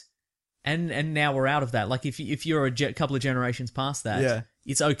 But and now we're out of that. Like if you're a couple of generations past that, Yeah.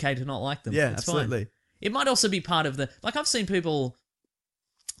 it's okay to not like them. Yeah, it's absolutely. Fine. It might also be part of the I've seen people.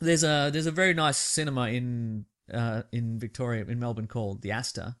 There's a very nice cinema in Victoria, in Melbourne, called the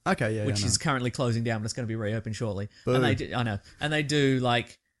Astor. Okay, yeah, which yeah, I is currently closing down, but it's going to be reopened shortly. Boo. And they do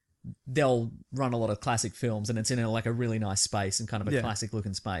like they'll run a lot of classic films, and it's in a really nice space and kind of a Yeah. classic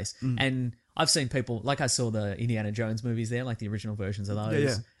looking space. And I've seen people I saw the Indiana Jones movies there, like the original versions of those.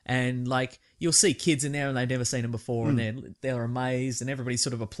 Yeah. And you'll see kids in there and they've never seen them before, and they're amazed, and everybody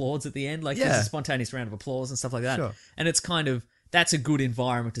sort of applauds at the end, like Yeah. there's a spontaneous round of applause and stuff like that. Sure. And it's kind of that's a good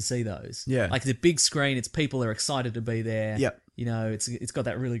environment to see those. Yeah. Like the big screen, it's people are excited to be there. Yep. It's got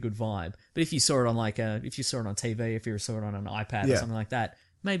that really good vibe. But if you saw it on if you saw it on TV, if you saw it on an iPad Yeah. or something like that,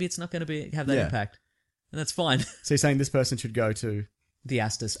 maybe it's not going to have that Yeah. impact, and that's fine. So you're saying this person should go to The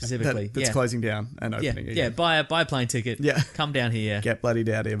Astor specifically, that's yeah, closing down and yeah, opening yeah. again. Buy a plane ticket. Yeah. Come down here. Get bloody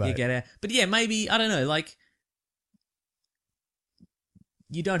down here, mate. You get out. But yeah, maybe I don't know. Like,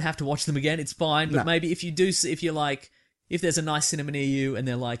 you don't have to watch them again. It's fine. But No. maybe if you do, if you're like, if there's a nice cinema near you and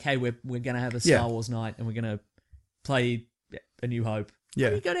they're like, hey, we're going to have a Yeah. Star Wars night and we're going to play A New Hope. Yeah.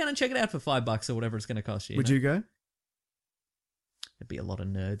 Maybe go down and check it out for $5 or whatever it's going to cost you. Would know? you go? There'd be a lot of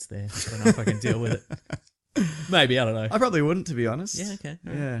nerds there. I don't know if I can deal with it. Maybe, I don't know. I probably wouldn't, to be honest. Yeah, okay.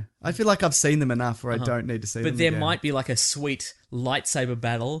 all right. Yeah. I feel like I've seen them enough where I don't need to see them But there again. might be like a sweet lightsaber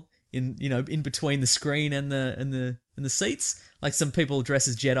battle in between the screen and the seats. Like some people dress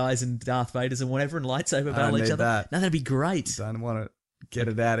as Jedis and Darth Vaders and whatever, and lightsaber battle each need other. that. No, that'd be great. Don't want it. Get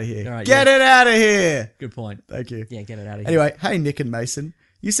it out of here. All right, Get it out of here. Good point. Thank you. Yeah, get it out of here. Anyway, hey Nick and Mason,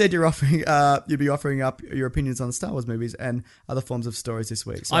 you said you'd be offering up your opinions on Star Wars movies and other forms of stories this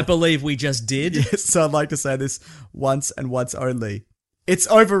week. So I believe we just did. yes, so I'd like to say this once and once only. It's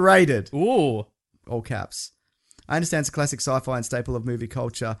overrated. Ooh. All caps. I understand it's a classic sci-fi and staple of movie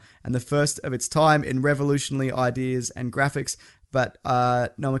culture and the first of its time in revolutionary ideas and graphics, but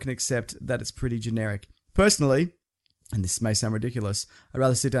no one can accept that it's pretty generic. Personally, and this may sound ridiculous, I'd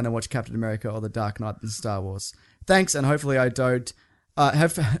rather sit down and watch Captain America or The Dark Knight than Star Wars. Thanks, and hopefully I don't.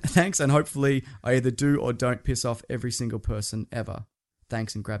 Thanks, and hopefully I either do or don't piss off every single person ever.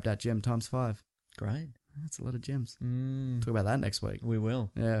 Thanks, and grab that gem times 5. Great. That's a lot of gems. Talk about that next week. We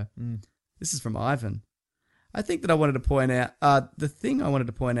will. Yeah. This is from Ivan. I think that I wanted to point out, the thing I wanted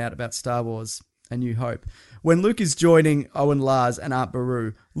to point out about Star Wars A New Hope. When Luke is joining Owen Lars and Aunt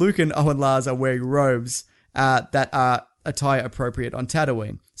Beru, Luke and Owen Lars are wearing robes that are attire appropriate on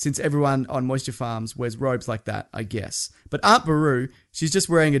Tatooine, since everyone on Moisture Farms wears robes like that, I guess. But Aunt Beru, she's just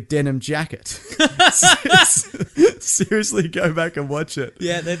wearing a denim jacket. Seriously, go back and watch it.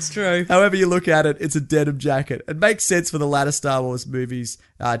 Yeah, that's true. However you look at it, it's a denim jacket. It makes sense for the latter Star Wars movies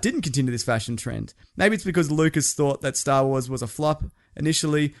didn't continue this fashion trend. Maybe it's because Lucas thought that Star Wars was a flop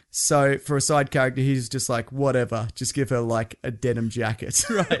initially, so for a side character, he's just like, whatever, just give her like a denim jacket.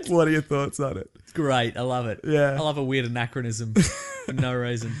 Right. What are your thoughts on it? Great. I love it. Yeah. I love a weird anachronism for no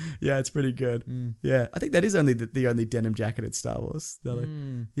reason. Yeah, it's pretty good. Yeah, I think that is only the only denim jacket in Star Wars.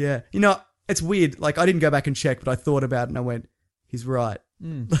 Yeah. You know, it's weird. Like, I didn't go back and check, but I thought about it and I went, he's right.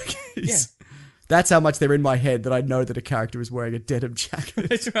 Like, that's how much they're in my head that I know that a character is wearing a denim jacket.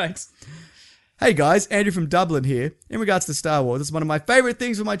 That's right. Hey guys, Andrew from Dublin here. In regards to Star Wars, it's one of my favourite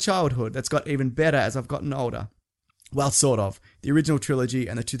things from my childhood that's got even better as I've gotten older. Well, sort of. The original trilogy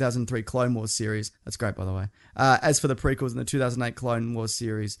and the 2003 Clone Wars series. That's great, by the way. As for the prequels and the 2008 Clone Wars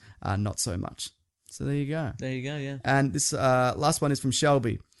series, not so much. So there you go. There you go, yeah. And this last one is from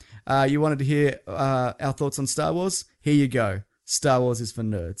Shelby. You wanted to hear our thoughts on Star Wars? Here you go. Star Wars is for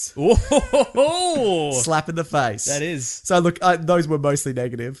nerds. Oh, Slap in the face. that is. So look, those were mostly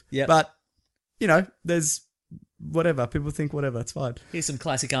negative. Yep. But, you know, there's whatever. People think whatever. It's fine. Here's some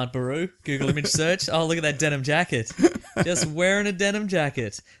classic Aunt Beru. Google image search. Oh, look at that denim jacket. Just wearing a denim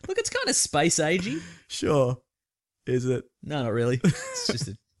jacket. Look, it's kind of space agey. Sure. Is it? No, not really. It's just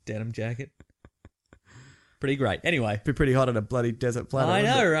a denim jacket. Pretty great. Anyway. Be pretty hot on a bloody desert planet. I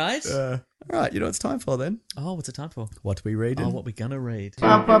wouldn't know, it? right? All right, you know what it's time for then? Oh, what's it time for? What we reading? Oh, what we gonna read?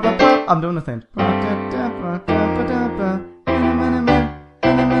 I'm doing the thing.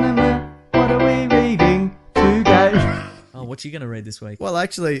 What are we reading today? Oh, What you going to read this week? Well,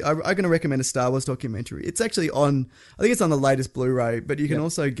 actually, I'm going to recommend a Star Wars documentary. It's actually on, I think it's on the latest Blu-ray, but you can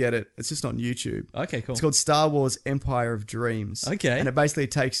also get it. It's just on YouTube. Okay, cool. It's called Star Wars Empire of Dreams. Okay. And it basically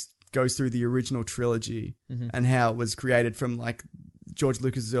goes through the original trilogy and how it was created from like George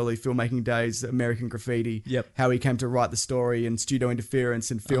Lucas's early filmmaking days, American Graffiti. Yep. How he came to write the story and studio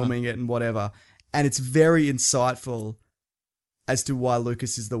interference and filming it and whatever. And it's very insightful as to why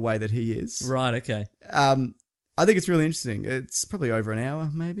Lucas is the way that he is. Right, okay. I think it's really interesting. It's probably over an hour,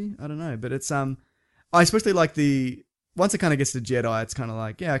 maybe. I don't know. But it's, I especially like once it kind of gets to Jedi, it's kind of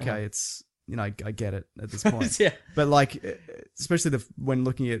like, yeah, okay, it's, I get it at this point. Yeah. But like, especially when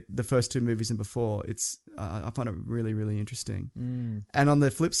looking at the first two movies and before, it's, I find it really, really interesting. And on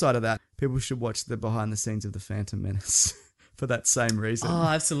the flip side of that, people should watch the behind the scenes of The Phantom Menace for that same reason. Oh,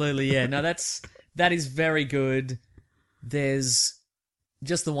 absolutely, yeah. No, that is very good. There's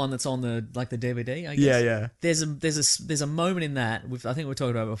just the one that's on the DVD, I guess. Yeah. There's a moment in that, I think we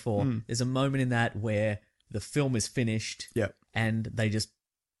talked about it before. There's a moment in that where the film is finished. Yep. And they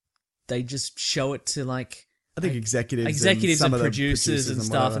just show it to I think executives and producers and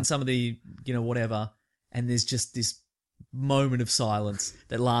stuff whatever. and some of the, whatever. And there's just this moment of silence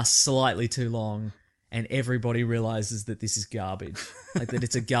that lasts slightly too long and everybody realizes that this is garbage. That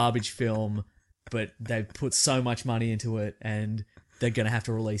it's a garbage film, but they've put so much money into it and they're going to have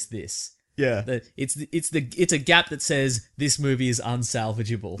to release this. Yeah. It's a gap that says this movie is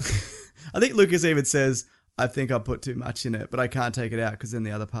unsalvageable. I think Lucas even says, I think I put too much in it, but I can't take it out because then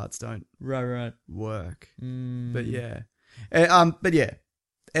the other parts don't right work. But yeah. But yeah.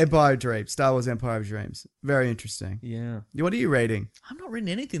 Empire of Dreams. Star Wars Empire of Dreams. Very interesting. Yeah. What are you reading? I'm not reading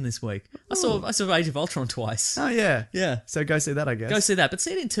anything this week. I saw Age of Ultron twice. Oh, yeah. Yeah. So go see that, I guess. Go see that, but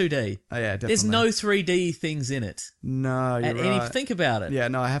see it in 2D. Oh, yeah, definitely. There's no 3D things in it. No, you're right. Think about it. Yeah,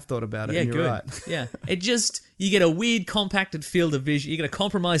 no, I have thought about it. Yeah, and you're good. right. Yeah. You get a weird compacted field of vision. You get a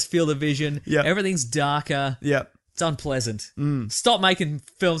compromised field of vision. Yep. Everything's darker. Yep. It's unpleasant. Stop making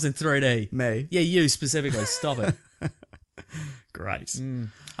films in 3D. Me? Yeah, you specifically. Stop it. Great.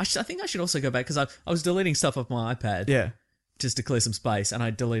 I think I should also go back because I was deleting stuff off my iPad. Yeah. Just to clear some space, and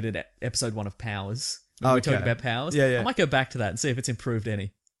I deleted episode 1 of Powers. Oh, We talked about Powers. Yeah. I might go back to that and see if it's improved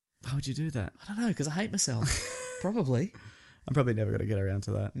any. Why would you do that? I don't know, because I hate myself. Probably. I'm probably never going to get around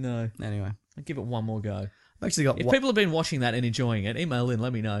to that. No. Anyway. I'll give it one more go. I've actually got... If people have been watching that and enjoying it, email in,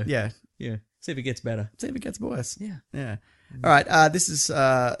 let me know. Yeah. Yeah. See if it gets better. See if it gets worse. Yeah. Yeah. All right. This is...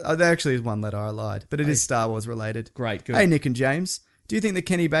 there actually is one letter I lied, but it is Star Wars related. Great. Good. Hey, Nick and James. Do you think that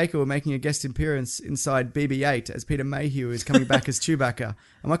Kenny Baker will making a guest appearance inside BB-8 as Peter Mayhew is coming back as Chewbacca?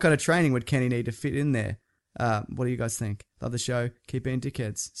 And what kind of training would Kenny need to fit in there? What do you guys think? Love the show. Keep being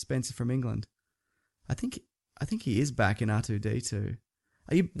dickheads. Spencer from England. I think he is back in R2-D2.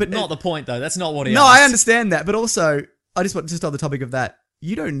 But not the point, though. That's not what he No, asked. I understand that. But also, just on the topic of that,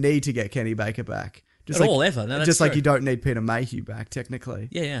 you don't need to get Kenny Baker back. At all, ever. No, that's just like true. you don't need Peter Mayhew back, technically.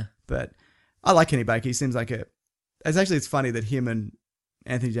 Yeah. But I like Kenny Baker. He seems like it's funny that him and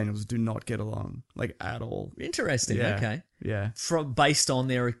Anthony Daniels do not get along, at all. Interesting. Yeah. Okay. Yeah. Based on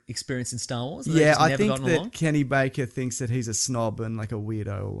their experience in Star Wars? Yeah, I think that Kenny Baker thinks that he's a snob and like a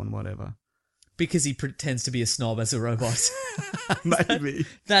weirdo and whatever. Because he pretends to be a snob as a robot. Maybe.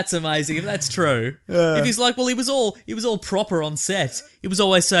 That's amazing. If that's true. If he's like, well, he was all proper on set. He was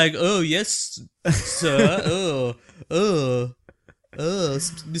always saying, "Oh, yes, sir. Oh,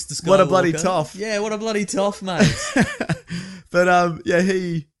 Mr. Skywalker. What a bloody toff. Yeah, what a bloody toff, mate." But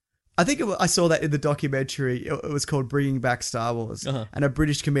I think I saw that in the documentary. It was called Bringing Back Star Wars. And a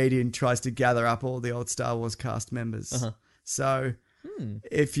British comedian tries to gather up all the old Star Wars cast members. So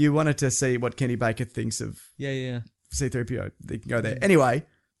if you wanted to see what Kenny Baker thinks of C-3PO, they can go there. Anyway,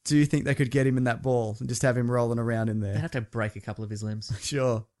 do you think they could get him in that ball and just have him rolling around in They'd there? have to break a couple of his limbs.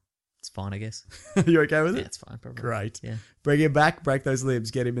 Sure. It's fine, I guess. You okay with it? Yeah, it's fine. Probably. Great. Yeah. Bring him back, break those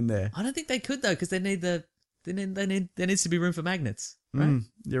limbs, get him in there. I don't think they could, though, because there needs to be room for magnets. Right?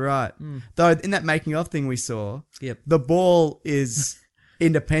 You're right. Though in that making of thing we saw, Yep. the ball is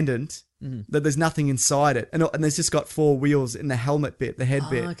independent, that there's nothing inside it. And there's just got 4 wheels in the helmet bit, the head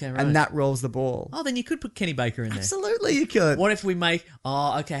bit, okay, right. and that rolls the ball. Oh, then you could put Kenny Baker in there. Absolutely, you could. What if we make...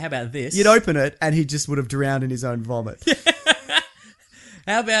 Oh, okay, how about this? You'd open it, and he just would have drowned in his own vomit.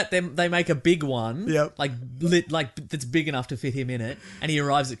 How about they make a big one, Yep. that's big enough to fit him in it, and he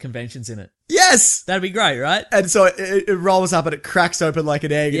arrives at conventions in it. Yes! That'd be great, right? And so it rolls up and it cracks open like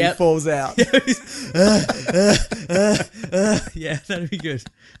an egg and he Yep. falls out. Yeah, that'd be good.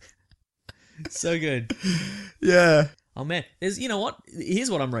 So good. Yeah. Oh man, you know what? Here's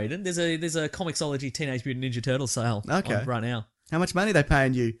what I'm reading. There's a Comixology Teenage Mutant Ninja Turtle sale Okay. on right now. How much money are they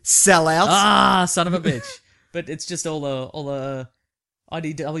paying you? Sellouts? Ah, son of a bitch. But it's just all the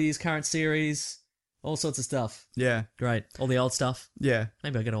IDW's current series, all sorts of stuff. Yeah. Great. All the old stuff. Yeah.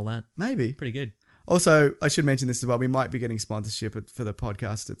 Maybe I'll get all that. Maybe. Pretty good. Also, I should mention this as well. We might be getting sponsorship for the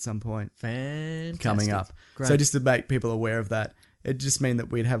podcast at some point Fantastic. coming up. Great. So just to make people aware of that, it just mean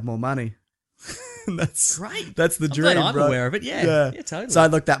that we'd have more money. That's Great. That's the I'm dream. glad I'm right? aware of it. Yeah, totally. So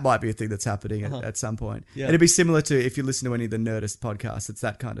look, that might be a thing that's happening at some point. Yeah. It'd be similar to if you listen to any of the Nerdist podcasts. It's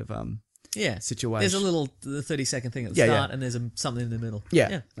that kind of situation. There's a little 30-second thing at the start, and there's something in the middle. Yeah,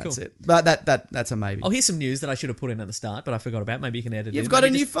 cool. that's it. But that's a maybe. Oh, here's some news that I should have put in at the start, but I forgot about. Maybe you can edit it. You've got a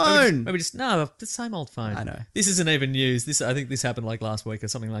new phone. Maybe just no, the same old phone. I know. This isn't even news. I think this happened like last week or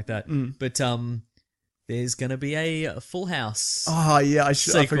something like that. But there's gonna be a Full House. Oh yeah, I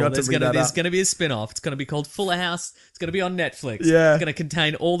Sequel. forgot to bring that There's up. going to be a spin-off. It's going to be called Fuller House. It's going to be on Netflix. Yeah. It's going to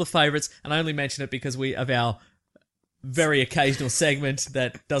contain all the favourites, and I only mention it because we of our very occasional segment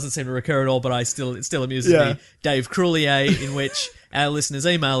that doesn't seem to recur at all, but it still amuses me. Dave Croulier, in which our listeners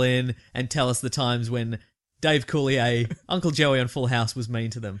email in and tell us the times when Dave Croulier, Uncle Joey on Full House, was mean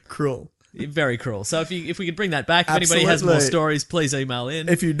to them. Cruel. Very cruel. So if we could bring that back, if anybody has more stories, please email in.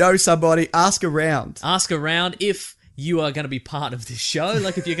 If you know somebody, ask around. Ask around if you are going to be part of this show.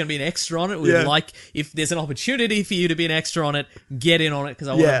 Like if you're going to be an extra on it, if there's an opportunity for you to be an extra on it, get in on it because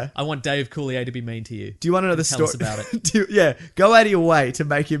I want Dave Coulier to be mean to you. Do you want another Tell story? us about it. Go out of your way to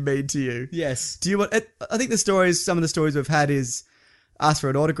make him mean to you. Yes. Do you want? I think some of the stories we've had is ask for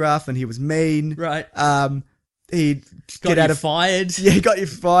an autograph and he was mean. Right. He'd Got get out you of fired. Yeah, he got you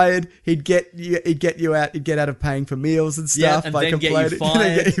fired. He'd get you out. He'd get out of paying for meals and stuff and by then get you complaining. fired.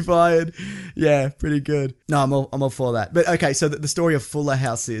 Then get you fired. Yeah, pretty good. No, I'm all for that. But okay, so the story of Fuller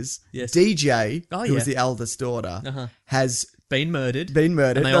House is DJ, who was the eldest daughter, has been murdered.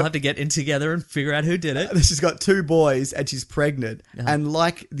 And they all have to get in together and figure out who did it. She's got 2 boys and she's pregnant. And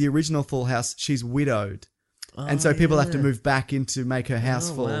like the original Full House, she's widowed. And so people have to move back in to make her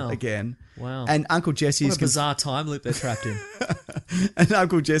house full again. Wow. And Uncle Jesse What is a bizarre time loop they're trapped in. and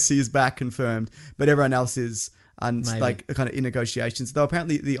Uncle Jesse is back confirmed, but everyone else is like kind of in negotiations. Though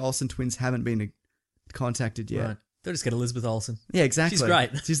apparently the Olsen twins haven't been contacted yet. Right. They'll just get Elizabeth Olsen. Yeah, exactly. She's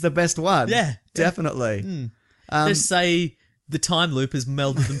great. She's the best one. Yeah. Definitely. Just say the time loop has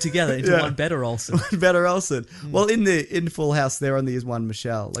melded them together into one better Olsen. Better Olsen. Well, in Full House, there only is one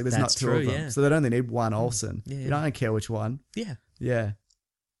Michelle. Like, there's That's not 2 of true, them. yeah. So they'd only need one Olsen. Yeah. You know, I don't care which one. Yeah. Yeah.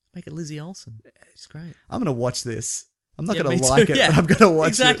 Make it Lizzie Olsen. She's great. I'm going to watch this. I'm not Yeah, going me to like too, it, yeah. but I'm going to watch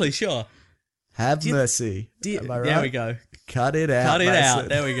exactly, it. sure. Have mercy. Am I right? There we go. Cut it out, Cut it Mason. out.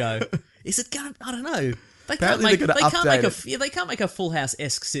 There we go. Is it going to... I don't know. They can't Apparently make, they're they gonna can't update make a they can't make a Full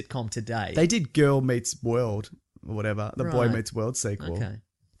House-esque sitcom today. They did Girl Meets World or whatever. The Boy Right. Meets World sequel. Okay.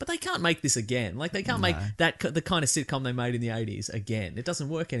 But they can't make this again. Like, they can't make the kind of sitcom they made in the 80s again. It doesn't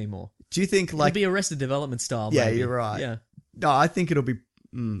work anymore. Do you think It'll like... be Arrested Development style, Yeah, maybe. you're right. Yeah. No, I think it'll be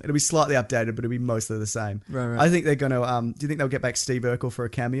slightly updated, but it'll be mostly the same. Right. I think they're going to... do you think they'll get back Steve Urkel for a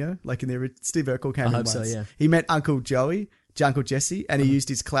cameo? Like in the Steve Urkel cameo I hope so, once. yeah. He met Uncle Joey, Uncle Jesse, and he used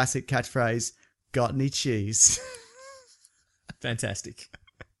his classic catchphrase, "Got any cheese?" Fantastic.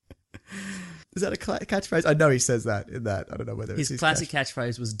 Is that a catchphrase? I know he says that in that. I don't know whether it's His his classic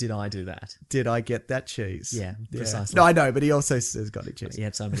catchphrase was, "Did I do that?" Did I get that cheese? Yeah, precisely. No, I know, but he also says "got any cheese?" He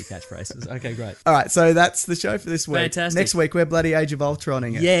had so many catchphrases. Okay, great. All right, so that's the show for this week. Fantastic. Next week, we're bloody Age of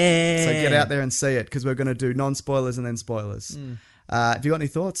Ultroning it. Yeah. So get out there and see it, because we're going to do non-spoilers and then spoilers. If you got any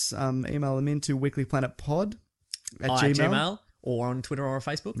thoughts, email them in to weeklyplanetpod at Gmail. Or on Twitter or on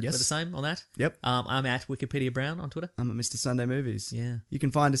Facebook. Yes. We're the same on that. Yep. I'm at Wikipedia Brown on Twitter. I'm at Mr. Sunday Movies. Yeah. You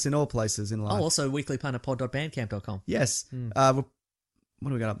can find us in all places in life. Oh, also weeklyplanetpod.bandcamp.com. Yes. What do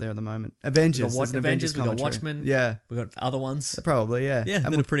we got up there at the moment? Avengers. There's an Avengers, we've got commentary. Watchmen. Yeah. We've got other ones. Probably, yeah. Yeah,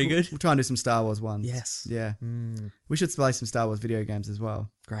 and that are pretty good. We'll try and do some Star Wars ones. Yes. Yeah. We should play some Star Wars video games as well.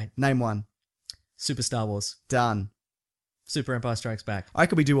 Great. Name one. Super Star Wars. Done. Super Empire Strikes Back. I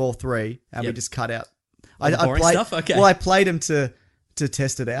could we do all 3 and we Yep. just cut out. All the boring played, stuff? Okay. Well, I played them to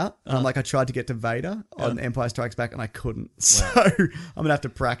test it out. And I tried to get to Vader on Empire Strikes Back and I couldn't. So I'm going to have to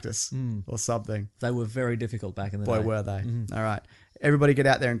practice or something. They were very difficult back in the Boy, day. were they. All right. Everybody get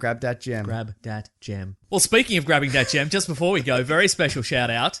out there and grab that gem. Grab that gem. Well, speaking of grabbing that gem, just before we go, very special shout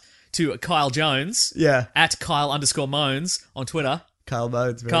out to Kyle Jones. Yeah. At Kyle_Moans on Twitter. Kyle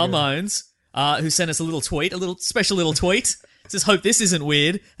Moans. Kyle Moans, who sent us a little tweet, a little special little tweet. Says, hope this isn't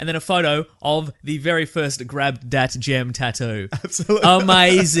weird. And then a photo of the very first Grab Dat Gem tattoo. Absolutely.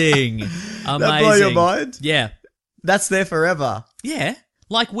 Amazing. That blow your mind? Yeah. That's there forever. Yeah.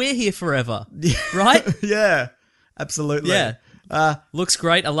 Like we're here forever. Right? Yeah. Absolutely. Yeah. Looks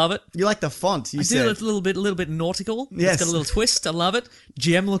great. I love it. You like the font, you I said. do a little bit nautical. Yes. It's got a little twist. I love it.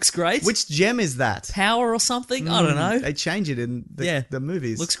 Gem looks great. Which gem is that? Power or something? I don't know. They change it in the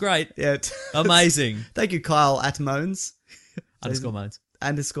movies. Looks great. Yeah. Amazing. Thank you, Kyle Atmones. Underscore modes.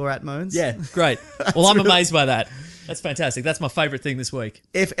 Underscore Atmones. Yeah, great. Well, I'm amazed by that. That's fantastic. That's my favourite thing this week.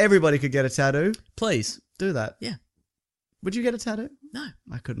 If everybody could get a tattoo, Please. do that. Yeah. Would you get a tattoo? No.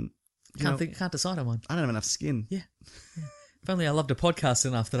 I couldn't. Can't decide on one. I don't have enough skin. Yeah. If only I loved a podcast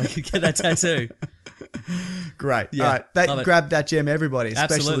enough that I could get that tattoo. Great. Yeah, All right. love it. Grab that gem, everybody,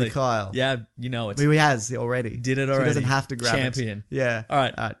 especially Absolutely. Kyle. Yeah, you know it. He has already. Did it So already. he doesn't have to grab Champion. it. Yeah. All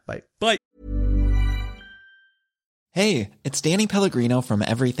right. Bye. Bye. Hey, it's Danny Pellegrino from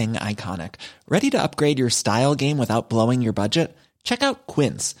Everything Iconic. Ready to upgrade your style game without blowing your budget? Check out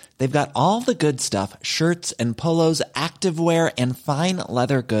Quince. They've got all the good stuff, shirts and polos, activewear, and fine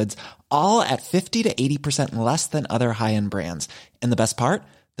leather goods, all at 50 to 80% less than other high-end brands. And the best part?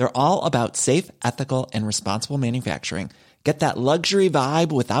 They're all about safe, ethical, and responsible manufacturing. Get that luxury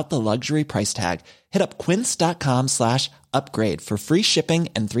vibe without the luxury price tag. Hit up quince.com/upgrade for free shipping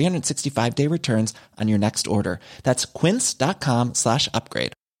and 365-day returns on your next order. That's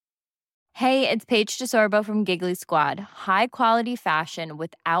quince.com/upgrade. Hey, it's Paige DeSorbo from Giggly Squad. High quality fashion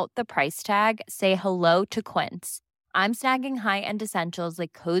without the price tag. Say hello to Quince. I'm snagging high-end essentials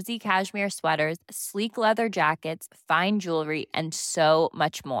like cozy cashmere sweaters, sleek leather jackets, fine jewelry, and so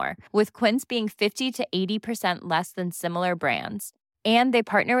much more. With Quince being 50 to 80% less than similar brands. And they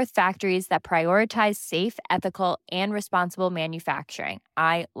partner with factories that prioritize safe, ethical, and responsible manufacturing.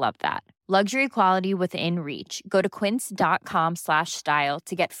 I love that. Luxury quality within reach. Go to quince.com/style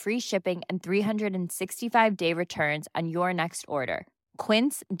to get free shipping and 365-day returns on your next order.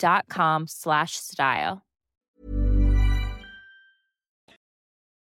 Quince.com/style.